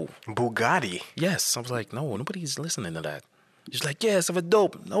like, no. Bugatti. Yes. I was like, no. Nobody's listening to that. He's like, yes, of a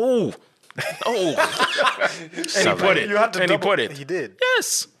dope. No. And he put it. You had to and he put it. He did.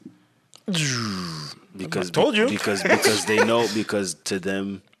 Yes. Because I told you. because they know, because to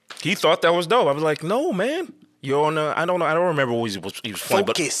them He thought that was dope. I was like, no, man. You're on I don't know. I don't remember what he was playing.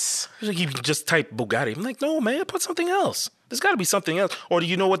 Focus. But he just typed Bugatti. I'm like, no, man. Put something else. There's got to be something else. Or do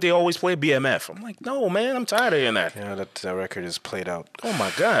you know what they always play? BMF. I'm like, no, man. I'm tired of hearing that. Yeah, that record is played out. Oh,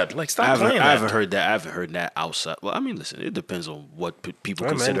 my God. Like, stop playing that. I haven't heard that. I haven't heard that outside. Well, I mean, listen, it depends on what people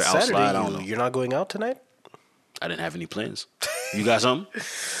All right, consider man, outside. Saturday, I don't know. You're not going out tonight? I didn't have any plans. You got something?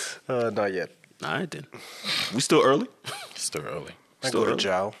 Not yet. All right, then. We still early? Still early. I Still go to early?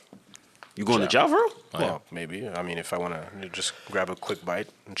 Jow. You going to Java? Well, maybe. I mean, if I want to just grab a quick bite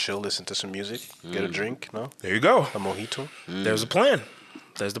and chill, listen to some music, get a drink, no? There you go. A mojito? There's a plan.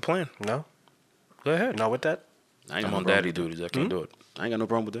 There's the plan. No? Go ahead. You're not with that? I ain't got I'm no on problem daddy with that. duties. I can't do it. I ain't got no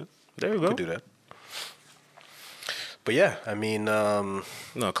problem with that. There you go. Could do that. But yeah, I mean, No,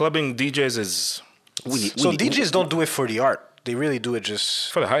 clubbing DJs is so DJs don't do it for the art. They really do it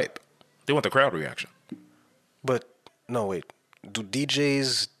just. for the hype. They want the crowd reaction. But no, wait. Do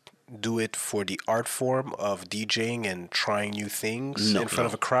DJs do it for the art form of DJing and trying new things in front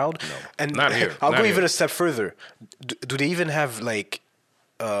of a crowd? No, and Not here. I'll Not go here. even a step further. Do they even have like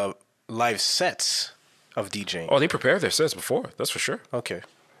live sets of DJing? Oh, they prepare their sets before. That's for sure. Okay.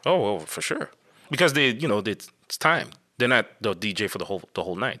 Oh, for sure. Because it's time. They're not the DJ for the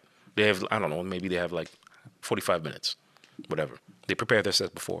whole night. They have, I don't know, maybe they have like 45 minutes, whatever. They prepare their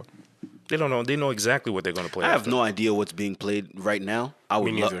sets before. They don't know. They know exactly what they're going to play. I have after. no idea what's being played right now. I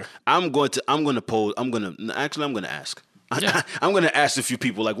would Me neither. I'm going to ask. Yeah. I'm going to ask a few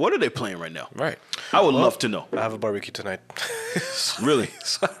people, like, what are they playing right now? Right. I would love to know. I have a barbecue tonight. Really?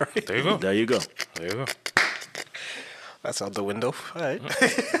 Sorry. There you go. There you go. There you go. That's out the window. All right.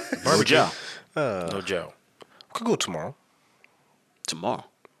 No job. No Joe. Could go tomorrow. Tomorrow.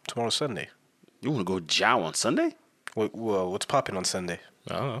 Tomorrow's Sunday. You want to go Jow on Sunday? What's popping on Sunday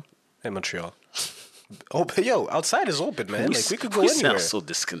I don't know. in Montreal? Open, yo, outside is open, man. Like we could go we anywhere. sound so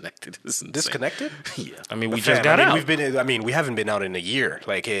disconnected. This is insane. Disconnected? Yeah. I mean, we Fam, just got out. we haven't been out in a year.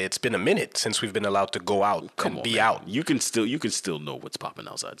 Like it's been a minute since we've been allowed to go out Come and on, be man. out. You can still know what's popping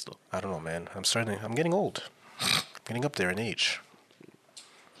outside still. I don't know, man. I'm getting old. Getting up there in age.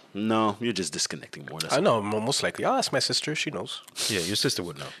 No, you're just disconnecting more. That's I all. know, most likely. I'll ask my sister. She knows. Yeah, your sister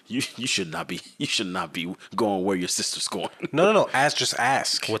would know. You should not be going where your sister's going. No. Just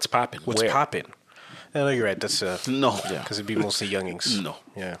ask. What's popping? What's Where? popping? No, you're right. That's No. because it'd be mostly youngings. No.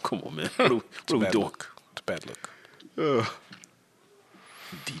 Yeah. Come on, man. What are we Bad doing? look. It's a bad look.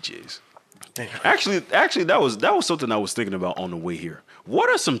 DJs. Anyway. Actually, that was something I was thinking about on the way here. What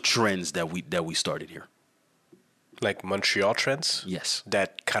are some trends that we started here? Like Montreal trends? Yes.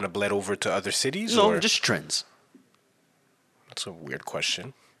 That kind of bled over to other cities? No, or? just trends. That's a weird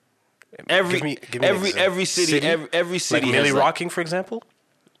question. Every Give me an example. every city every Like city Millie has Rocking, for example?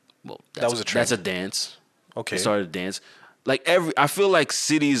 well, was a trend. That's a dance. Okay. They started a dance. Like I feel like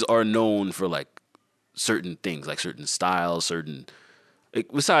cities are known for like certain things, like certain styles, certain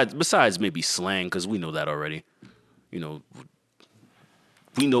Besides maybe slang, because we know that already. You know,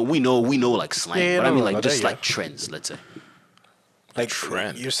 we know like slang, Yeah, but I no, mean no, like no, just yeah. like trends. Let's say Like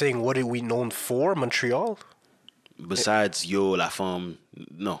Trend. you're saying, what are we known for, Montreal? besides yo la femme.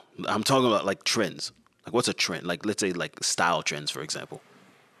 No, I'm talking about like trends. Like what's a trend? Like let's say like style trends, for example.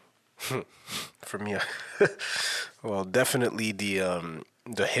 For me, well, definitely the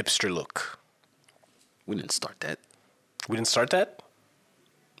hipster look. We didn't start that. We didn't start that.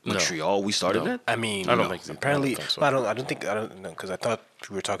 No. Montreal, we started that. I mean, I don't think so. apparently, I don't I don't think know because I thought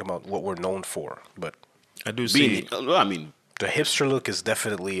we were talking about what we're known for, but I do see. Being, I mean, the hipster look is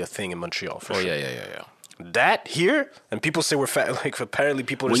definitely a thing in Montreal. For Oh sure. yeah. That here, and people say we're fat. Like apparently,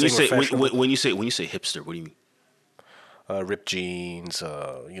 people are when you saying say we're fashionable. when you say hipster, what do you mean? Ripped jeans,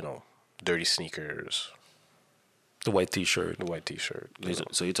 dirty sneakers, The white T-shirt. the white T-shirt.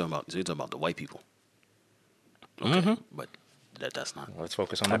 So you're talking about the white people. Okay, but that's not. Let's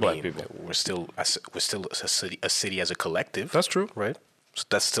focus on I the black mean, people. we're still a city as a collective. That's true. right? So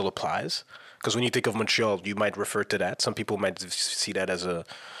that still applies. Because when you think of Montreal, you might refer to that. Some people might see that as a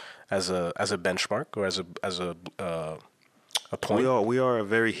benchmark or as a point. We are a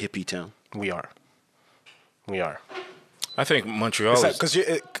very hippie town. We are. I think Montreal is.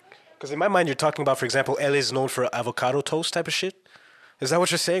 Because in my mind, you're talking about, for example, LA is known for avocado toast type of shit. Is that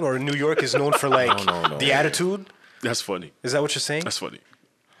what you're saying? Or New York is known for like No. the attitude? That's funny. Is that what you're saying? That's funny.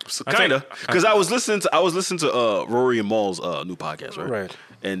 So I think- kinda, because I was listening to Rory and Maul's new podcast, right? Right.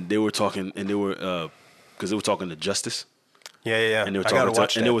 And they were talking, and they were because they were talking to Justice, Yeah. and they were I gotta talking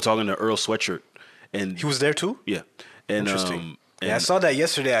watch to, that. and they were talking to Earl Sweatshirt, and He was there too? yeah, and Interesting. and, Yeah, I saw that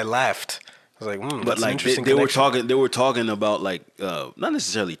yesterday. I laughed. I was like, but that's an like interesting they were connection. talking about like not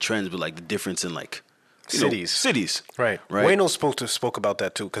necessarily trends, but like the difference in like cities, Right. Wayno spoke about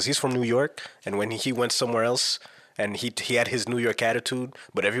that too, because he's from New York, and when he went somewhere else, and he had his New York attitude,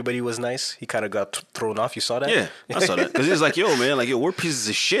 but everybody was nice. He kind of got thrown off. You saw that? Yeah, I saw that because he was like, "Yo, man, like yo, we're pieces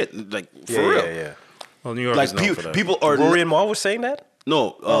of shit, like for yeah, real." Yeah. Well, New York Like is known for that. people are Rory and Maul was saying that.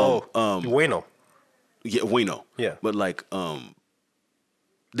 no, Wayno. yeah, Wayno. Yeah. But like,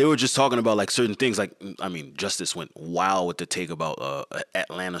 they were just talking about like certain things. Like, I mean, Justice went wild with the take about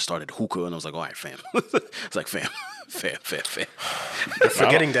Atlanta started hookah, and I was like, all right, fam. It's like, fam. They're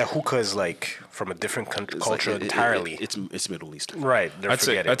forgetting that hookah is like from a different It's culture like, entirely. it's Middle Eastern. Right. They're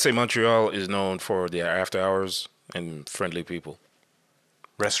forgetting. I'd say Montreal is known for their after hours and friendly people.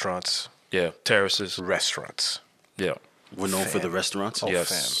 Restaurants. Yeah, terraces. Restaurants. Yeah. We're known for the restaurants. Oh,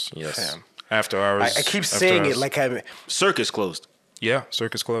 Yes. fam, Yes. fam. After hours. I keep after saying hours. it like I'm Circus closed. Yeah,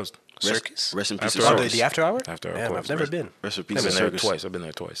 circus closed. circus. Rest in peace. After to hours. Circus. The after hour? After hour Damn, closed. I've never been. Rest in I've peace. been to there Circus. twice. I've been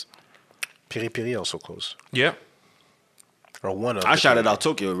there twice. Piri Piri also closed. Yeah. Or one of I the shouted Piri. out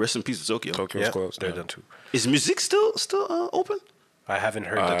Tokyo. Rest in peace to Tokyo. Tokyo's Yeah, closed. they're yeah. done too. Is music still open? I haven't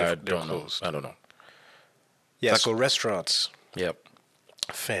heard that I they're don't know. closed. I don't know. Yeah, so restaurants, Yep.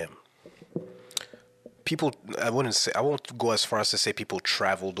 fam. People, I won't go as far as to say people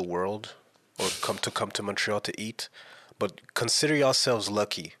travel the world or come to Montreal to eat, but consider yourselves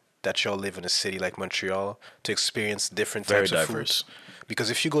lucky that y'all live in a city like Montreal to experience different Very types of diverse. foods. Because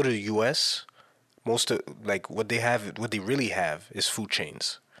if you go to the U.S., most of like what they really have is food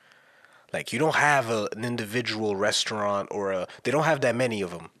chains. Like you don't have an individual restaurant they don't have that many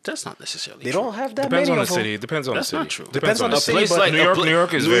of them. That's not necessarily. They true. don't have that Depends many on the of them. city. Depends on That's the city. not true. Depends on the the city, place but like New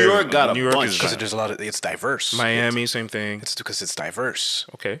York is New very. York got a New York bunch. is Because there's a lot of it's diverse. Miami, same thing. It's because it's diverse.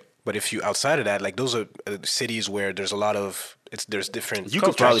 Okay. But if you outside of that, like those are cities where there's a lot of there's different. You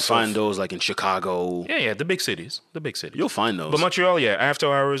could cultures, probably so find those like in Chicago. Yeah, the big cities. The big cities. You'll find those. But Montreal, yeah, after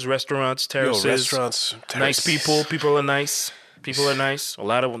hours, restaurants, terraces, restaurants, nice terraces. people. People are nice. People are nice. A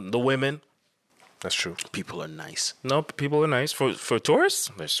lot of the women. That's true. People are nice. No, people are nice. For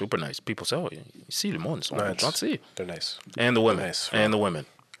tourists, they're super nice. People say, oh, you see them on so No, don't see. They're nice. And the women. Nice. And the women.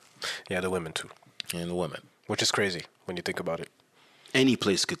 Yeah, the women too, And the women. which is crazy when you think about it. Any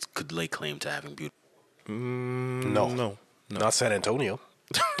place could lay claim to having beauty. No, No. not San Antonio.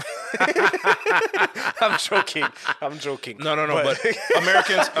 I'm joking. No. But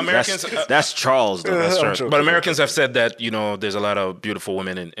Americans. That's Charles though. That's I'm right. joking, But I'm Americans have said that there's a lot of beautiful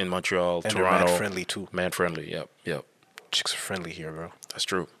women in Montreal, And they're Toronto. man friendly too. Man friendly. Yep. Chicks are friendly here, bro. That's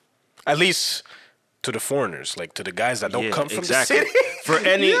true. At least to the foreigners, like to the guys that don't come from exactly. the city. For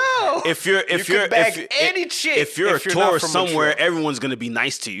any, Yo, if you're can bag any chick if you're if a you're not tourist from somewhere, Montreal. everyone's gonna be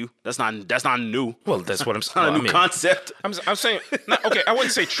nice to you. That's not new. Well, that's what I'm It's not a saying. new concept. I'm saying okay. I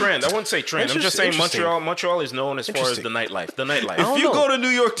wouldn't say trend. I'm just saying Interesting. Montreal is known as far as Interesting. the nightlife. The nightlife. If you know. go to New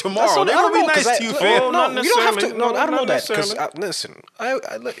York That's tomorrow, what- they're I gonna don't be know, 'cause nice I- to you, no, fam. not you don't have to. necessarily. No, I don't Not know that because necessarily. listen,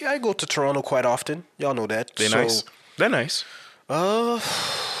 I go to Toronto quite often. Y'all know that. They're So, nice. They're nice.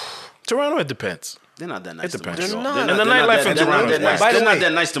 Toronto, it depends. They're not that nice to depends. Montreal. They're not. And the nightlife in Toronto is nice. By the They're not way,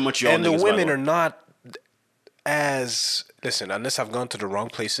 that nice to Montreal. And the niggas, by women way. are not as listen. Unless I've gone to the wrong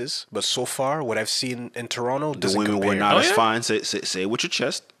places, but so far, what I've seen in Toronto The doesn't women compare. were not Oh, as yeah? fine. Say it with your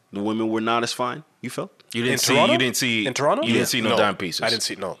chest. The women were not as fine. You felt? You in didn't see. Toronto? You didn't see. in Toronto. You didn't see no dime pieces. I didn't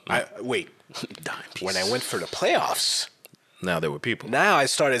see no. Wait. Dime piece. When I went for the playoffs, Now there were people. now I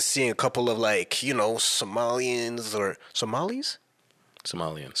started seeing a couple of Somalians or Somalis.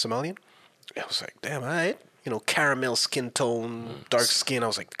 Somalian. I was like, damn, all right. Caramel skin tone, dark skin. I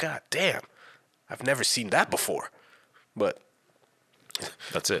was like, God damn, I've never seen that before. But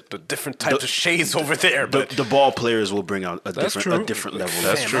That's it. the different types of shades over there. the, But the ball players will bring out a That's different true. level.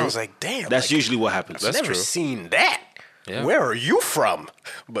 That's man, true. I was like, damn, That's usually what happens. I've never true. seen that. Yeah. Where are you from?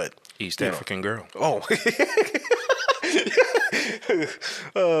 But East you know. African girl. Oh.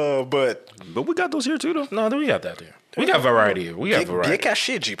 But But we got those here too, though. No, we got that here. We got variety here. We got bien variety.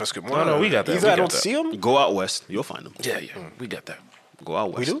 caché, G, parce que moi, No, we got that. Either We I got don't that. see them. Go out west, you'll find them. Yeah, we got that. Go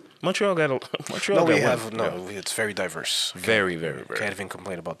out west. We do? Montreal got a Montreal. No, got we one. have no. Yeah. It's very diverse. Very, very, very. Can't even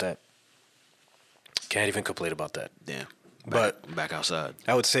complain about that. Can't even complain about that. Damn. But- back outside.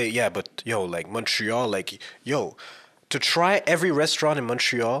 I would say, yeah, but like Montreal, to try every restaurant in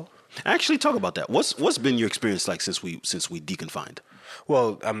Montreal. Actually, talk about that. What's been your experience like since we deconfined?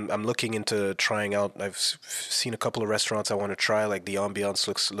 Well, I'm looking into trying out. I've seen a couple of restaurants I want to try. Like the ambiance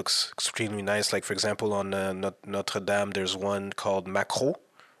looks extremely nice. Like for example, on Notre Dame, there's one called Macro.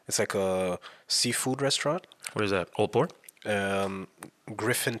 It's like a seafood restaurant. Where's that? Old Port?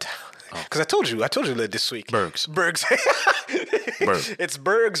 Griffin Town. Because I told you that this week. Bergs. Bergs. Berg. It's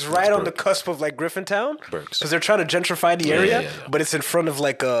Bergs right on the cusp of like Griffintown. Bergs. Because they're trying to gentrify the area, yeah. but it's in front of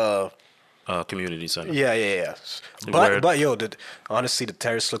like a. Community center. Yeah. Where- But honestly, the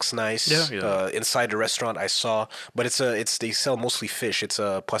terrace looks nice. Yeah. Inside the restaurant, I saw, but they sell mostly fish. It's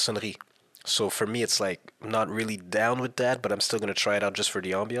a poissonnerie. So for me, it's like I'm not really down with that, but I'm still gonna try it out just for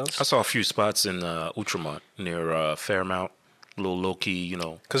the ambiance. I saw a few spots in Outremont near Fairmount. A little low key,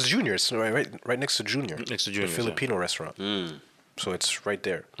 Because Junior's right next to Junior. Next to The Junior's, yeah. Filipino restaurant. So it's right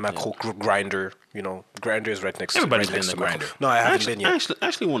there. Macro Grinder, Grinder is right next. Everybody's right been next to to Macro. Grindr. No, I haven't Actually, been yet.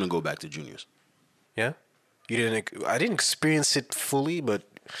 actually want to go back to juniors. Yeah, you didn't. I didn't experience it fully, but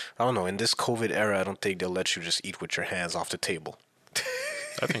I don't know. In this COVID era, I don't think they'll let you just eat with your hands off the table.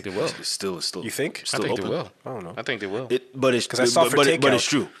 I think they will. It's still. You think? I Still think open. they will. I don't know. I think they will. But it's 'Cause I saw for but takeout. it's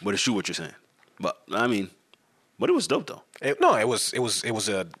true. But it's true what you're saying. But I mean, but it was dope though. It was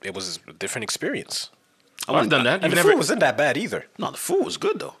a different experience. I've done that. And You've the never. food wasn't that bad either. No, the food was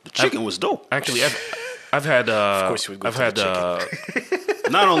good though. The chicken was dope. Actually, I've had. Of course you would go I've for had. the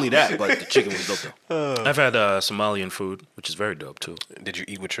Not only that, but the chicken was dope though. I've had Somalian food, which is very dope too. Did you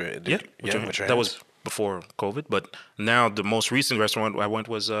eat with your? Yeah, with your that hands? was before COVID, but now the most recent restaurant I went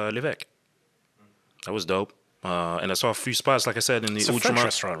was L'Evêque. That was dope, and I saw a few spots, like I said, in the It's a French Outremont.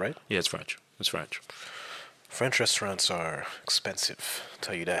 restaurant, right? Yeah, it's French. It's French. French restaurants are expensive. I'll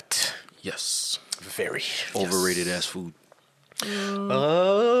tell you that. Yes. Very. Overrated ass food.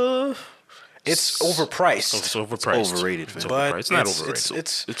 It's overpriced. It's overpriced. overrated, It's man. but overpriced. It's not it's, overrated.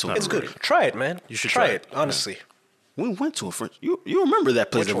 It's not good. overrated. Try it, man. You should try try it. it. Honestly. We went to a French. You remember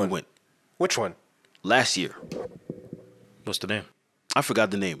that place Which that one? we went Which one? last year? What's the name? I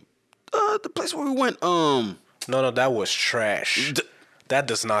forgot the name. The place where we went. No, that was trash. That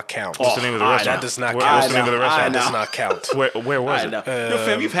does not count. What's the name of the I restaurant? That does not Where- count. What's the name of the I restaurant? That does know. not count. Where was I it? know. Yo,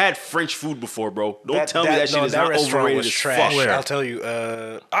 fam, you've had French food before, bro. Don't tell me that shit is that not restaurant overrated was as trash. fuck. Where? I'll tell you.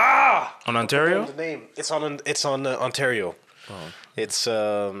 On Ontario? The name. It's on Ontario. Oh. It's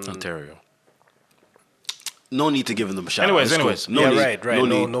Ontario. No need to give them a shout. Anyways, out. anyways. No yeah, need. right.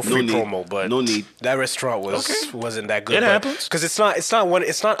 No, No free need. promo, but no need. That restaurant Okay. wasn't that good. It happens. because it's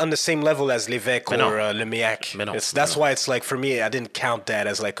not on the same level as L'Evêque Mais non. or Le Miac. Mais non. That's why it's like for me, I didn't count that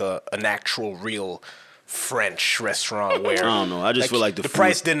as like an actual real French restaurant where I don't know. I just feel like the food-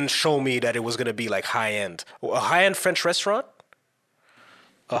 price didn't show me that it was gonna be like high end. A high end French restaurant.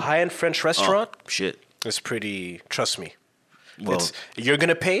 A high end French restaurant Shit. is pretty. Trust me. Well, You're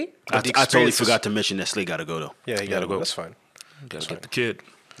gonna pay. I but the totally experience is- forgot to mention that Slay gotta go though. Yeah, you gotta go. go. That's fine. Gotta get the kid.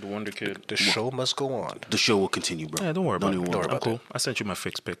 The Wonder Kid. The show must go on. The show will continue, bro. Yeah, don't worry about even it. worry I'm about cool. I sent you my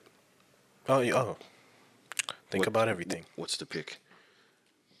fix pick. Oh. Think What- about everything. What's the pick?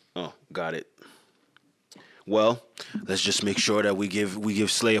 Oh, got it. Well, let's just make sure that we give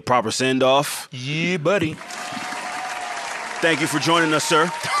Slay a proper send off. Yeah, buddy. Thank you for joining us, sir.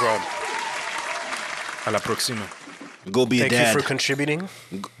 A la próxima. Go be Thank a dad. you for contributing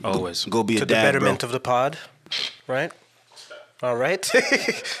Always. Go be to a the dad, betterment bro. of the pod. Right? All right.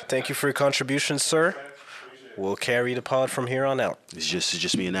 Thank you for your contribution, sir. will carry the pod from here on out. It's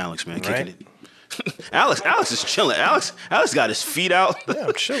just me and Alex, man, Right. kicking it. Alex is chilling. Alex got his feet out. Yeah,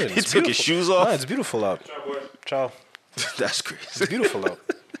 I'm chilling. He It's took his beautiful. shoes off. No, it's beautiful out. Ciao. That's crazy. It's beautiful out.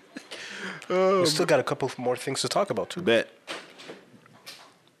 We still got a couple more things to talk about too. Bet.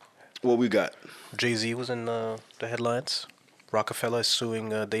 What we got? Jay-Z was in the headlines. Rockefeller is suing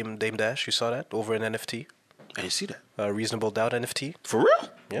Dame Dash. You saw that over an NFT, I didn't see that. Reasonable Doubt NFT. For real?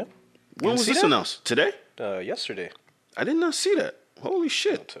 Yeah. When was this announced? Today? Yesterday. I did not see that. Holy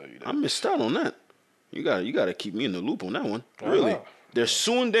shit! tell you that. I missed out on that. You gotta keep me in the loop on that one. I Really? know. They're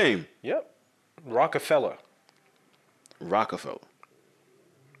suing Dame Yep. Rockefeller. Rockefeller.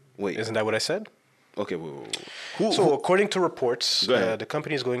 Wait. Isn't that what I said? Okay. Wait. Who? So, according to reports, Go ahead. the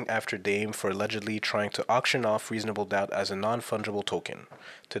company is going after Dame for allegedly trying to auction off Reasonable Doubt as a non-fungible token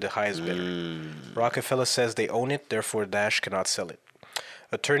to the highest bidder. Rockefeller says they own it, therefore Dash cannot sell it.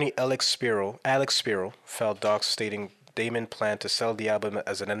 Attorney Alex Spiro filed docs stating Damon planned to sell the album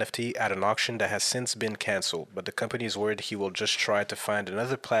as an NFT at an auction that has since been cancelled, but the company is worried he will just try to find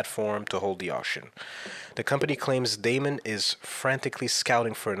another platform to hold the auction. The company claims Damon is frantically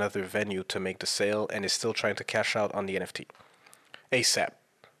scouting for another venue to make the sale and is still trying to cash out on the NFT. ASAP.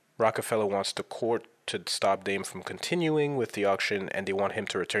 Rockefeller wants the court to stop Dame from continuing with the auction, and they want him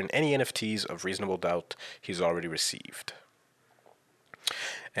to return any NFTs of Reasonable Doubt he's already received.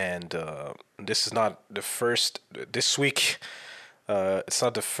 And this is not the first. This week, it's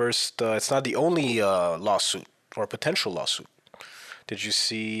not the first. It's not the only lawsuit or potential lawsuit. Did you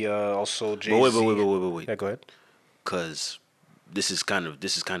see also Jay-Z? Wait. Yeah, go ahead. Because this is kind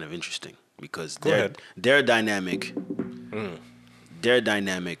of interesting because Go ahead. their dynamic. Their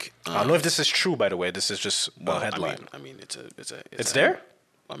dynamic. I don't know if this is true, by the way. This is just a headline. I mean, it's It's there?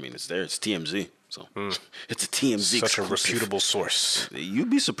 I mean, it's there. It's TMZ. So it's a TMZ. Such a exclusive. reputable source. You'd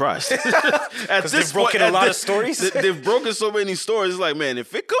be surprised. Because they've broken a lot of stories. They've broken so many stories. It's like, man,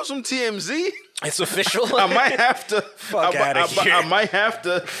 if it comes from TMZ, It's official. I might have to. Fuck outta here. I might have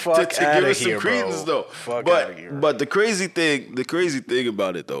to Fuck give outta it some here, bro. credence though. Fuck but outta here. but the crazy thing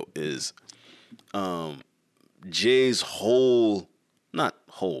about it though is, Jay's not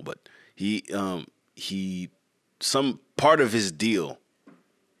whole, but he some part of his deal,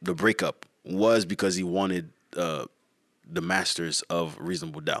 the breakup, was because he wanted the masters of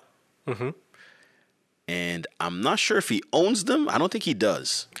Reasonable Doubt. Mm-hmm. And I'm not sure if he owns them. I don't think he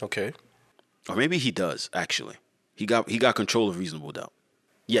does. Okay. Or maybe he does, actually. He got control of Reasonable Doubt.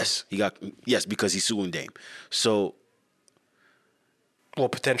 Yes, because he's suing Dame. So, Well,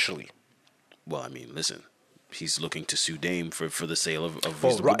 potentially. well, I mean, listen, he's looking to sue Dame for the sale of Well,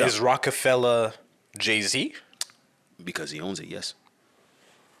 Reasonable Doubt. is Rockefeller Jay-Z? Because he owns it, yes.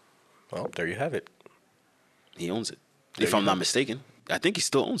 Well, there you have it. He owns it. There If you I'm go. not mistaken. I think he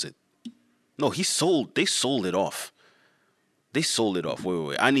still owns it. No, they sold it off. They sold it off.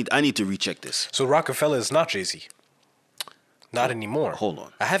 Wait. I need to recheck this. So Rockefeller is not Jay-Z. Not anymore. Hold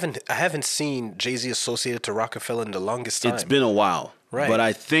on. I haven't seen Jay-Z associated to Rockefeller in the longest time. It's been a while. Right. But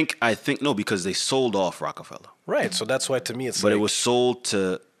I think no, because they sold off Rockefeller. right. So that's why to me it's But like, it was sold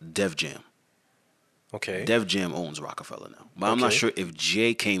to Def Jam. okay. Def Jam owns Rockefeller now, but I'm not Okay. sure if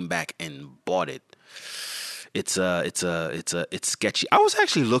Jay came back and bought it. It's sketchy. I was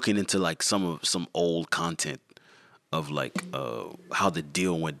actually looking into like some old content of like how the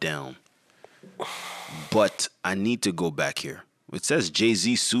deal went down, but I need to go back here. It says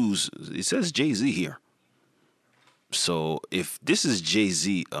Jay-Z sues. It says Jay-Z here. So if this is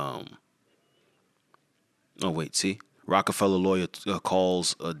Jay-Z, oh wait, see. Rockefeller lawyer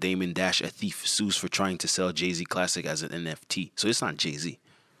calls Damon Dash a thief, sues for trying to sell Jay-Z Classic as an NFT. So it's not Jay-Z.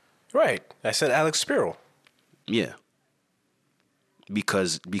 Right. I said Alex Spiro. Yeah.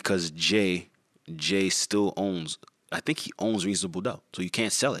 Because Jay still owns, I think he owns Reasonable Doubt. So you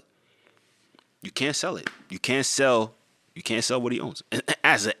can't sell it. You can't sell it. You can't sell what he owns.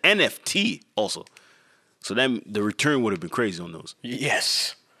 As an NFT also. So then the return would have been crazy on those.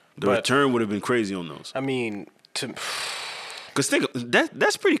 Yes. The But- return would have been crazy on those. I mean, Because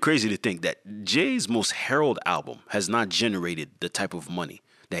that's pretty crazy to think that Jay's most heralded album has not generated the type of money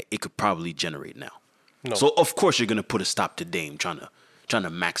that it could probably generate now. No. So of course you're gonna put a stop to Dame trying to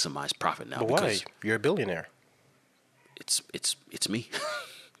maximize profit now. but why? Because You're a billionaire. it's me.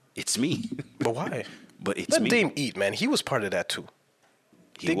 It's me. But why? But it's Let me. Dame eat, man. He was part of that too.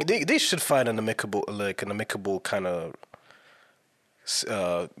 He wa- They should find an amicable kind of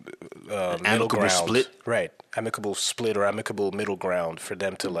middle amicable ground. split? Right. Amicable split or amicable middle ground for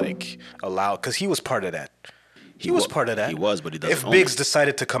them to like allow, because he was part of that. He was part of that. He was, but he doesn't If own Biggs it.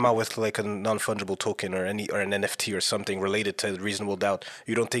 decided to come out with like a non-fungible token or an NFT or something related to Reasonable Doubt,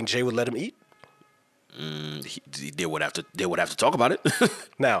 you don't think Jay would let him eat? They would have to talk about it.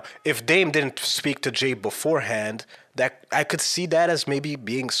 Now, if Dame didn't speak to Jay beforehand, that I could see that as maybe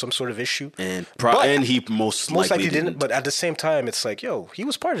being some sort of issue. and But he most likely didn't. But at the same time, it's like, yo, he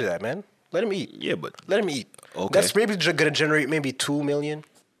was part of that, man. Let him eat. Yeah, but Let him eat. Okay. That's maybe gonna generate maybe 2 million.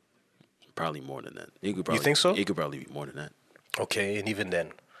 probably more than that. It could probably, think so? It could probably be more than that. Okay, and even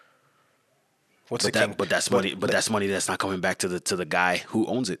then, what's But the king? that's money. But that's money that's not coming back to the guy who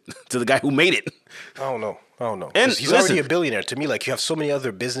owns it, to the guy who made it. I don't know. 'Cause And he's listen- already a billionaire to me. Like, you have so many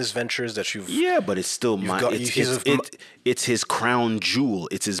other business ventures that you've. Yeah, but it's still it's his crown jewel.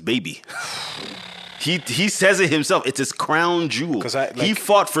 It's his baby. He says it himself. It's his crown jewel. 'Cause He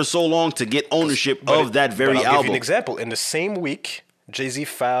fought for so long to get ownership of that very I'll give you album. an example. In the same week, Jay-Z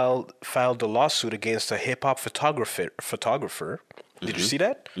filed a lawsuit against a hip hop photographer. Did you see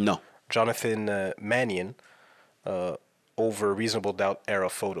that? No. Jonathan Mannion, over Reasonable Doubt era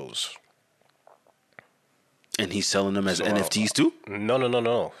photos. And he's selling them as So, NFTs too?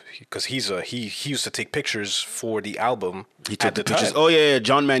 No. Because he used to take pictures for the album. He took at the the pictures. time. Oh yeah,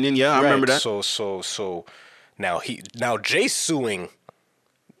 John Mannion. Yeah, I remember that. So now Jay's suing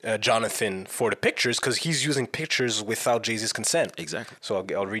Jonathan for the pictures because he's using pictures without Jay-Z's consent. Exactly. So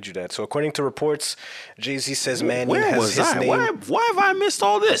I'll read you that. So according to reports, Jay-Z says Mannion Where has was his I? name. Why have I missed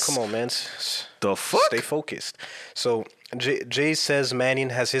all this? Come on, man. The fuck? Stay focused. So Jay says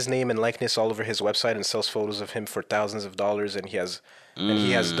Mannion has his name and likeness all over his website and sells photos of him for thousands of dollars, and he has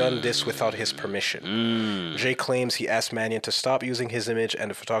done this without his permission. Jay claims he asked Mannion to stop using his image,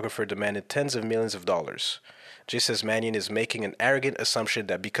 and the photographer demanded tens of millions of dollars. Jay says Mannion is making an arrogant assumption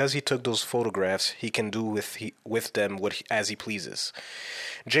that because he took those photographs, he can do with them as he pleases.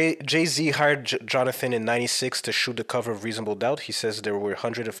 Jay-Z hired Jonathan in '96 to shoot the cover of Reasonable Doubt. He says there were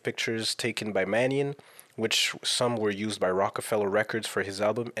hundreds of pictures taken by Mannion, which some were used by Rockefeller Records for his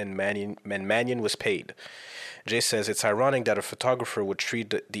album, and Mannion was paid. Jay says it's ironic that a photographer would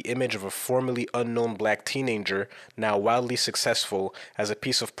treat the image of a formerly unknown black teenager, now wildly successful, as a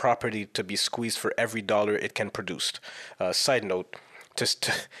piece of property to be squeezed for every dollar it can produce. Side note,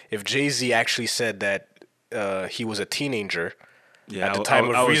 if Jay-Z actually said that he was a teenager at the time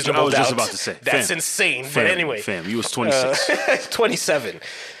of Reasonable I was Doubt, just about to say. that's fam, insane. Fam, But anyway. Fam, he was 26. 27.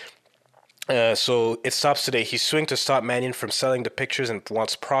 So it stops today. He's suing to stop Mannion from selling the pictures and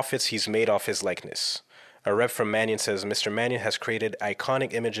wants profits he's made off his likeness. A rep from Mannion says Mr. Mannion has created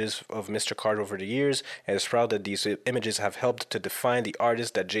iconic images of Mr. Carter over the years and is proud that these images have helped to define the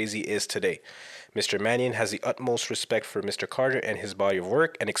artist that Jay-Z is today. Mr. Mannion has the utmost respect for Mr. Carter and his body of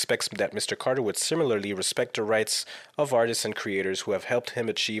work and expects that Mr. Carter would similarly respect the rights of artists and creators who have helped him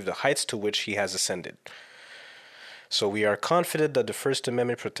achieve the heights to which he has ascended. So we are confident that the First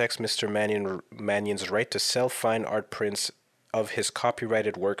Amendment protects Mr. Mannion's right to sell fine art prints of his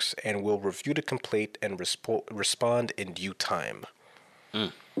copyrighted works and will review the complaint and respond in due time.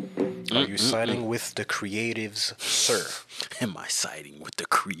 Are you siding with the creatives, sir? Am I siding with the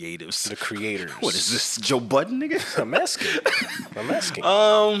creatives? The creators. What is this, Joe Budden, nigga? I'm asking.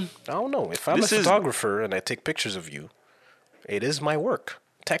 I don't know. If I'm a This is- photographer and I take pictures of you, it is my work,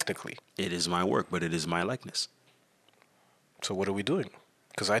 technically. It is my work, but it is my likeness. So what are we doing?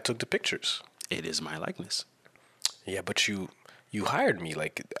 Because I took the pictures. It is my likeness. Yeah, but you hired me.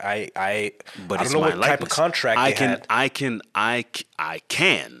 Like But I don't it's know my what likeness. type of contract I they can, had. I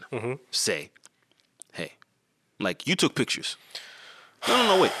can say, hey, like you took pictures.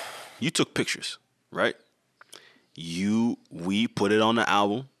 No, wait. You took pictures, right? We put it on the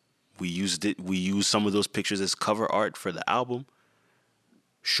album. We used it. We used some of those pictures as cover art for the album.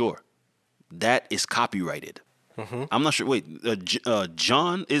 Sure, that is copyrighted. I'm not sure. Wait,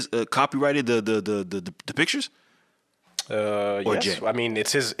 John is copyrighted the pictures. Yes. Jay? I mean,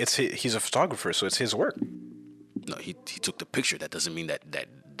 he's a photographer, so it's his work. No, he took the picture. That doesn't mean that.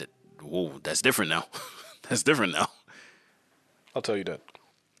 Whoa, that's different now. That's different now. I'll tell you that.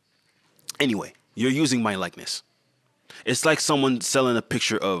 Anyway, you're using my likeness. It's like someone selling a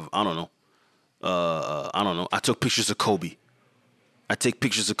picture of I don't know. I took pictures of Kobe. I take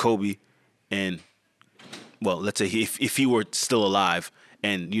pictures of Kobe, and well, let's say if he were still alive,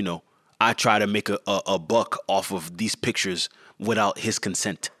 and you know, I try to make a buck off of these pictures without his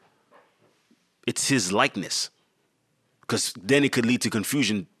consent. It's his likeness, because then it could lead to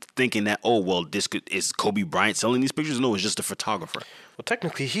confusion, thinking that is Kobe Bryant selling these pictures? No, it's just a photographer. Well,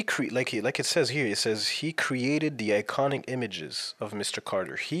 technically, like it says here, it says he created the iconic images of Mr.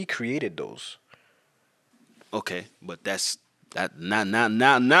 Carter. He created those. Okay, but that's that.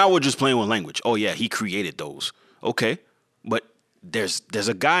 Now we're just playing with language. Oh yeah, he created those. Okay, but there's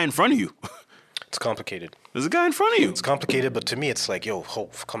a guy in front of you. It's complicated. There's a guy in front of you. It's complicated, but to me, it's like, yo,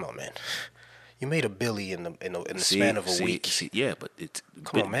 come on, man. You made $1 billion in the span of a week. Yeah, but it's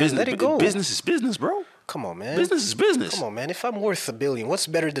Come on, man, let it go. Business is business, bro. Come on, man. Business is business. Come on, man. If I'm worth $1 billion, what's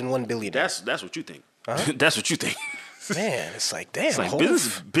better than $1 billion? That's what you think. That's what you think. Man, it's like, damn. It's like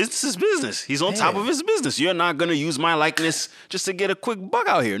Hov. business is business. He's on top Man. of his business. You're not gonna use my likeness just to get a quick buck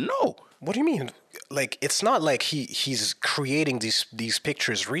out here. No. What do you mean? Like, it's not like he's creating these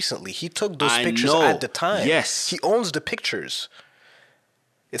pictures recently. He took those I pictures know. at the time. Yes. He owns the pictures.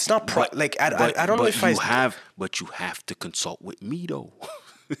 It's not like I don't know if But you have to consult with me though.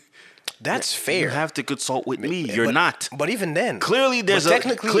 that's fair. You have to consult with me. You're not. But even then, Clearly, there's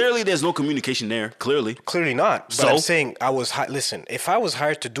no communication there. Clearly. clearly not. But So? I'm saying listen, if I was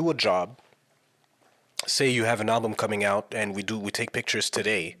hired to do a job, say you have an album coming out and we take pictures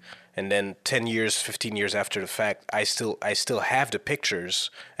today, and then 10 years, 15 years after the fact, I still have the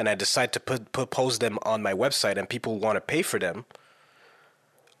pictures and I decide to post them on my website and people want to pay for them.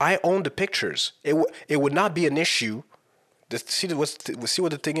 I own the pictures. It would not be an issue. See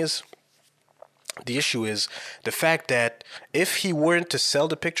what the thing is? The issue is the fact that if he weren't to sell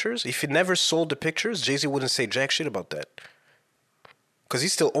the pictures, if he never sold the pictures, Jay-Z wouldn't say jack shit about that. Because he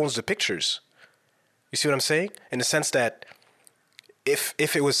still owns the pictures. You see what I'm saying? In the sense that if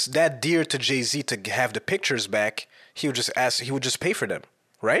it was that dear to Jay-Z to have the pictures back, he would just pay for them,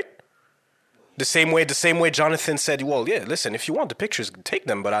 right? The same way Jonathan said, well, yeah, listen, if you want the pictures, take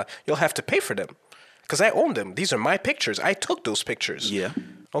them, but you'll have to pay for them. Because I own them. These are my pictures. I took those pictures. Yeah.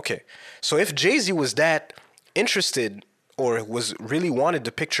 Okay. So if Jay-Z was that interested or was really wanted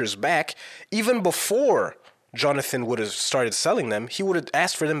the pictures back, even before Jonathan would have started selling them, he would have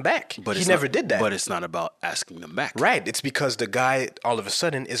asked for them back. But he never did that. But it's not about asking them back. Right. It's because the guy all of a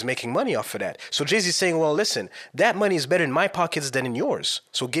sudden is making money off of that. So Jay-Z's saying, well, listen, that money is better in my pockets than in yours.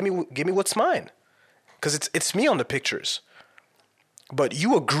 So give me what's mine. Because it's me on the pictures. But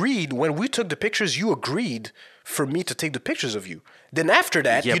you agreed, when we took the pictures, you agreed for me to take the pictures of you. Then after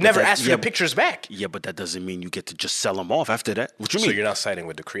that, Yeah, you but never that- asked for yeah, the pictures back. Yeah, but that doesn't mean you get to just sell them off after that. What you mean? So you're not siding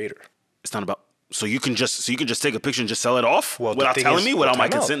with the creator. It's not about. So you can just take a picture and just sell it off Well, the without thing telling is- me, without my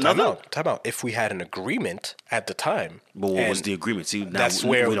time out, consent, time nothing. Time out. If we had an agreement at the time, But what was and the agreement? See, now that's we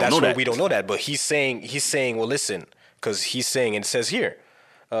where don't that's know where that. we don't know that. But he's saying, well, listen, because he's saying, and it says here,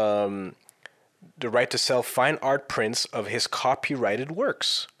 the right to sell fine art prints of his copyrighted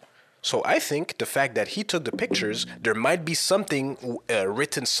works. So I think the fact that he took the pictures, there might be something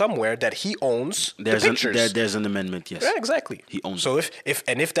written somewhere that he owns the pictures. There's an amendment, yes. Yeah, exactly. He owns So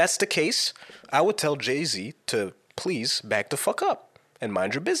if that's the case, I would tell Jay-Z to please back the fuck up and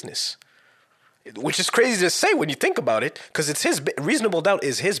mind your business. Which is crazy to say when you think about it, because it's his reasonable doubt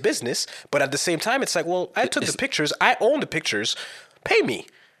is his business, but at the same time, it's like, well, I took the pictures, I own the pictures, pay me.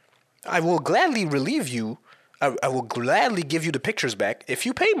 I will gladly relieve you. I will gladly give you the pictures back if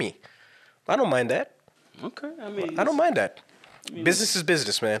you pay me. I don't mind that. Okay, I mean, I don't mind that. Business is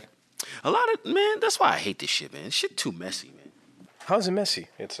business, man. a lot of man. That's why I hate this shit, man. This shit too messy, man. How is it messy?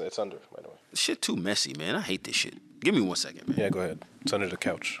 It's under, by the way. This shit too messy, man. I hate this shit. Give me 1 second, man. Yeah, go ahead. It's under the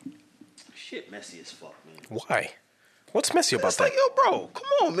couch. Shit messy as fuck, man. Why? What's messy about It's that? like, yo, bro,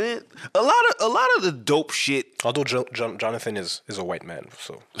 come on, man. A lot of the dope shit. Although Jonathan is a white man,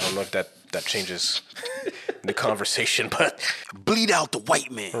 so I don't know if that changes the conversation, but Bleed out the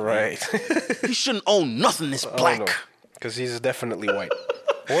white man. right. He shouldn't own nothing that's black. Because he's definitely white.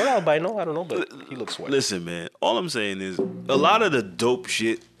 Or albino, I don't know, but he looks white. Listen, man. All I'm saying is a lot of the dope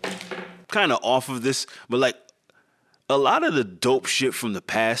shit, kind of off of this, but like a lot of the dope shit from the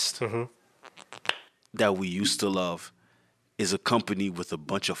past that we used to love is accompanied with a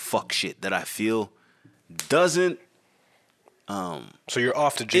bunch of fuck shit that I feel doesn't. So you're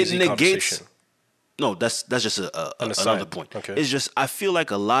off the Jay-Z conversation. No, that's just another aside. point. Okay. It's just I feel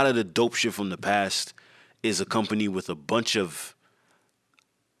like a lot of the dope shit from the past is accompanied with a bunch of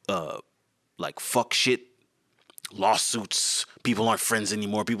like fuck shit, lawsuits. People aren't friends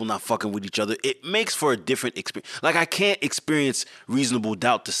anymore. People not fucking with each other. It makes for a different experience. Like I can't experience reasonable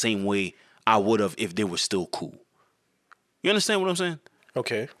doubt the same way I would have if they were still cool. You understand what I'm saying?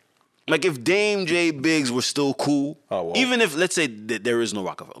 Okay. Like if Dame J Biggs were still cool, Oh, well. even if let's say that there is no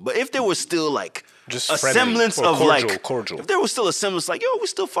Rockefeller, but if there was still like Just a friendly semblance or of cordial. if there was still a semblance like, yo, we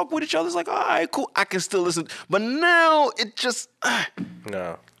still fuck with each other, it's like, all right, cool, I can still listen. But now it just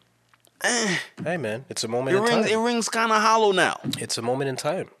No. Hey, man, it's a moment in it time. rings kind of hollow now. It's a moment in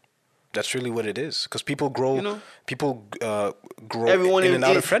time. That's really what it is. Because people grow, grow Everyone in and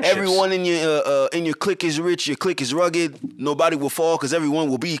out of friendships. everyone in your clique is rich. Your clique is rugged. Nobody will fall because everyone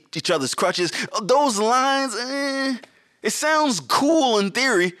will be each other's crutches. Those lines, it sounds cool in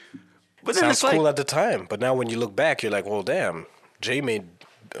theory, but then Sounds it's like cool at the time, but now when you look back, you're like, well, damn, Jay made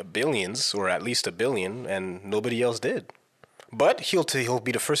billions, or at least $1 billion, and nobody else did. But he'll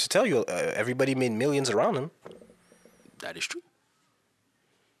be the first to tell you everybody made millions around him. That is true.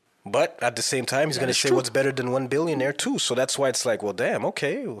 But at the same time, he's going to is say true. what's better than one billionaire too. So that's why it's like, well, damn,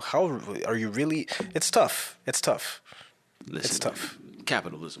 okay, how are you really? It's tough. It's tough. Listen, It's tough.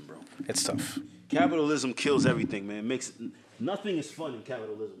 Capitalism, bro. It's tough. Capitalism kills everything, man. Makes nothing is fun in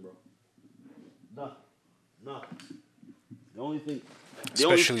capitalism, bro. Nothing. The only thing,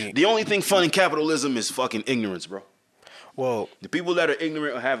 the only thing fun in capitalism is fucking ignorance, bro. Well, The people that are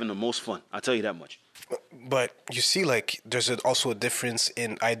ignorant are having the most fun. I'll tell you that much. but you see, like, there's also a difference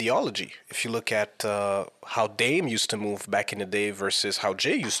in ideology. If you look at how Dame used to move back in the day versus how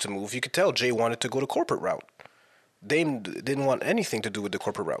Jay used to move, you could tell Jay wanted to go the corporate route. Dame didn't want anything to do with the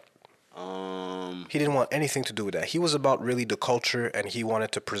corporate route. He didn't want anything to do with that. He was about really the culture, and he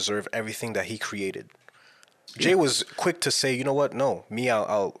wanted to preserve everything that he created. Jay was quick to say, you know what? No, me,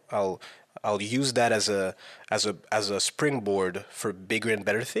 I'll use that as a springboard for bigger and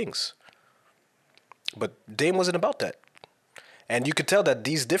better things. But Dame wasn't about that, and you could tell that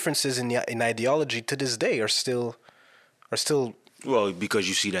these differences in ideology to this day are still. Well, because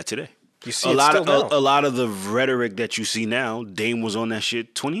you see that today. You see a lot of the rhetoric that you see now, Dame was on that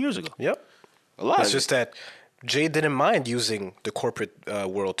shit 20 years ago. Yep. A lot. It's just that Jay didn't mind using the corporate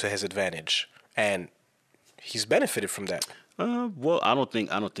world to his advantage, and he's benefited from that. Well, I don't think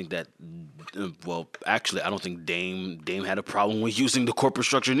that. Well, actually, I don't think Dame had a problem with using the corporate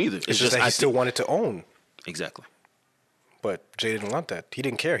structure neither. It's just that he still wanted to own. Exactly. But Jay didn't want that. He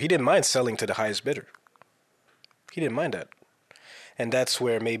didn't care. He didn't mind selling to the highest bidder. He didn't mind that. And that's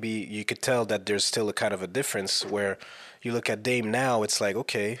where maybe you could tell that there's still a kind of a difference where you look at Dame now, it's like,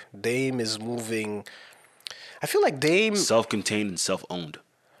 okay, Dame is moving. I feel like Dame. Self-contained and self-owned.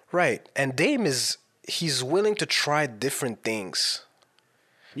 Right. And Dame he's willing to try different things.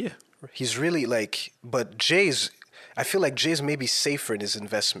 Yeah. He's really like, but I feel like Jay's maybe safer in his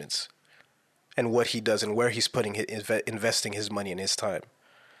investments and what he does and where he's investing his money and his time,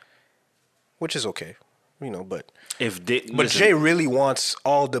 which is okay, but Jay really wants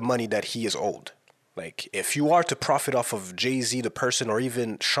all the money that he is owed. Like, if you are to profit off of Jay-Z, the person, or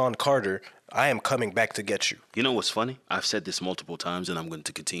even Sean Carter, I am coming back to get you. You know what's funny? I've said this multiple times, and I'm going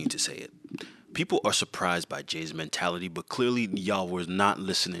to continue to say it. People are surprised by Jay's mentality, but clearly y'all were not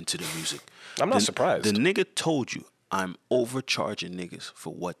listening to the music. I'm not surprised. The nigga told you, I'm overcharging niggas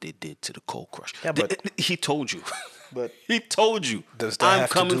for what they did to the Cold Crush. Yeah, but he told you. But he told you. I'm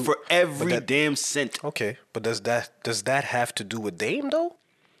coming for every damn cent. Okay, but does that have to do with Dame though?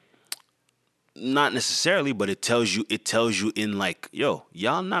 Not necessarily, but it tells you in like, yo,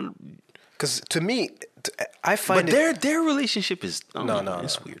 y'all not. Because to me, I find their relationship is no,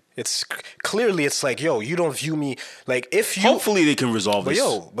 it's weird. It's clearly it's like, yo, you don't view me like if you. Hopefully they can resolve this.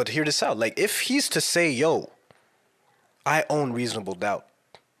 But hear this out. Like if he's to say, yo, I own Reasonable Doubt,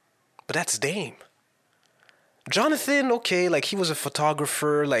 but that's Dame. Jonathan, okay, like he was a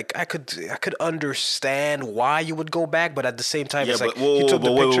photographer. Like I could understand why you would go back, but at the same time, yeah, it's but like you took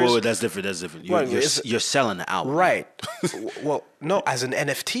the pictures. That's different. You're selling the album, right? Well, no, as an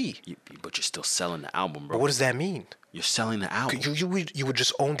NFT, but you're still selling the album, bro. But what does that mean? You're selling the album. You would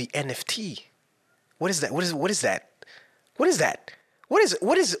just own the NFT. What is that? What is that?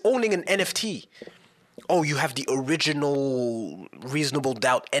 What is owning an NFT? Oh, you have the original Reasonable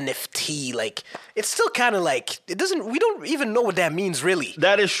Doubt NFT. Like, it's still kind of like, we don't even know what that means, really.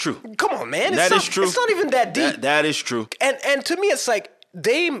 That is true. Come on, man. That is true. It's not even that deep. That is true. And to me, it's like,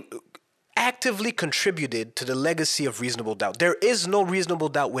 Dame actively contributed to the legacy of Reasonable Doubt. There is no Reasonable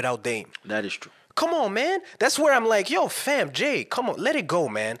Doubt without Dame. That is true. Come on, man. That's where I'm like, yo, fam, Jay, come on, let it go,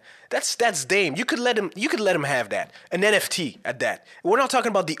 man. That's Dame. You could let him have that. An NFT at that. We're not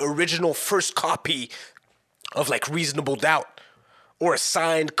talking about the original first copy of like Reasonable Doubt or a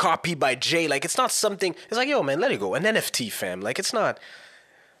signed copy by Jay. Like it's not something. It's like, yo, man, let it go. An NFT, fam. Like it's not.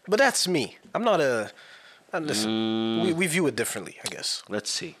 But that's me. I'm not a. Listen, we view it differently, I guess. Let's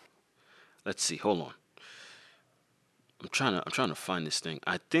see. Hold on. I'm trying to find this thing.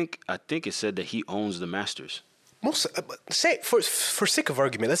 I think it said that he owns the masters. Say for sake of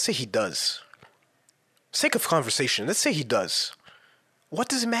argument, let's say he does. Sake of conversation, let's say he does. What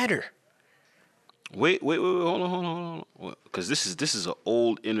does it matter? Wait, hold on. Because this is an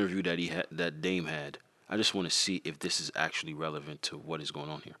old interview that Dame had. I just want to see if this is actually relevant to what is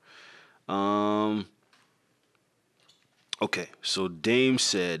going on here. Okay, so Dame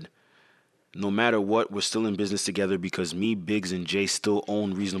said, no matter what, we're still in business together because me, Biggs, and Jay still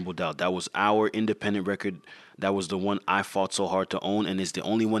own Reasonable Doubt. That was our independent record. That was the one I fought so hard to own, and it's the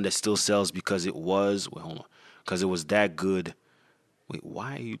only one that still sells because it was that good. Wait,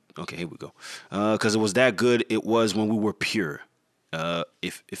 why? Are you, okay, here we go. Because it was that good. It was when we were pure.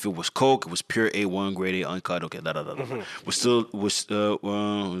 If it was Coke, it was pure A1, grade A, uncut. Okay, da da da da.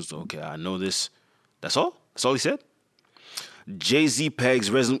 Okay. I know this. That's all. That's all he said. Jay-Z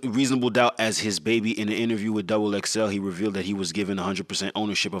pegs Reasonable Doubt as his baby. In an interview with Double XL, he revealed that he was given 100%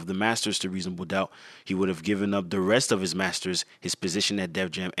 ownership of the masters to Reasonable Doubt. He would have given up the rest of his masters, his position at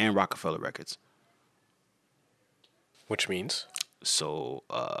Def Jam and Rockefeller Records. Which means? So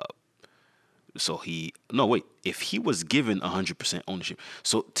if he was given 100% ownership,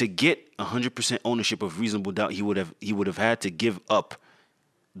 so to get 100% ownership of Reasonable Doubt, he would have had to give up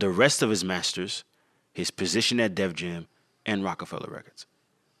the rest of his masters, his position at Def Jam and Rockefeller Records.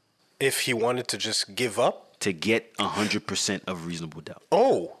 If he wanted to just give up to get 100% of Reasonable Doubt.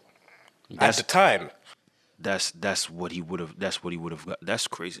 Oh, at the time. That's what he would have. That's what he would have got. That's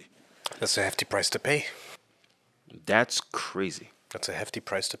crazy. That's a hefty price to pay. That's crazy. That's a hefty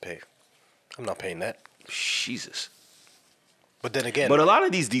price to pay. I'm not paying that. Jesus. But then again. But a lot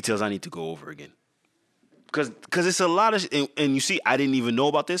of these details I need to go over again. Because it's a lot of, and you see, I didn't even know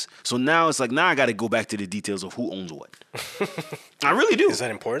about this. So now it's like, now I got to go back to the details of who owns what. I really do. Is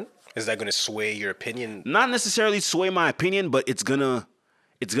that important? Is that going to sway your opinion? Not necessarily sway my opinion, but it's gonna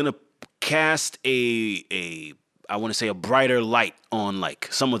cast a I want to say a brighter light on like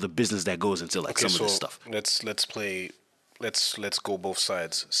some of the business that goes into like some of this stuff. Let's go both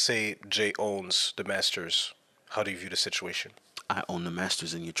sides. Say Jay owns the masters. How do you view the situation? I own the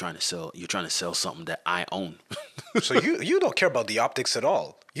masters, and you're trying to sell something that I own. So you don't care about the optics at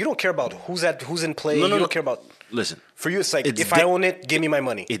all. You don't care about who's in play. No, you don't care about. Listen, for you, it's like if I own it, give me my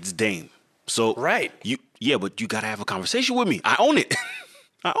money. It's Dame. So right. But you gotta have a conversation with me. I own it.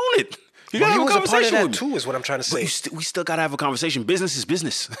 I own it. You gotta he have was a a part of conversation that with me. too. Is what I'm trying to say. But we still gotta have a conversation. Business is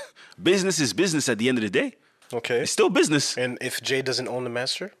business. Business is business at the end of the day. Okay. It's still business. And if Jay doesn't own the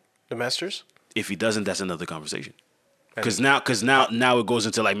masters? If he doesn't, that's another conversation. Because now it goes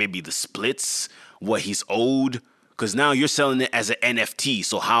into like maybe the splits, what he's owed. Because now you're selling it as an NFT.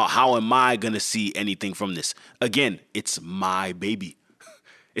 So how am I gonna see anything from this? Again, it's my baby.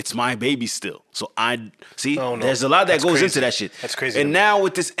 It's my baby still. So I see. No. There's a lot that goes into that shit. That's crazy. And now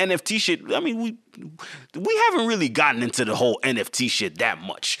with this NFT shit, I mean, we haven't really gotten into the whole NFT shit that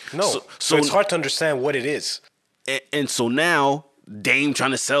much. No. So it's hard to understand what it is. And so now Dame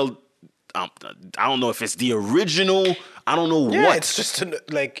trying to sell. I don't know if it's the original. I don't know what. It's just an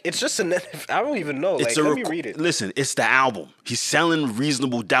I don't even know. Let me read it. Listen, it's the album. He's selling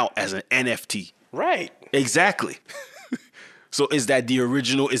Reasonable Doubt as an NFT. Right. Exactly. So is that the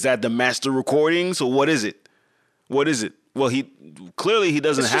original? Is that the master recording? So what is it? What is it? Well, he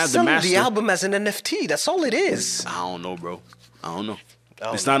doesn't have the master. The album as an NFT. That's all it is. I don't know, bro. I don't know.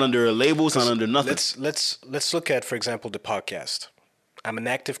 It's not under a label. It's not under nothing. Let's look at, for example, the podcast. I'm an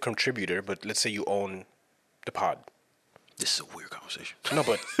active contributor, but let's say you own the pod. This is a weird conversation. No,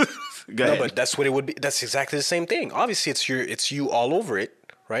 but but that's what it would be. That's exactly the same thing. Obviously, it's you all over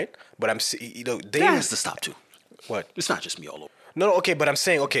it, right? But that has to stop too. What? It's not just me all over. No, okay, but I'm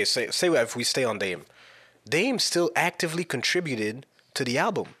saying, okay, say if we stay on Dame still actively contributed to the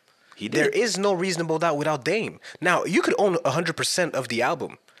album. He did. There is no Reasonable Doubt without Dame. Now, you could own 100% of the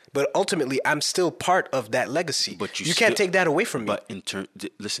album, but ultimately, I'm still part of that legacy. But you can't take that away from me. But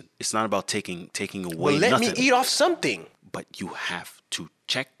listen, it's not about taking away well, let nothing. me eat off something. But you have to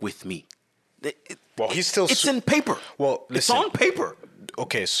check with me. It's in paper. Well, listen, it's on paper.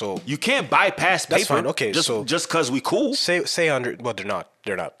 Okay, so you can't bypass paper. That's fine. Okay, just because we cool. Say 100. Well, they're not.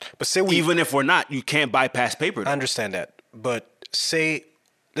 But say even if we're not, you can't bypass paper. I understand that. But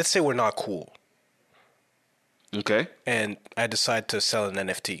let's say we're not cool. Okay. And I decide to sell an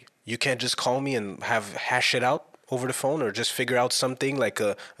NFT. You can't just call me and hash it out over the phone, or just figure out something like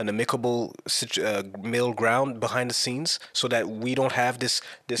an amicable middle ground behind the scenes, so that we don't have this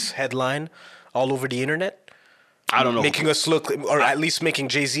headline all over the internet. I don't know. Making us look, or at least making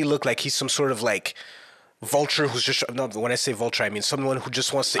Jay-Z look like he's some sort of like vulture who's just, no, when I say vulture, I mean someone who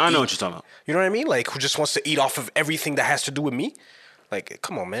just wants to eat. I know what you're talking about. You know what I mean? Like, who just wants to eat off of everything that has to do with me. Like,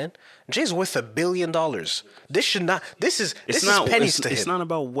 come on, man. Jay's worth $1 billion. This is pennies to him. It's not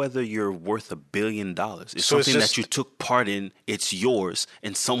about whether you're worth $1 billion. It's something that you took part in. It's yours,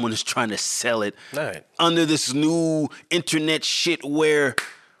 and someone is trying to sell it under this new internet shit where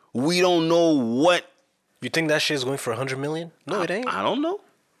we don't know what. You think that shit is going for $100 million? No, it ain't. I don't know.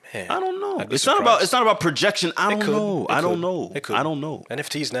 Man, I don't know. It's not about projection. I don't know. I don't know. I don't know.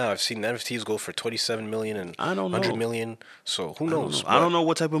 NFTs now, I've seen NFTs go for 27 million and I don't know. 100 million. So who knows? I don't know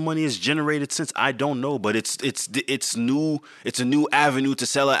what type of money is generated since. I don't know, but it's new. It's a new avenue to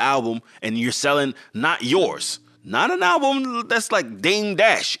sell an album, and you're selling not yours. Not an album that's like Dame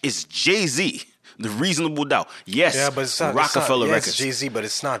Dash. It's Jay-Z. The Reasonable Doubt. Yes. Yeah, but it's not Rockefeller it's not, Records. Jay-Z, but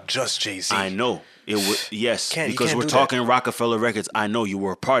it's not just Jay-Z. I know. It was yes, You because can't we're do talking Rockefeller Records. I know you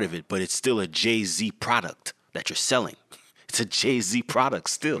were a part of it, but it's still a Jay-Z product that you're selling. It's a Jay-Z product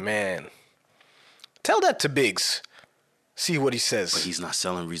still. Man. Tell that to Biggs. See what he says. But he's not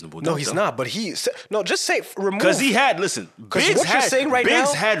selling Reasonable Doubt. No, he's not. But just say remove. Because he had Because Biggs what you're had, saying right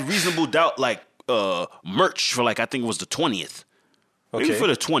Biggs now- had Reasonable Doubt like merch for like I think it was the 20th. Maybe Okay. for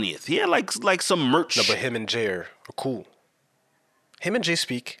the 20th. He had like some merch. No, but him and Jay are cool. Him and Jay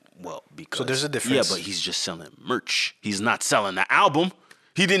speak. Well, because So there's a difference. Yeah, but he's just selling merch. He's not selling the album.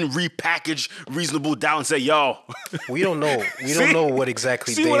 He didn't repackage Reasonable Doubt and say, "Yo." We don't know. We See? don't know what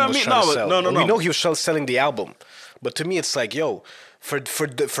exactly See Dame what I was mean? trying No, to sell. no. We know he was selling the album, but to me, it's like, yo, for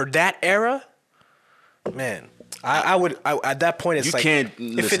that era, man, I would at that point, it's You like can't-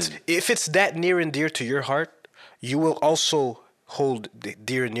 if it's that near and dear to your heart, you will also hold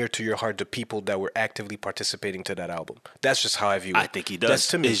dear and near to your heart the people that were actively participating to that album. That's just how I view it. I think he does. That's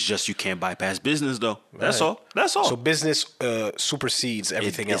to me. It's just you can't bypass business though. That's Right. all. That's all. So business supersedes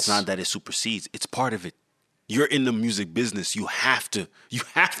everything else. It's not that it supersedes. It's part of it. You're in the music business. You have to.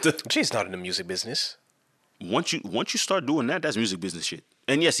 Jay's not in the music business. Once you start doing that, that's music business shit.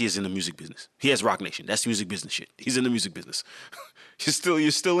 And yes, he is in the music business. He has Rock Nation. That's music business shit. He's in the music business.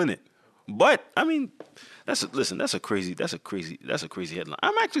 You're still in it. But I mean, that's a crazy headline.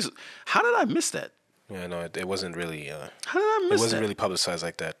 I'm actually. How did I miss that? Yeah, no, it wasn't really. How did I It miss wasn't that? really publicized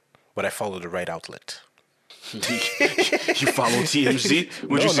like that. But I followed the right outlet. You follow TMZ? Where'd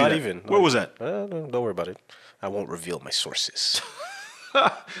No, you see not that? even. Where was that? Don't worry about it. I won't reveal my sources.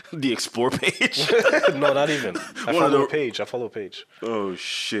 The Explore page. No, not even. I One of follow the- a page. I follow a page. Oh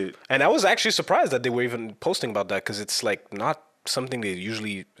shit. And I was actually surprised that they were even posting about that because it's like not something they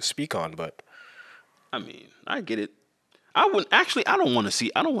usually speak on. But I mean, I get it. I don't want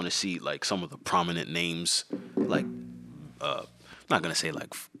to see like some of the prominent names like I'm not gonna say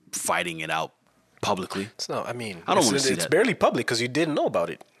like fighting it out publicly. it's not. I mean, I don't wanna see It's that. barely public because you didn't know about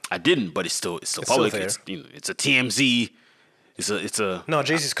it. I didn't, but it's still still public. there. It's it's a TMZ. It's a No,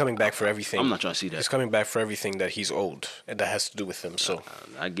 Jay-Z's coming back for everything. I'm not trying to see that. He's coming back for everything that he's owed and that has to do with him. So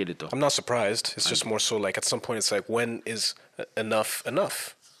I get it though. I'm not surprised. It's just more so like at some point it's like when is enough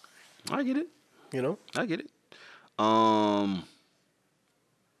enough? I get it. You know? I get it.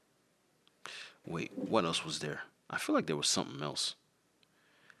 Wait, what else was there? I feel like there was something else.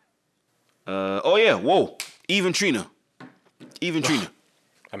 Oh yeah, whoa. Even Trina.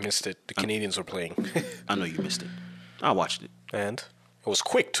 I missed it. The Canadians were playing, I know you missed it. I watched it. and it was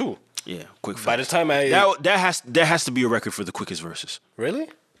quick too. Yeah, quick. By the fast. time I that has to be a record for the quickest verses. really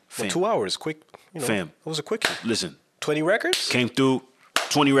for Fam. 2 hours, quick. You know, Fam. it was a quickie. Listen, 20 records. came through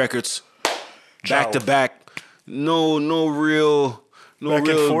 20 records, Ciao. back to back. No real Back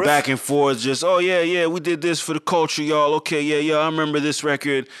and forth? back and forth. Just yeah, we did this for the culture, y'all. Okay, yeah, I remember this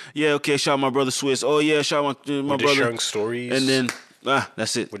record. Yeah, okay, shout out my brother Swiss. Oh yeah, shout out my Were they brother. sharing stories? And then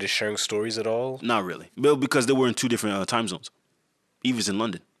that's it. Were they sharing stories at all? Not really, well, because they were in two different time zones. Eva's in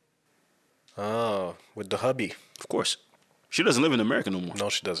London, Oh, with the hubby. of course. She doesn't live in America no more. No,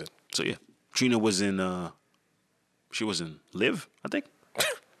 she doesn't. So yeah, Trina was in. She was in Live, I think,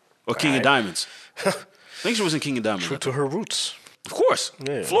 or King of Alright. Diamonds. I think she was in King of Diamonds. True to her roots. Of course.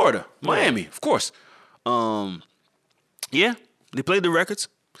 Yeah. Florida, Miami, of course. Yeah, they played the records.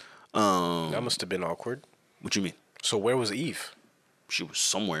 That must have been awkward. What you mean? So where was Eve? She was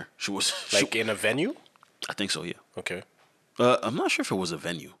somewhere. She was Like in a venue? I think so. Yeah. Okay. I'm not sure if it was a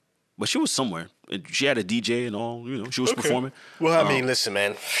venue, but she was somewhere. She had a DJ and all. You know, she was performing. Well, I mean, listen,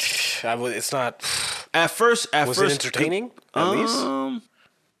 man. It's not. At first, Was it entertaining? At least.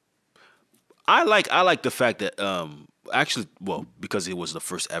 I like the fact that actually, well, because it was the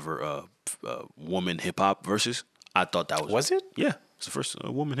first ever woman hip hop versus. I thought that was. Was it? Yeah, it's the first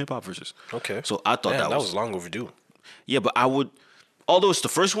woman hip hop versus. Okay. So I thought Damn, that was long overdue. Yeah, but I would, although it's the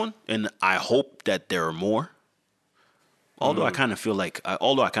first one, and I hope that there are more. Although I kind of feel like,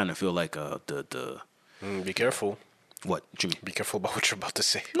 the Be careful. what you mean? Be careful about what you're about to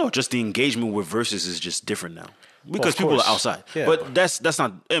say. No, just the engagement with verses is just different now because of people course. are outside. Yeah. But that's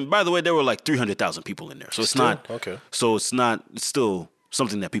not. And by the way, there were like 300,000 people in there, so it's Still? not Okay. So it's not. It's still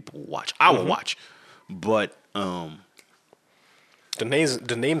something that people will watch. I will watch, but The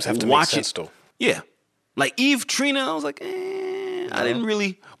names have to make watch sense, it. though. Yeah, like Eve, Trina, I was like, I didn't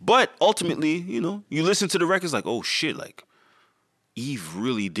really. But ultimately, you listen to the records, like, oh shit, like Eve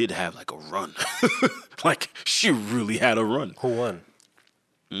really did have like a run, like she really had a run. Who won?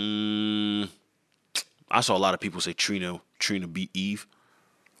 I saw a lot of people say Trina beat Eve.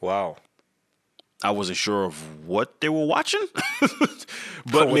 Wow. I wasn't sure of what they were watching, but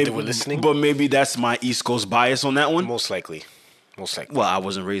what maybe they were listening? But maybe that's my East Coast bias on that one. Most likely. Well, I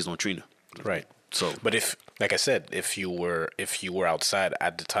wasn't raised on Trina, Right. so But if, like I said, if you were outside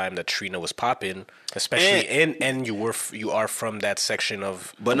at the time that Trina was popping, especially and you are from that section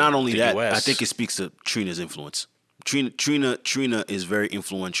of But not only the that, US, I think it speaks to Trina's influence. Trina is very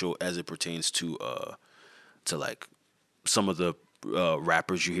influential as it pertains to like some of the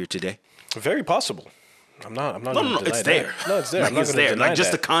rappers you hear today. very possible. I'm not. No, gonna deny it's that. there. No, it's there. Like, I'm not it's gonna there. deny Like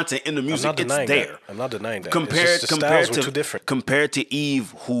just the that. content in the I'm music, not it's denying there. that. I'm not denying that. Compared It's just the styles were too different. compared to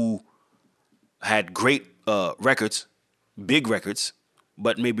Eve, who had great records, big records,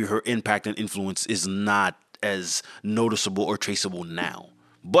 but maybe her impact and influence is not as noticeable or traceable now.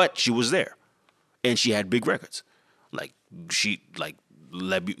 But she was there, and she had big records. Like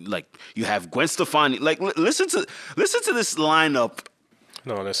you have Gwen Stefani. Like listen to this lineup.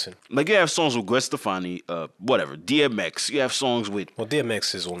 No, listen. Like you have songs with Gwen Stefani, whatever, DMX. You have songs with, Well,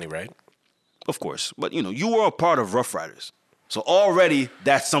 DMX is only right. of course, but you were a part of Rough Riders, so already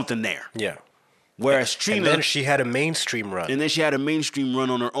that's something there. Yeah. Whereas Trina, And then she had a mainstream run. and then she had a mainstream run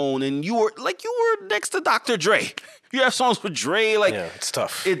on her own, and you were next to Dr. Dre. You have songs with Dre, like Yeah, it's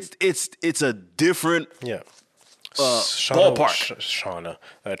tough. It's a different Yeah. ballpark. Shauna.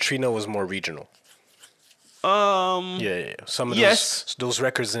 Trina was more regional. Yeah. Some of Yes. those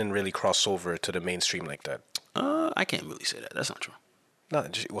records didn't really cross over to the mainstream like that. I can't really say that. That's not true.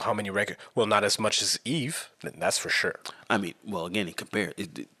 How many records? Well, not as much as Eve. That's for sure. I mean, well, again, you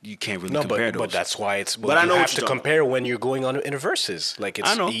can't really No, compare but those. that's why it's. But I know you what have you're to talking compare when you're going on in a verses. Like it's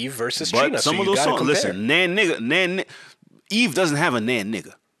I know Eve versus but Trina. Some so of you those gotta songs, compare. listen, Nan, Eve doesn't have a Nan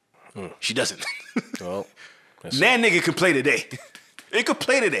nigga. She doesn't. Well, Nan nigga can play today. It could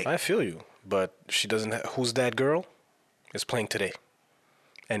play today. I feel you, but she doesn't. Who's that girl? Is playing today,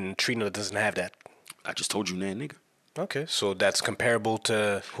 and Trina doesn't have that. I just told you Nan nigga. Okay, so that's comparable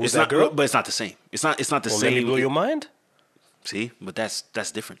to who's It's that not, girl? but it's not the same. It's not the Well, same. let me blow your mind. See, but that's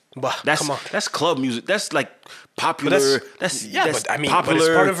different. Bah, That's come on. That's club music. That's like But popular. that's but I mean, popular but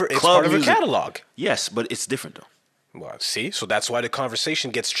it's part of her. It's club part of her music. catalog. Yes, but it's different though. Well, see, so that's why the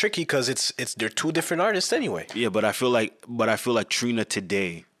conversation gets tricky because it's they're two different artists anyway. Yeah, but I feel like Trina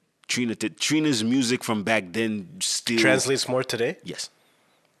today, Trina's music from back then still Translates more today. Yes.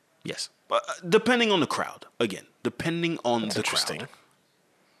 Depending on the crowd. Again, depending on the Interesting. crowd.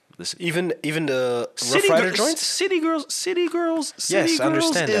 Listen. Even the Rough Rider joints. City girls. Yes, I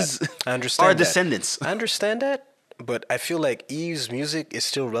understand is, that. I understand Our that. descendants. I understand that, but I feel like Eve's music is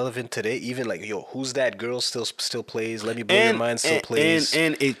still relevant today. Even like, who's that girl still plays? Let Me Blow Your Mind still plays.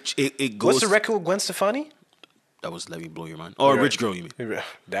 And it goes. What's the record with Gwen Stefani? That was Let Me Blow Your Mind. Or Right. Rich Girl, you mean?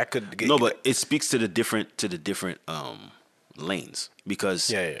 That could No, but it speaks to the different lanes because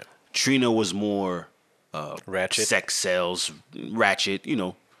Yeah. Trina was more Ratchet. sex sells, ratchet,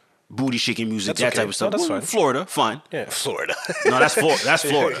 booty shaking music, That's that okay. type of stuff. No, that's fine. Florida, fine. Yeah, Florida. No, that's Florida. That's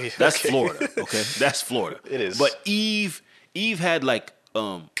Florida. That's Okay. Florida. Okay, that's Florida. It is. But Eve had like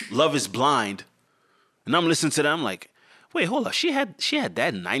Love Is Blind, and I'm listening to that. I'm like, wait, hold up. She had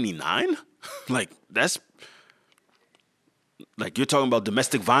that in '99. Like that's like you're talking about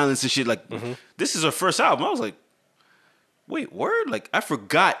domestic violence and shit. Like this is her first album. I was like, wait, word? Like I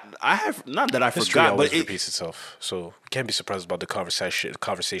forgot. I have not that I History forgot, always but it, repeats itself, so you can't be surprised about the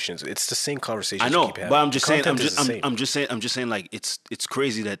conversations. It's the same conversations. I know, you keep having. but I'm just The saying. content is the same. I'm just saying. Like it's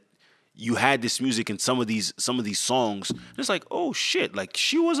crazy that you had this music and some of these songs. It's like, oh shit! Like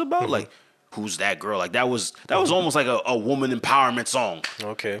she was about like who's that girl? Like that was almost like a woman empowerment song.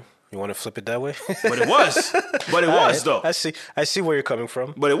 Okay, you want to flip it that way? But it was. But it All was right. though. I see where you're coming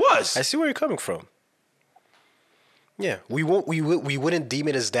from. But it was. I see where you're coming from. Yeah, we wouldn't deem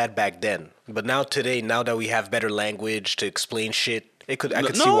it as that back then, but now today, now that we have better language to explain shit, I could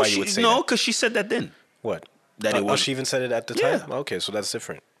see why you would say no, that. because she said that then. What? That it was. she even said it at the Yeah. time? Okay, so that's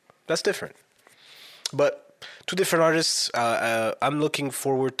different. That's different. But two different artists. I'm looking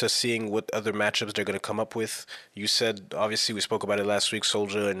forward to seeing what other matchups they're going to come up with. You said, obviously, we spoke about it last week,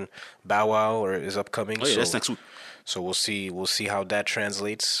 Soulja and Bow Wow is upcoming. Oh yeah, that's next week. So we'll see how that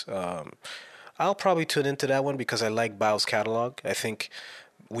translates. I'll probably tune into that one because I like Bow's catalog. I think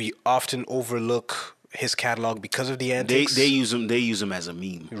we often overlook his catalog because of the antics. They use him as a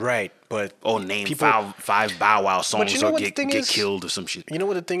meme. Right, but Name people- five Bow Wow songs you know or what the get thing is? killed or some shit. You know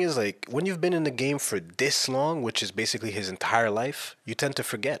what the thing is? Like, when you've been in the game for this long, which is basically his entire life, you tend to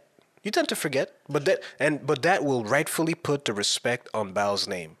forget. But that will rightfully put the respect on Bow's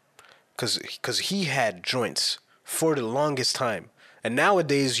name. Because he had joints for the longest time. And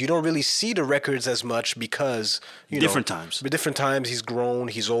nowadays, you don't really see the records as much because Different times. But different times, he's grown,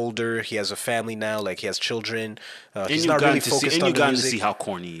 he's older, he has a family now, like he has children. And He's you've not really gotten to see, focused and on you've the gotten to music. see how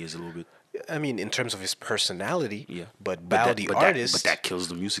corny he is a little bit. I mean, in terms of his personality. Yeah, But Bao, the artist. but that kills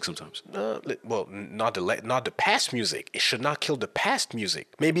the music sometimes. Well, not the past music. It should not kill the past music.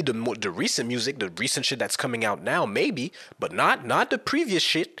 Maybe the recent music, the recent shit that's coming out now, maybe, but not the previous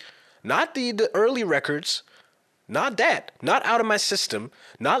shit, not the early records, not that, not Out of My System,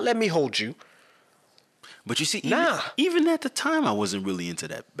 not Let Me Hold You. But you see, Nah. even at the time, I wasn't really into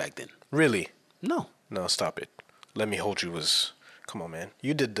that back then. Really? No, No, stop it. Let Me Hold You was. Come on, man.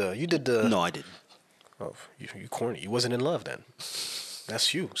 You did the. no, I didn't. Oh, you corny. You wasn't in love then.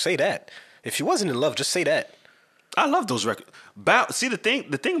 That's you. Say that. If you wasn't in love, just say that. I love those records. See the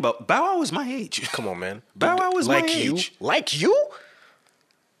thing about Bow Wow was my age. Come on, man. Bow Wow was like my you. age. Like you?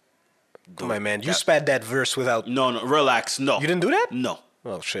 Come on, man. You spat that verse without. No, relax. No, You didn't do that? No,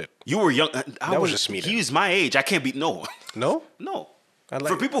 Oh shit. you were young. That was just me then. He was my age. I can't be no, No? no. I like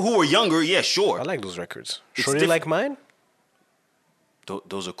For people who were younger, yeah, sure. I like those records. It's Shorty like mine?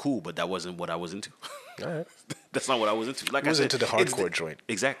 Those are cool, but that wasn't what I was into. All right. That's not what I was into. Like You was I said, into the it's hardcore joint.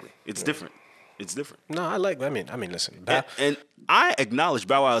 Exactly. It's different. It's different. No, I mean, listen. And I acknowledge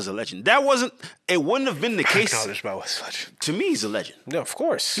Bow Wow as a legend. It wouldn't have been the case. Acknowledge Bow Wow's legend. To me, he's a legend. No, of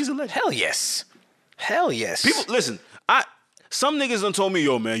course. He's a legend. Hell yes. Hell yes. People, listen. Some niggas done told me,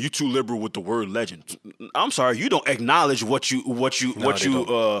 yo, man, you too liberal with the word legend. I'm sorry, you don't acknowledge what you went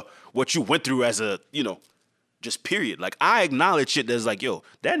through as a, just period. Like I acknowledge shit that's like, yo,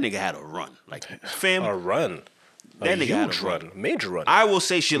 that nigga had a run. Like, fam, a run. that A nigga had huge a run. run. Major run. I will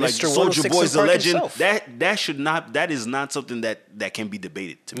say shit like Mr. Soulja 106 Boy's a Park legend. himself. That is not something that can be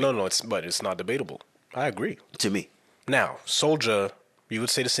debated to me. No, but it's not debatable. I agree. To me. Now, Soulja, you would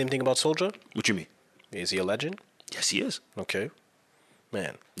say the same thing about Soulja? What you mean? Is he a legend? Yes, he is. Okay.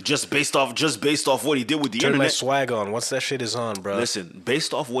 Man. Just based off what he did with the Turn my internet. swag on. Once that shit is on, bro. Listen,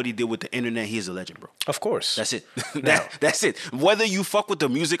 based off what he did with the internet, he is a legend, bro. Of course. That's it. Now. That's it. Whether you fuck with the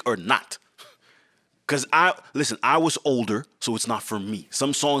music or not. Cause I was older, so it's not for me.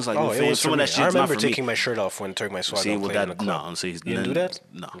 Some songs like Oh, it was some for of me. that shit's I not remember for me. taking my shirt off when Turn My Swag See, on with played in the that, club. no, see, You didn't do that?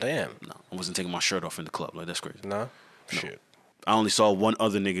 No, Damn. no, I wasn't taking my shirt off in the club. Like that's crazy. No? Shit. I only saw one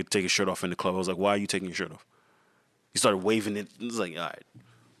other nigga take his shirt off in the club. I was like, why are you taking your shirt off? He started waving it. It was like, all right.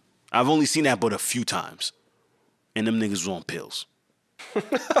 I've only seen that but a few times. And them niggas was on pills.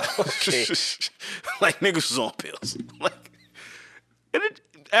 Okay. Like niggas was on pills. Like, and it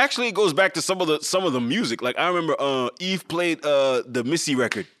actually goes back to some of the music. Like I remember Eve played the Missy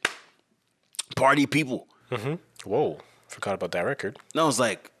record. Party People. Whoa. Forgot about that record. And I was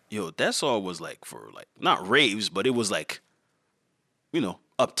like, yo, that song was like for like not raves, but it was like,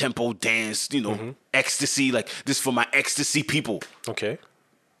 up tempo dance, ecstasy, like this for my ecstasy people. Okay.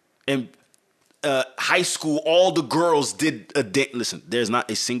 And high school, all the girls did a dance. Listen, there's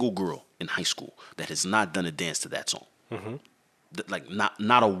not a single girl in high school that has not done a dance to that song. Like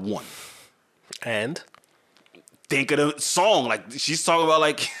not a one. And? Think of the song, like she's talking about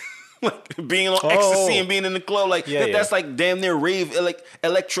like being on ecstasy and being in the club, like that's like damn near rave, like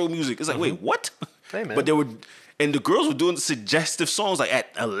electro music. It's like, wait, what? Hey, man. But and the girls were doing suggestive songs like at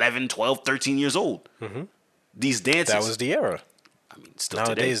 11, 12, 13 years old. These dances. That was the era. I mean, still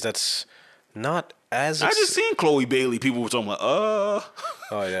Nowadays, today. that's not as... I just seen Chloe Bailey. People were talking like, Oh,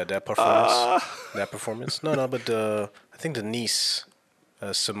 yeah, that performance. That performance? No, but I think the niece,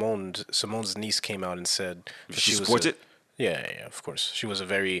 Simone's niece came out and said... that She was supports it? Yeah, of course. She was a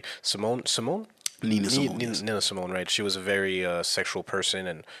very... Simone? Nina Simone, yes. Nina Simone, right? She was a very sexual person,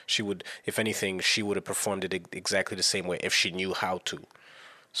 and she would, if anything, she would have performed it exactly the same way if she knew how to.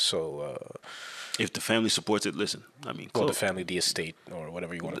 So... if the family supports it, listen. I mean, well, Chloe, the family, the estate, or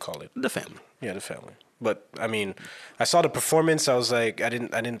whatever you want to call it. the family. Yeah, the family. But I mean, I saw the performance. I was like, I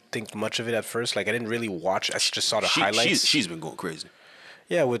didn't think much of it at first. Like, I didn't really watch. I just saw the highlights. She's been going crazy.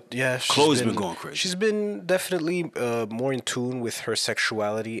 Chloe's been going crazy. She's been definitely more in tune with her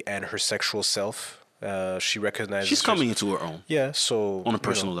sexuality and her sexual self. She recognizes. She's coming into her own. Yeah, so On a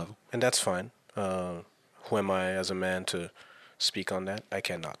personal level. and that's fine. Who am I as a man to speak on that? I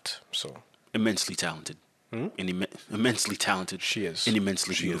cannot. So Immensely talented. And immensely talented. she is. And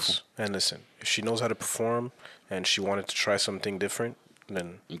immensely She beautiful. is. And listen, if she knows how to perform and she wanted to try something different,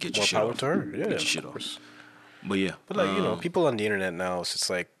 then Get your more shit power off. to her. Yeah, Get your of shit off. course. But yeah. But like people on the internet now, it's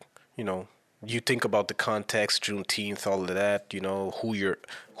like you think about the context, Juneteenth, all of that. Who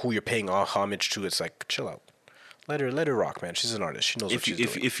you're paying all homage to. It's like chill out, let her rock, man. She's an artist. She knows what she's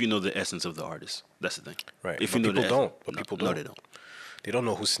doing. If you know the essence of the artist, that's the thing. Right. If But you know people the don't. no, But people no, don't. they don't. They don't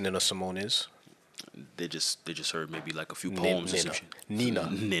know who Nina Simone is. They just heard maybe like a few poems or some shit. Nina.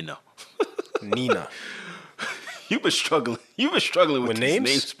 Nina. You've been struggling. You've been struggling with these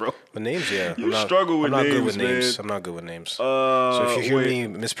names, bro. With names, yeah. You struggle with names, good with names. man. I'm not good with names. So if you hear wait. me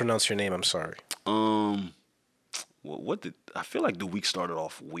mispronounce your name, I'm sorry. What did I feel like the week started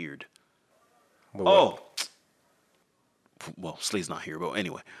off weird? But what? Well, Slade's not here, but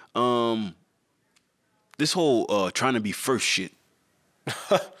anyway, this whole trying to be first shit.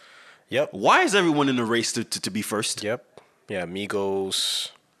 Yep. Why is everyone in the race to be first? Yep. Yeah,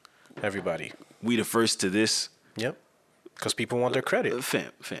 Migos, everybody. We the first to this. Yep. Because people want their credit.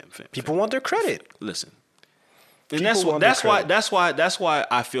 Fam. People want their credit. Listen. And People that's want their that's why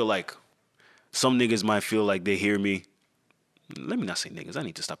I feel like some niggas might feel like they hear me. Let me not say niggas. I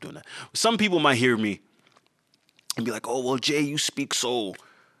need to stop doing that. Some people might hear me and be like, "Oh, well, Jay, you speak so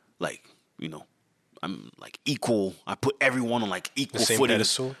like, I'm like equal. I put everyone on like equal same footing,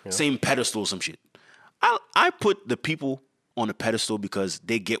 pedestal, yeah. same pedestal, some shit." I put the people on a pedestal because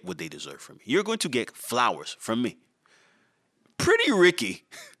they get what they deserve from me. You're going to get flowers from me. Pretty Ricky,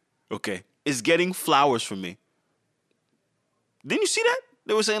 okay, is getting flowers from me. Didn't you see that?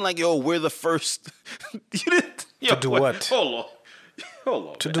 They were saying like, "Yo, we're the first." You didn't. Yo, To do what? Hold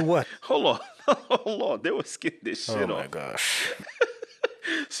on. To man. do what? Hold on. They was getting this shit Oh off. my gosh.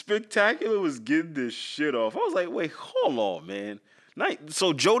 Spectacular was getting this shit off. I was like, wait, hold on, man.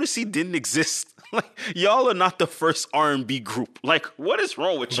 So Jodeci didn't exist. Like, y'all are not the first R&B group. Like, what is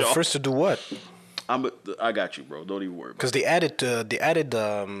wrong with The y'all? first to do what? I got you, bro. Don't even worry about Because they added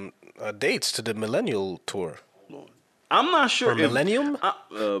dates to the Millennial Tour. it. I'm not sure Or Millennium?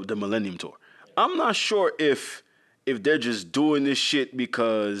 The Millennium Tour. I'm not sure if they're just doing this shit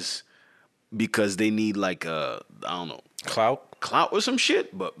because they need like I don't know, clout or some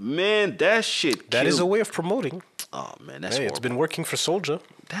shit. But man, that shit. That is a way of promoting. Oh man, that's Hey, horrible. it's been working for Soulja.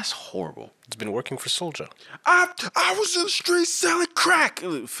 That's horrible. It's been working for Soulja. I was in the street selling crack.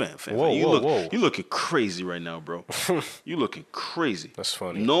 Fam. Whoa, whoa. You looking crazy right now, bro. You looking crazy. That's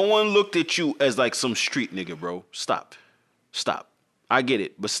funny. No one looked at you as like some street nigga, bro. Stop. I get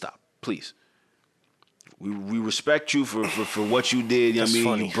it, but stop, please. We respect you for what you did. That's I mean,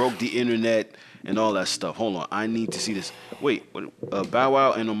 funny. you broke the internet and all that stuff. Hold on, I need to see this. Wait, Bow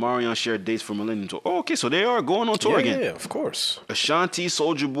Wow and Omarion share dates for Millennium Tour. Oh, okay, so they are going on tour again. Yeah, of course. Ashanti,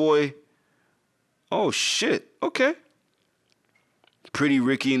 Soulja Boy. Oh shit. Okay. Pretty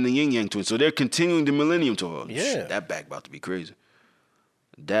Ricky and the Yin Yang Twins. So they're continuing the Millennium Tour. Yeah. Shit, that bag about to be crazy.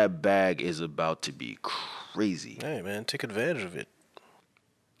 That bag is about to be crazy. Hey man, take advantage of it.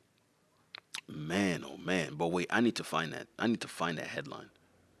 Man, oh man. But wait, I need to find that. I need to find that headline.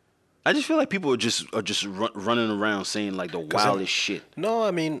 I just feel like people are just running around saying like the wildest shit. No,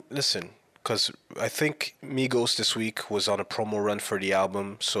 I mean, listen, because I think Migos this week was on a promo run for the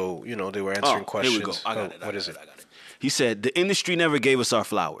album, so they were answering questions. Here we go. I got it. What is it? He said, "The industry never gave us our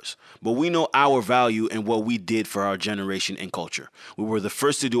flowers, but we know our value and what we did for our generation and culture. We were the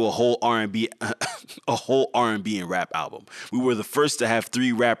first to do a whole R&B and rap album. We were the first to have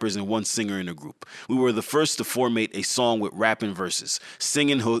 3 rappers and 1 singer in a group. We were the first to formate a song with rapping verses,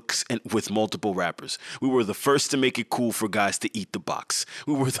 singing hooks, and with multiple rappers. We were the first to make it cool for guys to eat the box.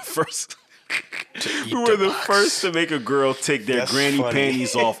 We were the first." We were the first to make a girl take their That's granny funny.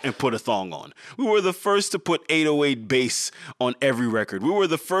 panties off and put a thong on. We were the first to put 808 bass on every record. We were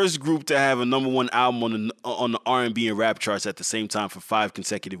the first group to have a #1 album on the R&B and rap charts at the same time for 5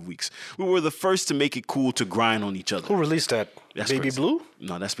 consecutive weeks. We were the first to make it cool to grind on each other. Who released that? That's Baby crazy. Blue?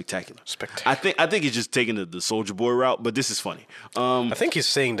 No, that's spectacular. Spectacular. I think he's just taking the Soulja Boy route, but this is funny. I think he's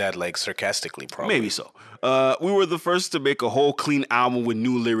saying that like sarcastically, probably. Maybe so. We were the first to make a whole clean album with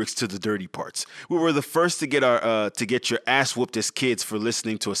new lyrics to the dirty parts. We were the first to get your ass whooped as kids for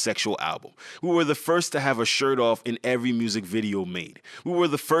listening to a sexual album. We were the first to have a shirt off in every music video made. We were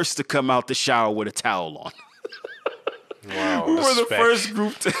the first to come out the shower with a towel on. Wow. We were the respect. first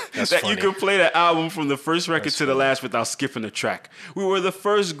group that you funny. could play the album from the first record to the last without skipping a track. We were the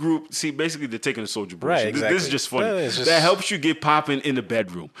first group. See, basically, they're taking the Soulja Boy. Right, shit. This is exactly. just funny. Yeah, it's just- That helps you get popping in the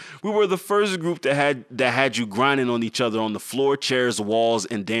bedroom. We were the first group that had you grinding on each other on the floor, chairs, walls,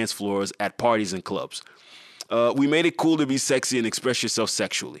 and dance floors at parties and clubs. We made it cool to be sexy and express yourself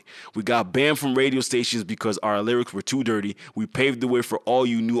sexually. We got banned from radio stations because our lyrics were too dirty. We paved the way for all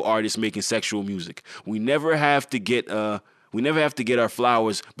you new artists making sexual music. We never have to get our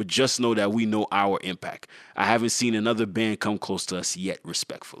flowers, but just know that we know our impact. I haven't seen another band come close to us yet,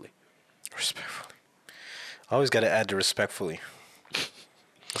 respectfully. Respectfully. I always got to add the respectfully.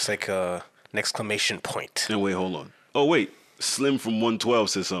 It's like an exclamation point. And wait, hold on. Oh, wait. Slim from 112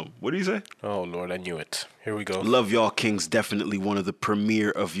 said something. What did he say? Oh Lord, I knew it. Here we go. Love Y'all Kings, definitely one of the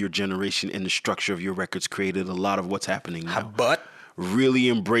premier of your generation, and the structure of your records created a lot of what's happening now. But Really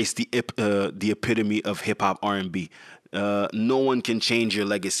embrace the epitome of hip hop R&B. No one can change your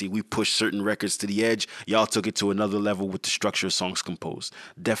legacy. We pushed certain records to the edge. Y'all took it to another level with the structure of songs composed.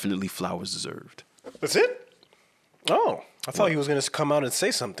 Definitely flowers deserved. that's it. Oh, I thought he was gonna come out and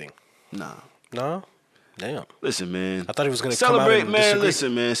say something. Nah. No, damn. Listen, man. I thought he was gonna come out celebrate, and man. disagree.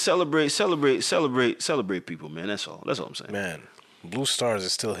 Listen, man. Celebrate people, man. That's all I'm saying. Man, Blue Stars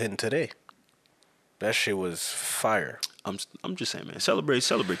is still hitting today. That shit was fire. I'm just saying, man. Celebrate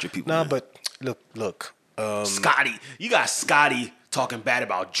your people. Nah, man. but look. Scotty, you got Scotty talking bad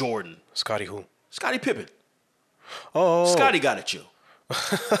about Jordan. Scotty who? Scotty Pippen. Oh, Scotty got to chill.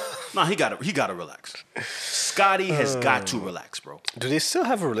 Nah, he gotta relax. Scotty has got to relax, bro. Do they still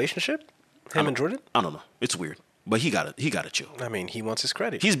have a relationship? Him and Jordan? I don't know. It's weird, but he gotta chill. I mean, he wants his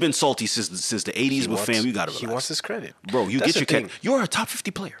credit. He's been salty since the 80s, but fam, you gotta relax. He wants his credit, Bro, you That's get your the thing. credit. You're a top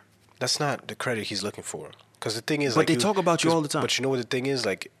 50 player. That's not the credit he's looking for. Because the thing is, But they talk about you all the time. But you know what the thing is?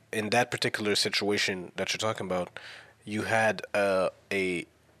 Like in that particular situation that you're talking about, you had a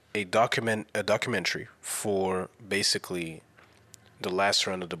documentary for basically the last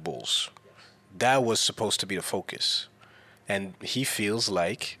run of the Bulls. That was supposed to be the focus, and he feels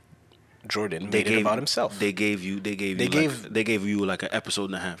like Jordan made it about himself. They gave you like an episode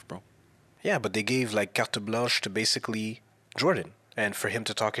and a half, bro. Yeah, but they gave like carte blanche to basically Jordan, and for him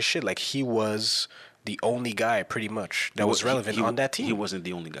to talk his shit, like he was the only guy pretty much that was relevant on that team. He wasn't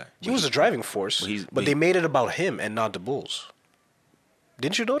the only guy. He was a driving force, but they made it about him and not the Bulls.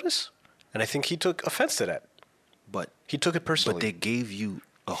 Didn't you notice? And I think he took offense to that. But He took it personally. But they gave you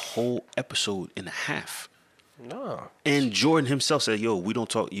a whole episode and a half. No. And Jordan himself said, "Yo, you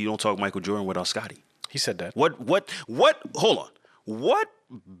don't talk Michael Jordan without Scotty." He said that. What hold on. What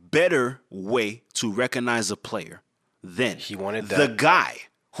better way to recognize a player than He wanted the that. guy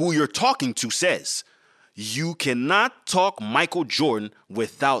who you're talking to says, "You cannot talk Michael Jordan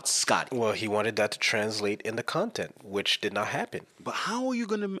without Scotty." Well, he wanted that to translate in the content, which did not happen. But how are you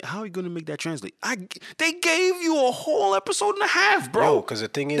gonna make that translate? They gave you a whole episode and a half, bro. No, 'cause the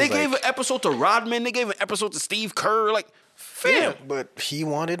thing is, they like- gave an episode to Rodman. They gave an episode to Steve Kerr. Like, fam. But he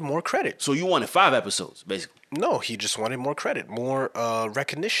wanted more credit. So you wanted 5 episodes, basically. No, he just wanted more credit, more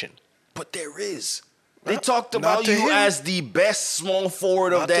recognition. But there is. They Not- talked not about to you him. as the best small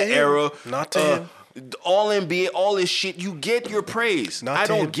forward of Not to that him. era. Not to him. All NBA, all this shit. You get your praise. Not I to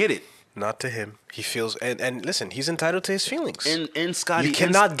don't him. get it. Not to him. He feels and listen, he's entitled to his feelings. And Scotty, you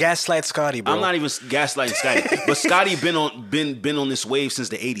cannot gaslight Scotty, bro. I'm not even gaslighting Scotty, but Scotty been on this wave since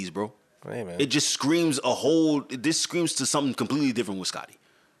the '80s, bro. Hey, man. It just screams this screams to something completely different with Scotty.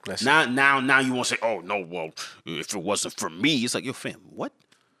 Listen. Now you want to say, "Oh no, well, if it wasn't for me," it's like, yo, fam, what?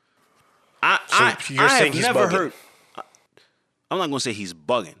 I you're saying have he's never bugging. heard. I'm not gonna say he's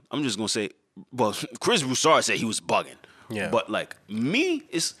bugging. I'm just gonna say, well, Chris Broussard said he was bugging. Yeah. But like me,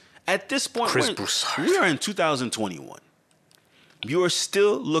 is at this point, Chris Broussard. we are in 2021. You are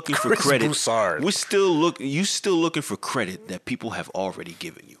still looking for Chris credit. Broussard. You still looking for credit that people have already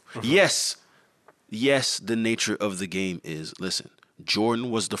given you. Mm-hmm. Yes, the nature of the game is, listen,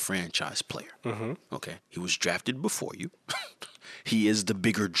 Jordan was the franchise player. Mm-hmm. Okay, he was drafted before you. He is the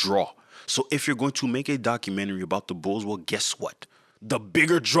bigger draw. So if you're going to make a documentary about the Bulls, well, guess what? The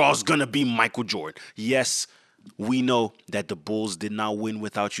bigger draw is gonna be Michael Jordan. Yes, we know that the Bulls did not win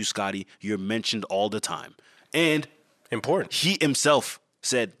without you, Scotty. You're mentioned all the time, and Important. he himself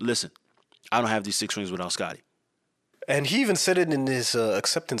said, "Listen, I don't have these 6 rings without Scotty." And he even said it in his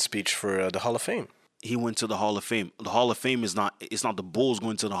acceptance speech for the Hall of Fame. He went to the Hall of Fame. The Hall of Fame is not. It's not the Bulls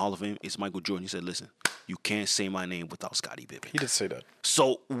going to the Hall of Fame. It's Michael Jordan. He said, "Listen, you can't say my name without Scottie Pippen." He did say that.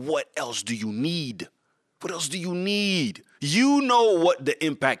 So what else do you need? What else do you need? You know what the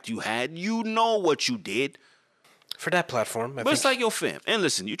impact you had. You know what you did. For that platform, I But it's think like, yo, fam. And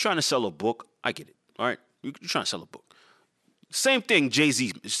listen, you're trying to sell a book. I get it. All right? You're trying to sell a book. Same thing,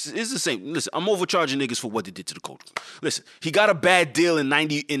 Jay-Z. It's the same. Listen, I'm overcharging niggas for what they did to the culture. Listen, he got a bad deal in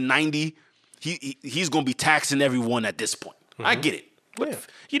 90. He's going to be taxing everyone at this point. I get it. But Yeah.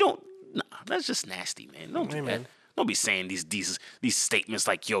 you don't, nah, that's just nasty, man. Don't do Hey, that. man. Don't be saying these statements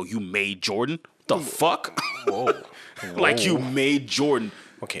like, yo, you made Jordan. The fuck? Whoa. Like you made Jordan.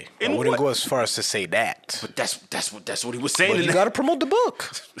 Okay. And I wouldn't what- go as far as to say that. But that's what he was saying. But in you the- got to promote the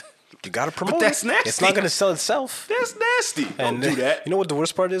book. You got to promote that's it. nasty. It's not going to sell itself. That's nasty. Don't do that. You know what the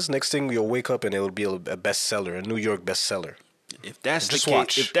worst part is? Next thing you'll wake up and it'll be a bestseller, a New York bestseller. If that's Just the case,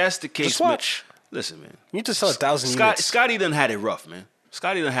 watch. if that's the case, Just man, watch. listen, man. You need to sell 1,000 units. Scotty done had it rough, man.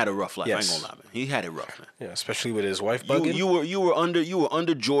 Scotty done had a rough life. I Yes. ain't gonna lie, man. He had it rough, man. Yeah, especially with his wife bugging. You were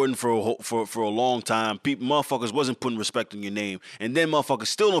under Jordan for a long time. People, motherfuckers wasn't putting respect on your name, and then motherfuckers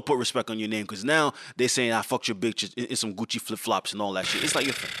still don't put respect on your name because now they saying I fucked your bitch in some Gucci flip flops and all that shit. It's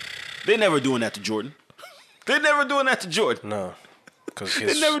like they never doing that to Jordan. They never doing that to Jordan. No, because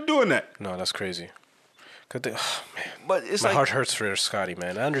They never doing that. No, that's crazy. Man, But it's my like heart hurts for Scotty,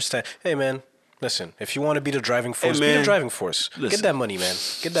 man. I understand. Hey, man, listen. If you want to be the driving force, be man, the driving force. listen. Get that money, man.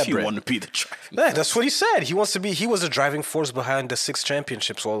 Get that you bread. want to be the driving. Yeah, that's what he said. He wants to be. He was the driving force behind the 6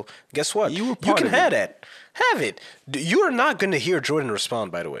 championships. Well, guess what? You were part can of it. have that. Have it. You are not going to hear Jordan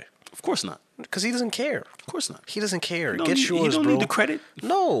respond, by the way, Of course not. because he doesn't care. Of course not. He doesn't care. don't Get need- he yours, don't bro. need the credit.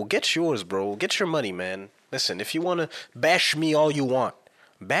 No, get yours, bro. Get your money, man. Listen, if you want to bash me all you want,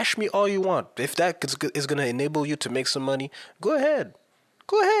 bash me all you want. If that is going to enable you to make some money, go ahead.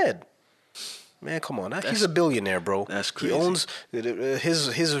 Go ahead. Man, come on. He's a billionaire, bro. That's crazy. He owns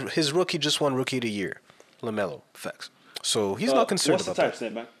his rookie just won Rookie of the Year, LaMelo. Facts. So he's not concerned about that.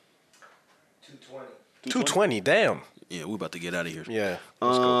 Timestamp, man? 220. Damn. Yeah, we're about to get out of here. Yeah.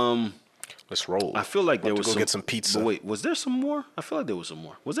 Let's go. Let's roll. I feel like there About to was go get some pizza. But wait, was there some more? I feel like there was some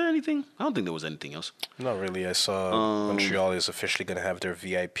more. Was there anything? I don't think there was anything else. Not really. I saw Montreal is officially going to have their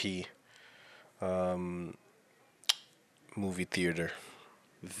VIP movie theater.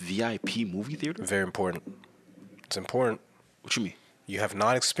 VIP movie theater? Very important. It's important. What you mean? You have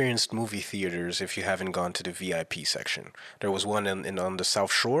not experienced movie theaters if you haven't gone to the VIP section. There was one on the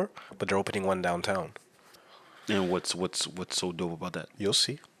South Shore, but they're opening one downtown. And what's so dope about that? You'll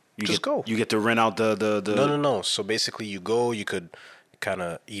see. You Just get, go. You get to rent out the No. So basically, you go. You could kind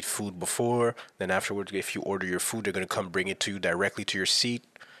of eat food before. Then afterwards, if you order your food, they're gonna come bring it to you directly to your seat.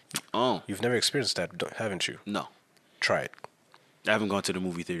 Oh You've never experienced that, haven't you? no, Try it. I haven't gone to the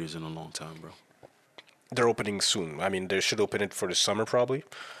movie theaters in a long time, bro. They're opening soon. I mean, they should open it for the summer probably.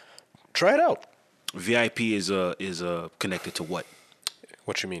 Try it out. VIP is connected to what?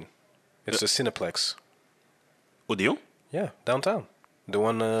 What you mean? It's the Cineplex. Odeon? Yeah, downtown. The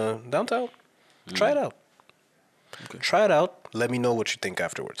one downtown. Try it out. Okay. Try it out. Let me know what you think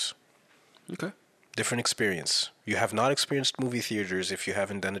afterwards. Okay. Different experience. You have not experienced movie theaters if you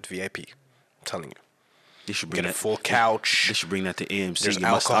haven't done it VIP. I'm telling you. They should bring Get a that. full couch. They should bring that to AMC. There's Get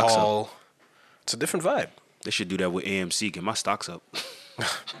my stocks up. alcohol. It's a different vibe. They should do that with AMC. Get my stocks up.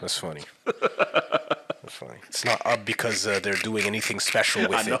 That's funny. That's funny. It's not up because they're doing anything special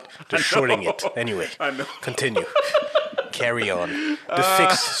with know, it. They're shorting it. Anyway, I know. Continue. Carry on. The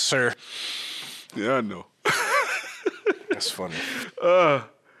fix, sir. Yeah, I know. That's funny.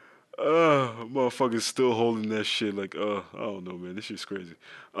 Motherfuckers still holding that shit. Like, I don't know, man. This shit's crazy.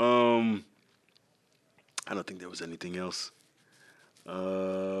 I don't think there was anything else.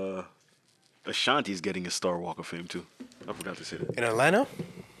 Ashanti's getting a Star Walk of Fame too. I forgot to say that. In Atlanta?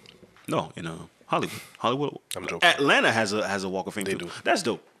 No, in Hollywood. I'm joking. Atlanta has a Walk of Fame They too. do. That's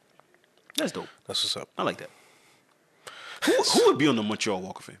dope. That's dope. That's what's up. I like that. Who would be on the Montreal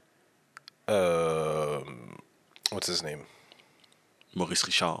Walk of Fame? What's his name? Maurice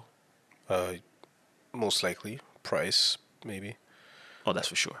Richard. Most likely. Price, maybe. Oh, that's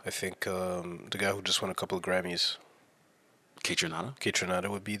for sure. I think the guy who just won a couple of Grammys, Kate Renata. Kate Renata,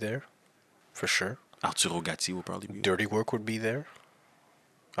 would be there. For sure. Arturo Gatti will probably be. Dirty Work would be there.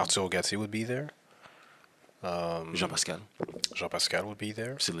 Arturo Gatti would be there. Jean Pascal. Jean Pascal would be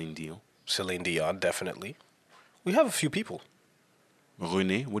there. Celine Dion. Celine Dion, definitely. We have a few people.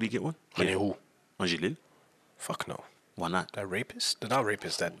 René, would he get one? René who? Angelil? Fuck no. Why not? That rapist? Not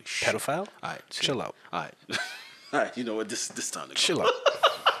rapist, that pedophile? All right, Chill out. All right. All right, you know what? This time to go. Chill out.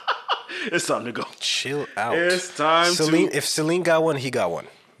 It's time to go. Chill out. It's time Celine, to... If Celine got one, he got one.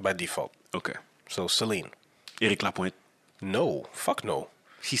 By default. Okay. So Celine. Eric Lapointe. No. Fuck no.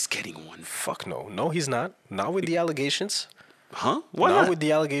 He's getting one. Fuck no. No, he's not. Not with the allegations. Huh? Why not not? with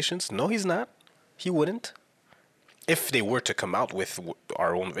the allegations. No, he's not. He wouldn't. If they were to come out with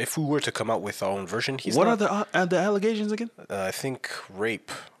our own, if we were to come out with our own version, he's What not. are the allegations again? I think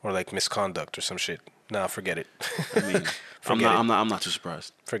rape or like misconduct or some shit. Nah, forget it. I mean, Forget it. I'm not too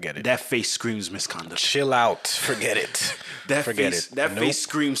surprised. Forget it. That face screams misconduct. Chill out. Forget it. That Forget face, it. That Nope. face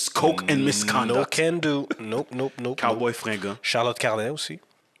screams coke and misconduct. No can do. Nope. Cowboy fringant. Charlotte Cardin aussi.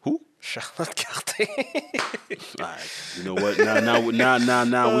 Who? Charlotte Cardin. All right. You know what? Now, we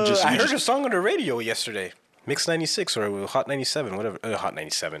just. I we heard just a song on the radio yesterday. Mix 96 or Hot 97, whatever. Hot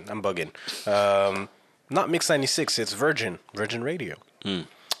 97. I'm bugging. Not Mix 96. It's Virgin Radio.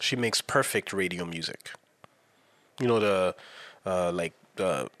 She makes perfect radio music. You know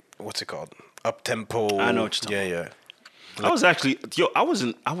the what's it called? Up tempo. I know what you're talking Yeah. I was actually I was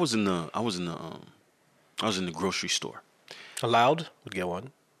in the grocery store, Allowed would get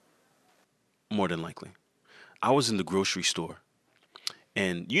one. More than likely. I was in the grocery store,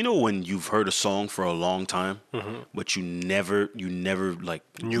 and you know when you've heard a song for a long time, but you never like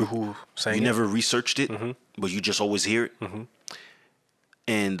Knew who sang you it? never researched it, but you just always hear it.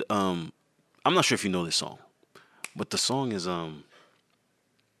 And I'm not sure if you know this song, but the song is wait,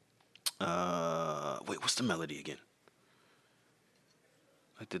 what's the melody again?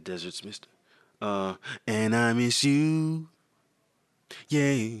 Like the desert's mist. And I miss you,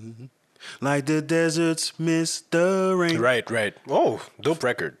 yeah, like the desert's miss the rain. Right. Oh, dope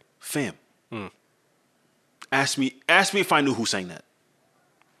record. Fam. Ask me if I knew who sang that.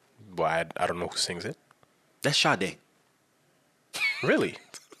 Well, I don't know who sings it. That's Sade. Really?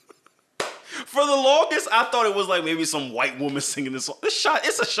 For the longest, I thought it was like maybe some white woman singing this song.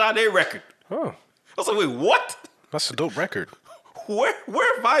 It's a Sade record. Oh, I was like, wait, what? that's a dope record.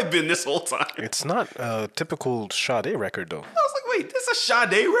 Where have I been this whole time? It's not a typical Sade record, though. I was like, wait, this is a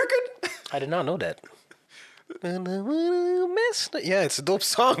Sade record? I did not know that. Yeah, it's a dope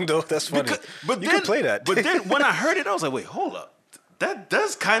song, though. That's funny. But you then, can play that. But then when I heard it, I was like, wait, hold up. That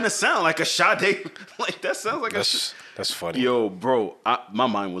does kind of sound like a Sade. Like, that sounds like that's funny. Yo, bro, my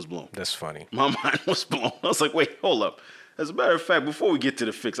mind was blown. That's funny. My mind was blown. I was like, wait, hold up. As a matter of fact, before we get to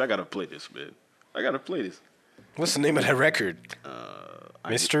the fix, I got to play this, man. I got to play this. What's the name of that record?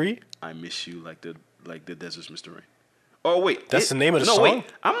 Mystery? I miss you like the desert's Mr. Rain. Oh wait, That's the name of the no, song? Wait,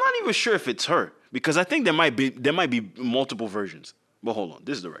 I'm not even sure if it's her because I think there might be multiple versions. But hold on,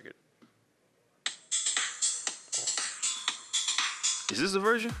 this is the record. Is this the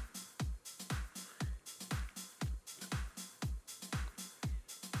version?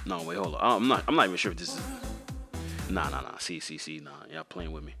 No, wait, hold on. I'm not even sure if this is. Nah. See, nah. Y'all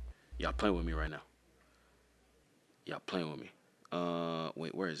playing with me. Y'all playing with me right now. Y'all playing with me.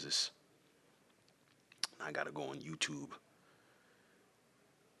 Wait, where is this? I gotta go on YouTube.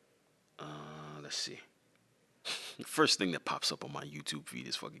 Let's see. The first thing that pops up on my YouTube feed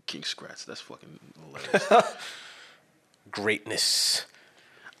is fucking King Scratch. That's fucking hilarious. Greatness.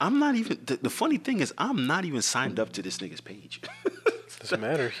 I'm not even. The funny thing is, I'm not even signed up to this nigga's page. Doesn't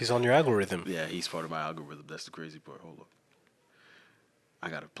matter. He's on your algorithm. Yeah, he's part of my algorithm. That's the crazy part. Hold up. I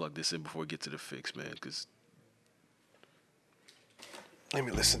gotta plug this in before we get to the fix, man. Cause Let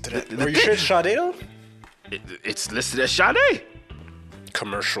me listen to that. Are you sure it's Sade, though? it's listed as Sade.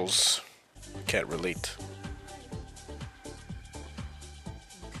 Commercials. Can't relate.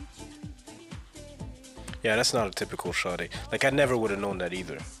 Yeah, that's not a typical Sade. Like, I never would have known that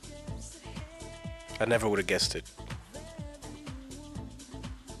either. I never would have guessed it.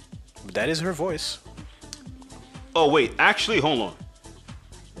 But that is her voice. Oh wait, actually, hold on.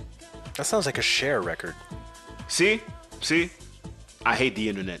 That sounds like a Cher record. See, I hate the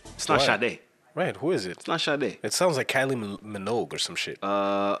internet. It's not Why? Sade. Right, who is it? It's not Sade. It sounds like Kylie Minogue or some shit.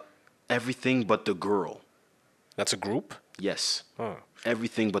 Everything but the girl. That's a group? Yes. Huh.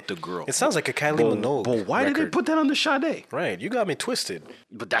 Everything but the girl. It sounds like a Kylie Minogue But why did they record. put that under Sade? Right, you got me twisted.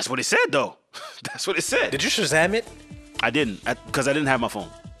 But that's what it said, though. That's what it said. Did you Shazam it? I didn't, because I didn't have my phone.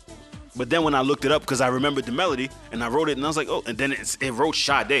 But then when I looked it up, because I remembered the melody, and I wrote it, and I was like, oh, and then it wrote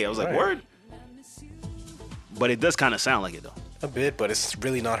Sade. I was like, Right. word? But it does kind of sound like it, though. A bit, but it's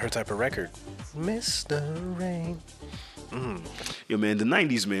really not her type of record. Mr. Rain. Yo, man, the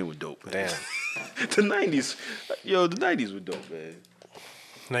 90s, man, were dope. Man. Damn. The 90s. Yo, the 90s were dope, man.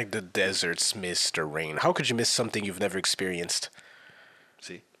 Like the deserts, Mr. Rain. How could you miss something you've never experienced?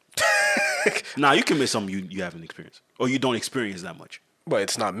 See? Nah, you can miss something you haven't experienced. Or you don't experience that much. But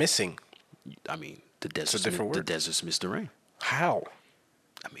it's not missing. I mean, the desert's different the word. desert's Mr. Rain. How?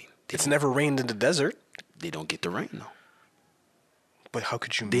 I mean, It's never rained in the desert. they don't get the rain, though. But how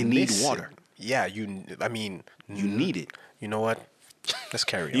could you They need miss water. it? Yeah, you need it. You know what? Let's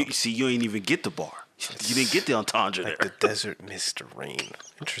carry on. You see, you ain't even get the bar. You didn't get the entendre Like there. the desert, Mr. Rain.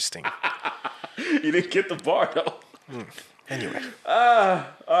 Interesting. You didn't get the bar, though. Anyway, All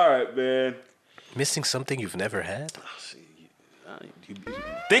right, man. missing something you've never had?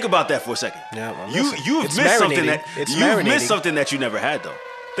 Think about that for a second. Yeah, I'm you've listening. It's missed something marinating. that It's you've marinating. missed something that you never had, though.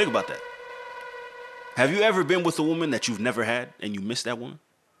 Think about that. Have you ever been with a woman that you've never had and you missed that woman?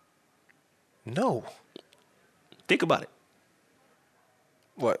 No. Think about it.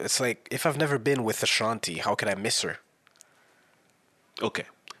 What? It's like if I've never been with Ashanti, how can I miss her? Okay.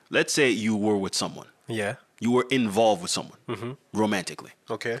 Let's say you were with someone. Yeah. You were involved with someone romantically,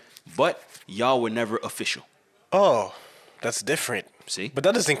 Okay. but y'all were never official. Oh, that's different. See? But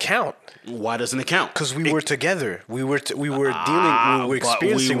that doesn't count Why doesn't it count? because we were together. We were dealing. We were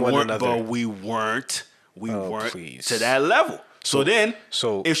experiencing one another. But we weren't. please. To that level. So then,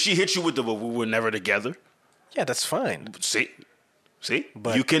 so- if she hit you with the, "But we were never together," Yeah, that's fine. See,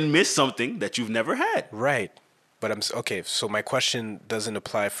 But- you can miss something that you've never had. Right. But okay, so my question doesn't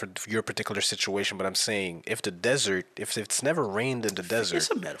apply for your particular situation, but I'm saying if it's never rained in the desert,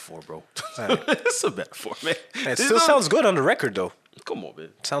 It's a metaphor, bro. Right. It's a metaphor, man. it still sounds good on the record, though. Come on, man.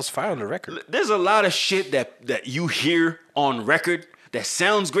 It sounds fire on the record. There's a lot of shit that you hear on record that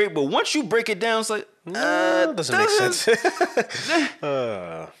sounds great, but once you break it down, it's like, It doesn't make sense.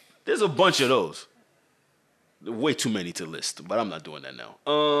 There's a bunch of those. Way too many to list, but I'm not doing that now.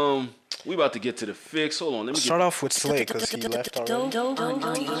 We about to get to the fix. Hold on, let me Start off with Slay, because he left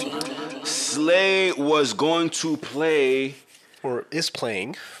already. Slay was going to play. Or is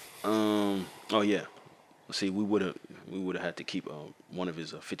playing. Oh yeah. Let's see. We would have had to keep one of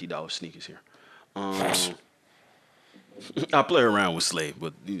his $50 sneakers here. I play around with Slay,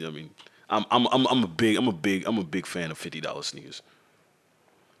 but you know, I mean, I'm a big fan of $50 sneakers.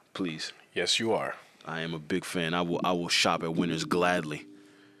 Please. Yes, you are. I am a big fan. I will shop at Winners gladly.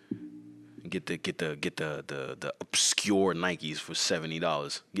 Get the obscure Nikes for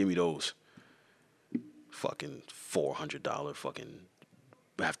 $70. Give me those. Fucking $400 fucking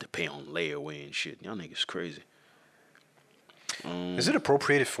have to pay on layaway and shit. Y'all niggas crazy. Is it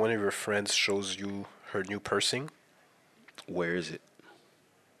appropriate if one of your friends shows you her new piercing? Where is it?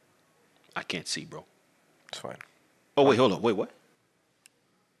 I can't see, bro. It's fine. Oh wait, hold on. Wait, what?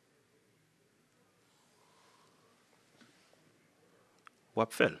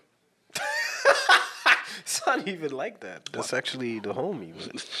 What fell? It's not even like that. That's actually the homie.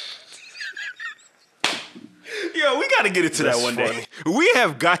 Yo, we gotta get into that That's one funny. day. We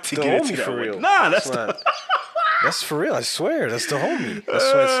have got to The get into homie that for one. real. Nah, that's not. That's for real. I swear. That's the homie.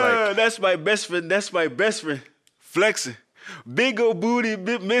 That's why it's like. That's my best friend. That's my best friend. Flexing. Big old booty,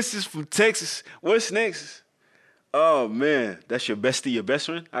 big missus from Texas. What's next? Oh man, that's your bestie, your best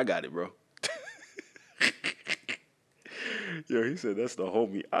friend? I got it, bro. Yo, he said that's the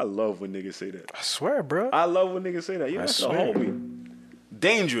homie. I love when niggas say that. I swear, bro. I love when niggas say that. Yo, that's the swear. homie.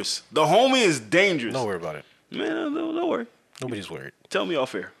 Dangerous. The homie is dangerous. Don't worry about it. Man, don't worry. Nobody's worried. Tell me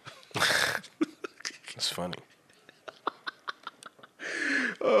off air. It's funny.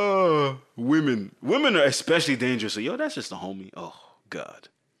 Women are especially dangerous. So, yo, that's just a homie. Oh, God.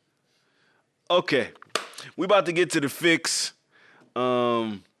 Okay. We about to get to the fix.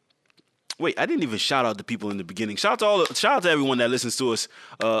 Wait, I didn't even shout out the people in the beginning. Shout out to everyone that listens to us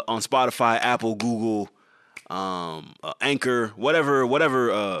on Spotify, Apple, Google, Anchor,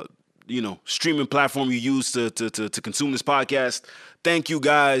 whatever streaming platform you use to consume this podcast. Thank you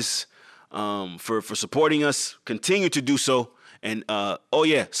guys for supporting us. Continue to do so. And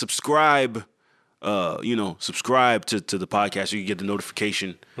subscribe. Subscribe to the podcast so you can get the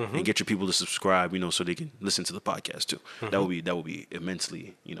notification and get your people to subscribe. So they can listen to the podcast too. That would be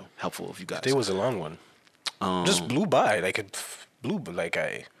immensely helpful of you guys. It was a long one. Just blew by. It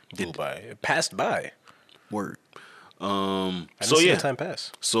passed by. Word. I didn't see the time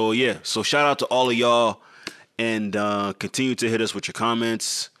pass. So shout out to all of y'all and continue to hit us with your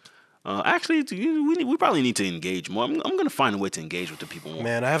comments. Actually, we probably need to engage more. I'm going to find a way to engage with the people more.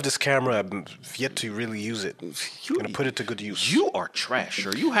 Man, I have this camera. I've yet to really use it. I'm going to put it to good use. You are trash,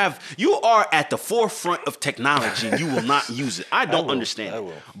 sir. You are at the forefront of technology. And you will not use it. I don't understand. I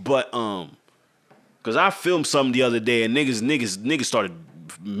will. But because I filmed something the other day and niggas started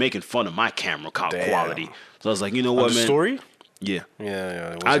making fun of my camera quality. So I was like, you know what, On the man? story? Yeah.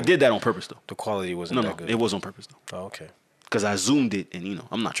 Yeah. I did that on purpose though. The quality wasn't No, that good. it was on purpose though. Oh, okay. Because I zoomed it, and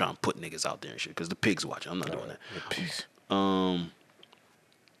I'm not trying to put niggas out there and shit. Because the pigs watching, I'm not doing that. Peace.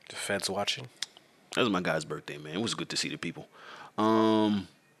 The The feds watching. That was my guy's birthday, man. It was good to see the people.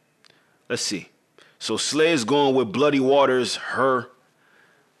 Let's see. So Slay is going with Bloody Waters, Her,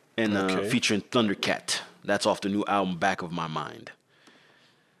 and featuring Thundercat. That's off the new album Back of My Mind.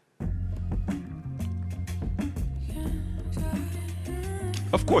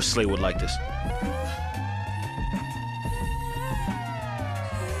 Of course, Slay would like this.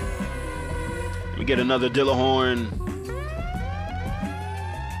 We get another Dillahorn.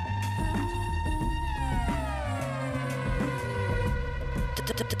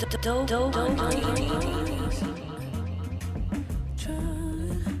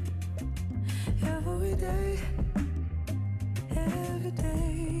 Every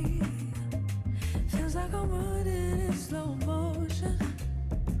day feels like I'm running in slow motion,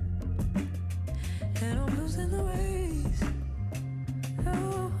 and I'm losing the race.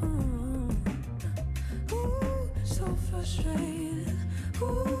 Ooh, so frustrated.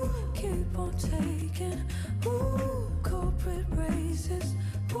 Ooh, keep on taking. Ooh, corporate races.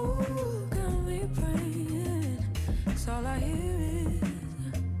 Ooh, got me praying.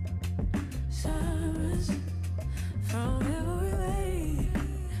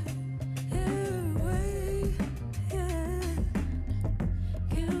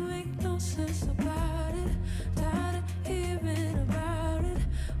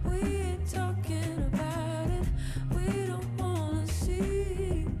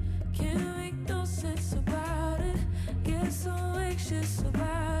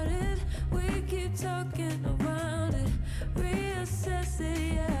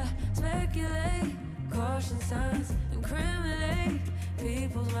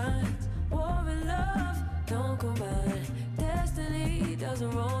 people's minds. War and love don't combine. Destiny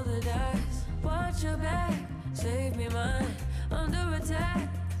doesn't roll the dice. Watch your back, save me mine. Under attack,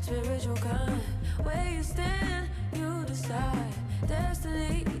 spiritual kind. Where you stand, you decide.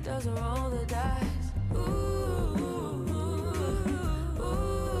 Destiny doesn't roll the dice.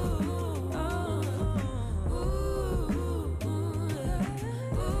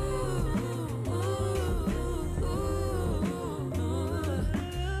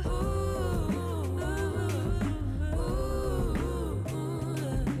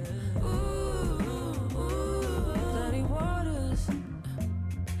 Bloody waters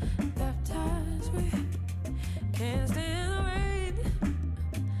baptize me. Can't stand the rain.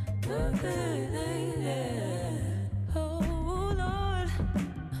 Oh Lord,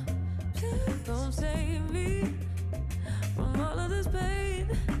 don't save me from all of this pain.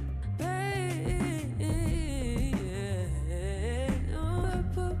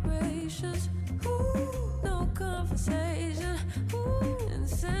 Preparations, no conversation,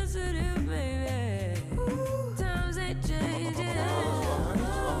 insensitive, baby. Times ain't changing.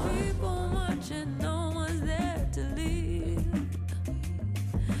 People watching, no one's there to lead.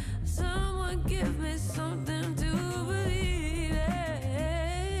 Someone give me something to believe in.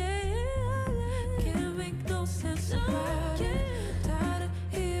 Can't make no sense about it. Tired of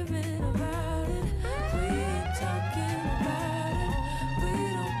hearing about it. We ain't talking about it. We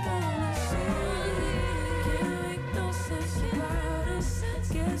don't wanna see it. Can't make no sense about it.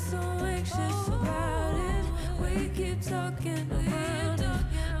 Get so anxious about it. We keep talking about it.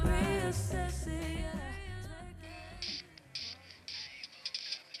 Reassess it.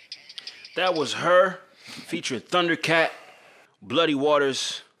 That was Her featuring Thundercat, Bloody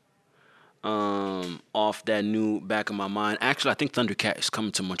Waters, off that new Back of My Mind. Actually, I think Thundercat is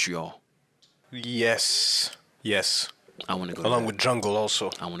coming to Montreal. Yes. I want to go Along to with Jungle also.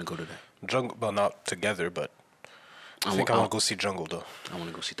 that. I want to go to that. Jungle, well, not together, but I think I want to go see Jungle though. I want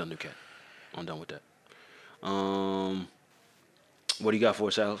to go see Thundercat. I'm done with that. What do you got for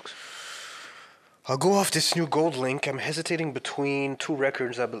us, Alex? I'll go off this new gold link. I'm hesitating between two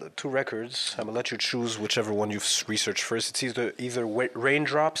records. I'm gonna let you choose whichever one you've researched first. It's either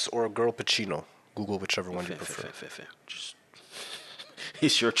Raindrops or Girl Pacino. Google whichever one you prefer. Fair. Just,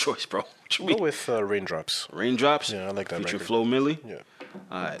 it's your choice, bro. What you Go mean? with Raindrops. Raindrops? Yeah, I like that Featuring record. Flo Milli? Yeah.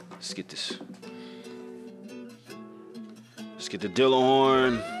 All right, let's get this. Let's get the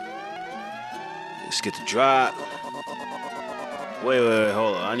Dillahorn. Let's get the drop. Wait,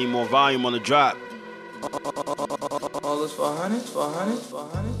 hold on. I need more volume on the drop. All this for hundreds.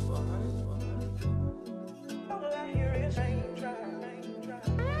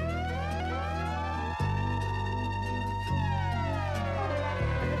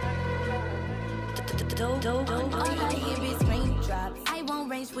 I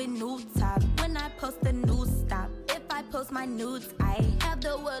won't range with new top. When I post a new stop, if I post my nudes, I have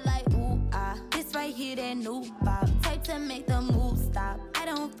the word like ooh ah. This right here, that new bop. Type to make the move stop. I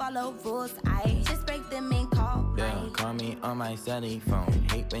don't follow rules, I just break them and call. Yeah, call me on my celly phone.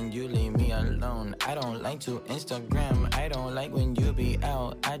 Hate when you leave me alone. I don't like to Instagram. I don't like when you be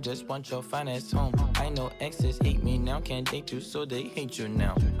out. I just want your finest home. I know exes hate me now. Can't date you, so they hate you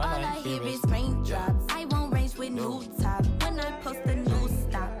now. All I hear is raindrops. I won't range with new top. When I post a new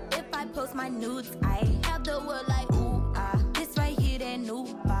stop, if I post my nudes, I have the word like ooh ah. This right here, that new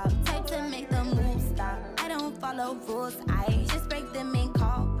bop. Type to make the move stop. I don't follow rules, I just break them and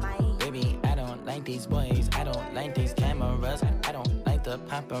call mine. Baby, I don't like these boys. I don't like these cameras. I don't like the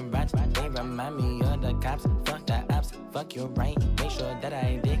paparazzi. They remind me of the cops. Fuck the apps. Fuck you right. Make sure that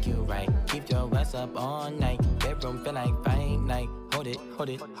I dig you right. Keep your ass up all night. Bedroom feel like fight night.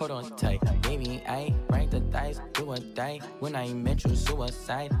 Hold on tight. Baby, I write the dice, do or die. When I met you,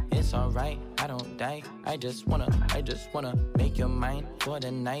 suicide. It's alright, I don't die. I just wanna make your mind for the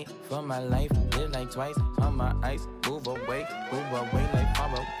night, for my life. Live like twice on my ice. Move away like far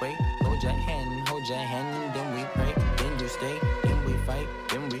away. Hold your hand, then we pray. Then you stay, then we fight,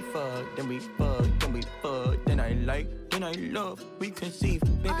 then we fuck, then we fuck. Then I like, then I love, we conceive.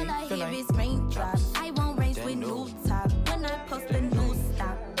 Baby, all I feel hear like is raindrops. I won't range with new top. When I post a new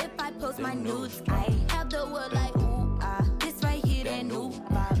stop, if I post my nudes, I have the word like ooh ah. This right here, that new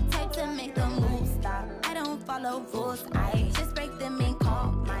bop. Type to make the move stop. I don't follow rules, I just break them and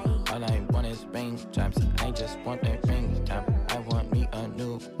call mine. all I want is raindrops. I just want a ring top. I want me a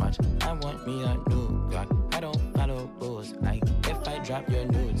new watch. I want me a new Glock. I don't follow rules. If I drop your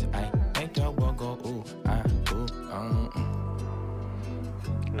nudes, I make the world go ooh ah ooh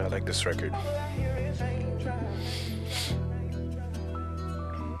No, I like this record.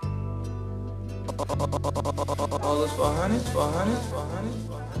 All is for hundreds, for hundreds, for hundreds.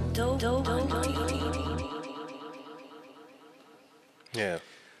 Yeah,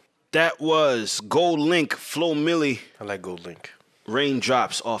 That was Gold Link, Flo Milli, I like Gold Link.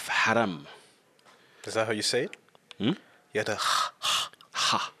 Raindrops off Haram. Is that how you say it? Yeah, the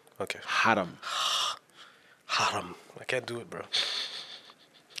Ha. okay. Haram. Haram. I can't do it, bro.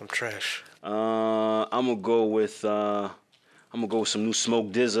 I'm trash. I'm gonna go with some new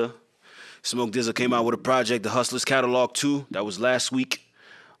Smoke DZA. Smoke DZA came out with a project, The Hustlers Catalog 2. That was last week.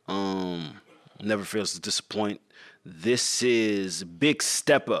 Never fails to disappoint. This is Big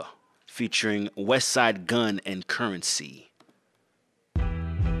Stepper featuring Westside Gun and Currency.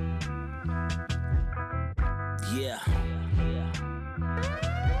 Yeah.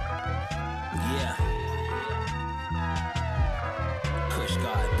 Yeah. Kush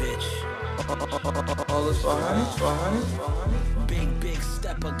God, bitch. All is for hundreds, for hundreds, for hundreds. Big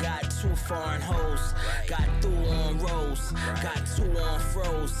stepper, got 2 foreign hoes. Got 2 on rolls, got 2 on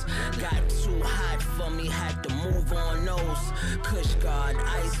froze. Got too hot for me, had to move on those. Kush God,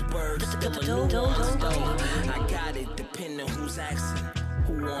 iceberg, still a new one though. I got it, depending who's asking.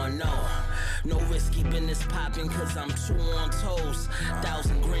 Who wanna know? No risky business popping cause I'm 2 on toes.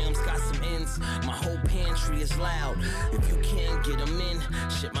 1,000 grams, got some ends. My whole pantry is loud. If you can't get them in,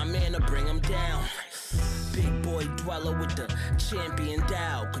 shit, my man will bring them down. Big boy dweller with the champion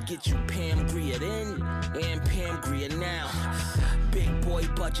Dow. Could get you Pam Grier then and Pam Grier now. Big boy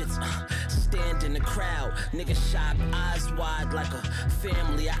budgets, stand in the crowd. Nigga shop eyes wide like a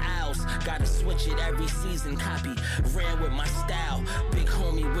family of owls. Gotta switch it every season, copy, ran with my style. Big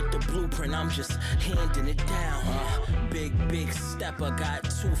homie with the blueprint, I'm just handing it down. Big stepper, got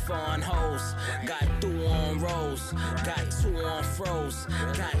 2 foreign hoes. Got 2 on rolls, got 2 on froze.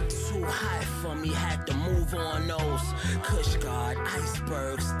 Got too hot for me, had to move on those. Kush God,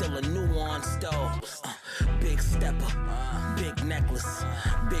 iceberg, still a nuance though. Big stepper, big necklace,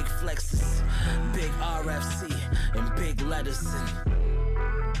 big flexes, big RFC, and big letters. And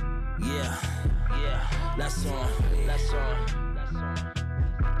yeah, that's on.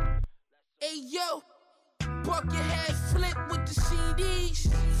 Hey yo, buck your head flip with the CDs.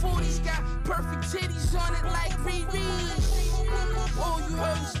 40s got perfect titties on it like Riri's. All you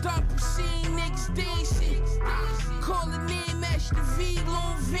heard was dump, seeing niggas dancing. Calling in, match the V,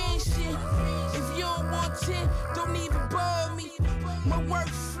 Lone Vincent. If you don't want 10, don't even bother me. My work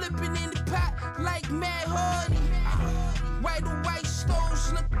flipping in the pot like Mad Hardy. White or white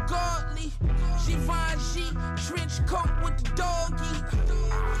stones look godly. Givenchy, trench coat with the doggy.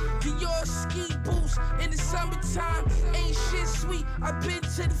 Dior ski boots in the summertime. Ain't shit sweet, I've been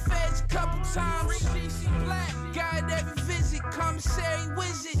to the feds a couple times. Got every visit, commissary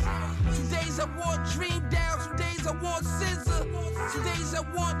wizard. Some days I want Dream Down, some days I want Scissor. Some days I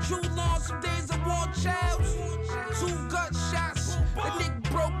want Julon, some days I want Childs. 2 gunshots, a nigga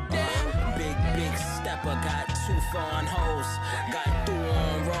broke down. Big stepper, got 2 foreign hoes. Got 2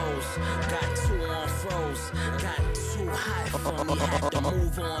 on rolls, got 2 on froze. Got too hot for me, had to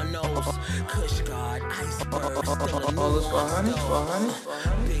move on those. Kush God, iceberg, still a All is for nuance hundreds, for though. hundreds, for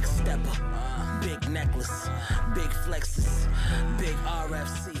hundreds. Big stepper, big necklace, big flexes, big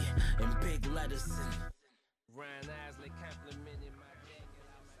RFC, and big letters.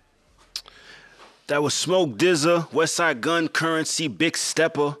 That was Smoke DZA, Westside Gun, Currency, Big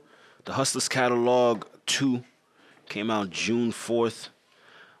Stepper. The Hustlers Catalog 2 came out June 4th.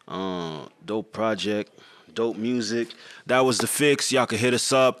 Dope project, dope music. That was The Fix. Y'all can hit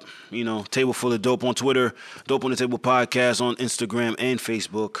us up. You know, Table Full of Dope on Twitter, Dope on the Table Podcast on Instagram and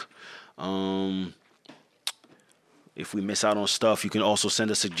Facebook. If we miss out on stuff, you can also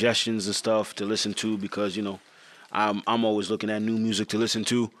send us suggestions and stuff to listen to because, you know, I'm always looking at new music to listen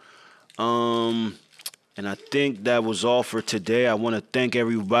to. And I think that was all for today. I want to thank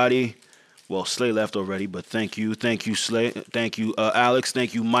everybody. Well, Slay left already, but thank you, Slay. Thank you, Alex.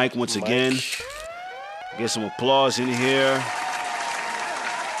 Thank you, Mike, once again. Get some applause in here.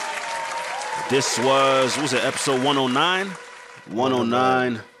 This was it, episode 109?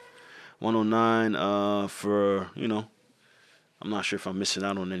 109 for, you know, I'm not sure if I'm missing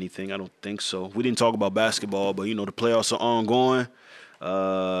out on anything. I don't think so. We didn't talk about basketball, but, you know, the playoffs are ongoing.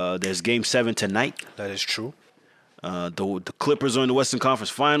 There's Game 7 tonight. That is true. The Clippers are in the Western Conference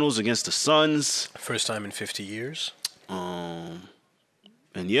Finals against the Suns. First time in 50 years. And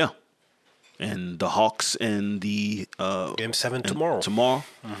yeah. And the Hawks and the... Game 7 tomorrow.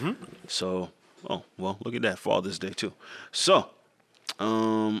 Mm-hmm. So, oh, well, look at that. Father's Day, too. So,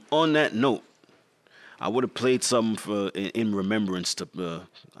 on that note, I would have played something in remembrance to...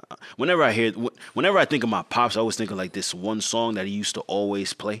 whenever I think of my pops, I always think of like this one song that he used to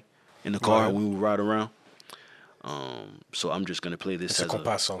always play. in the car Right. when we ride around. So I'm just gonna play this. It's a as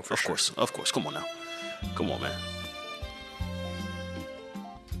compas song for of sure. Of course. Come on now. Come on, man.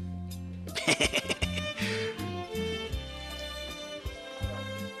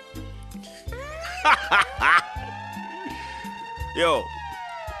 Yo,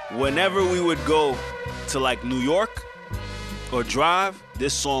 whenever we would go to like New York or drive,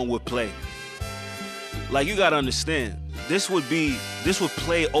 this song would play. Like, you gotta understand, this would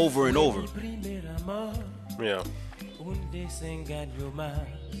play over and over. Yeah. Un desengaño más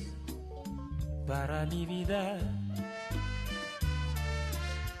para mi vida.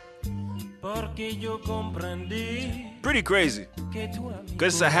 Porque yo comprendí Pretty crazy. que tú a mi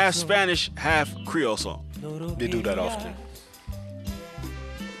Because it's a half corazón Spanish, half Creole song. no lo They do that querías. often.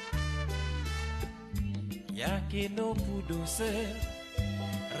 Ya que no pudo ser,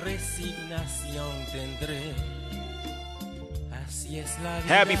 resignación tendré. Así es la vida.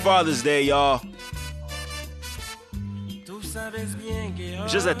 Happy Father's Day, y'all. Tú sabes bien que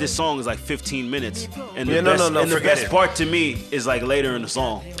It's just that this song is like 15 minutes. And the Yeah, no, best, no, and the forget best it. part to me is like later in the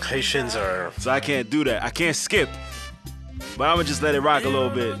song. Haitians are. So I can't do that. I can't skip. But I'm gonna just let it rock a little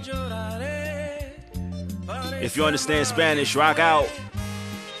bit. If you understand Spanish, rock out.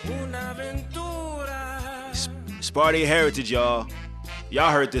 una aventura. It's part of your heritage, y'all.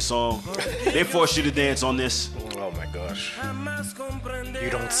 Y'all heard this song. They forced you to dance on this. Oh my gosh. Jamás comprenderás You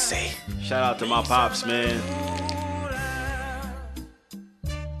don't say. Shout out to my pops, man.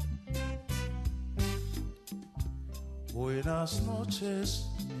 Buenas noches,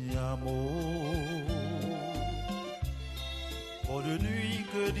 mi amor. Bonne nuit,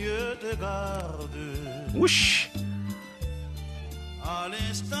 que Dieu te garde. Whoosh. À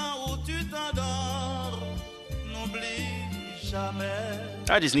l'instant où tu t'endors, n'oublie jamais.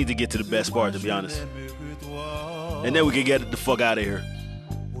 I just need to get to the best part, to be honest. Je n'aime que toi. And then we can get the fuck out of here.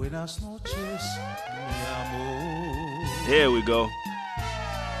 Buenas noches, mi amor. Here we go.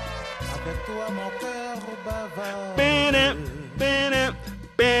 Avec toi, mon cœur bavard. Ban-it, ban-it,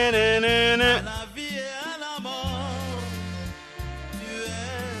 ban-it. La vie et à la mort, tu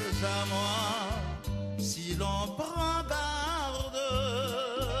es à moi. Si l'on prend garde,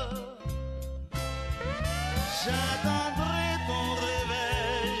 j'attendrai ton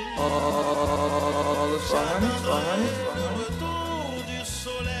réveil. All is for honey, for honey, for Le honey. retour du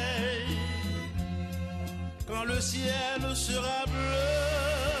soleil, quand le ciel sera bleu,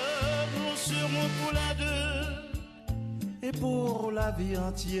 nous serons tous les deux, et pour la vie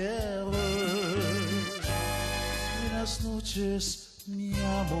entière. Buenas noches, mi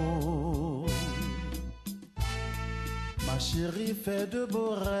amor. Ma chérie fait de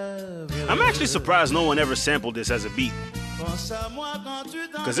beaux rêves. I'm actually surprised no one ever sampled this as a beat. Pense à moi quand tu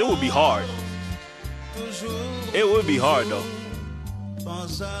Because it would be hard. toujours. It would be hard, though.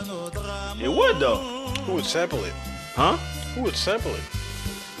 Pense à notre amour. It would, though. Who would sample it? Huh? Who would sample it?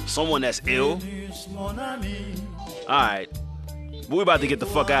 Someone that's ill. Mon ami. Alright. But we about to get the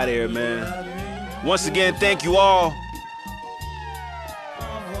fuck out of here, man. Once again, thank you all.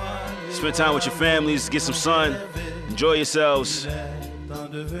 Spend time with your families, get some sun, enjoy yourselves.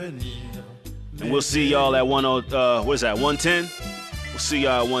 And we'll see y'all at 110? We'll see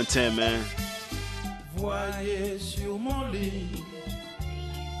y'all at 110, man. Voyez sur mon lit,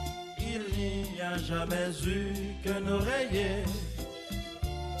 il n'y a jamais eu qu'un oreiller.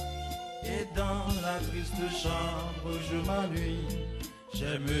 Et dans la triste chambre, je m'ennuie.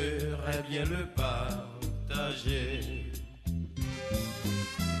 J'aimerais bien le partager.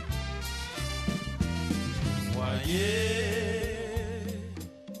 Voyez,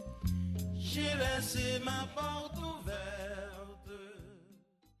 j'ai laissé ma porte ouverte.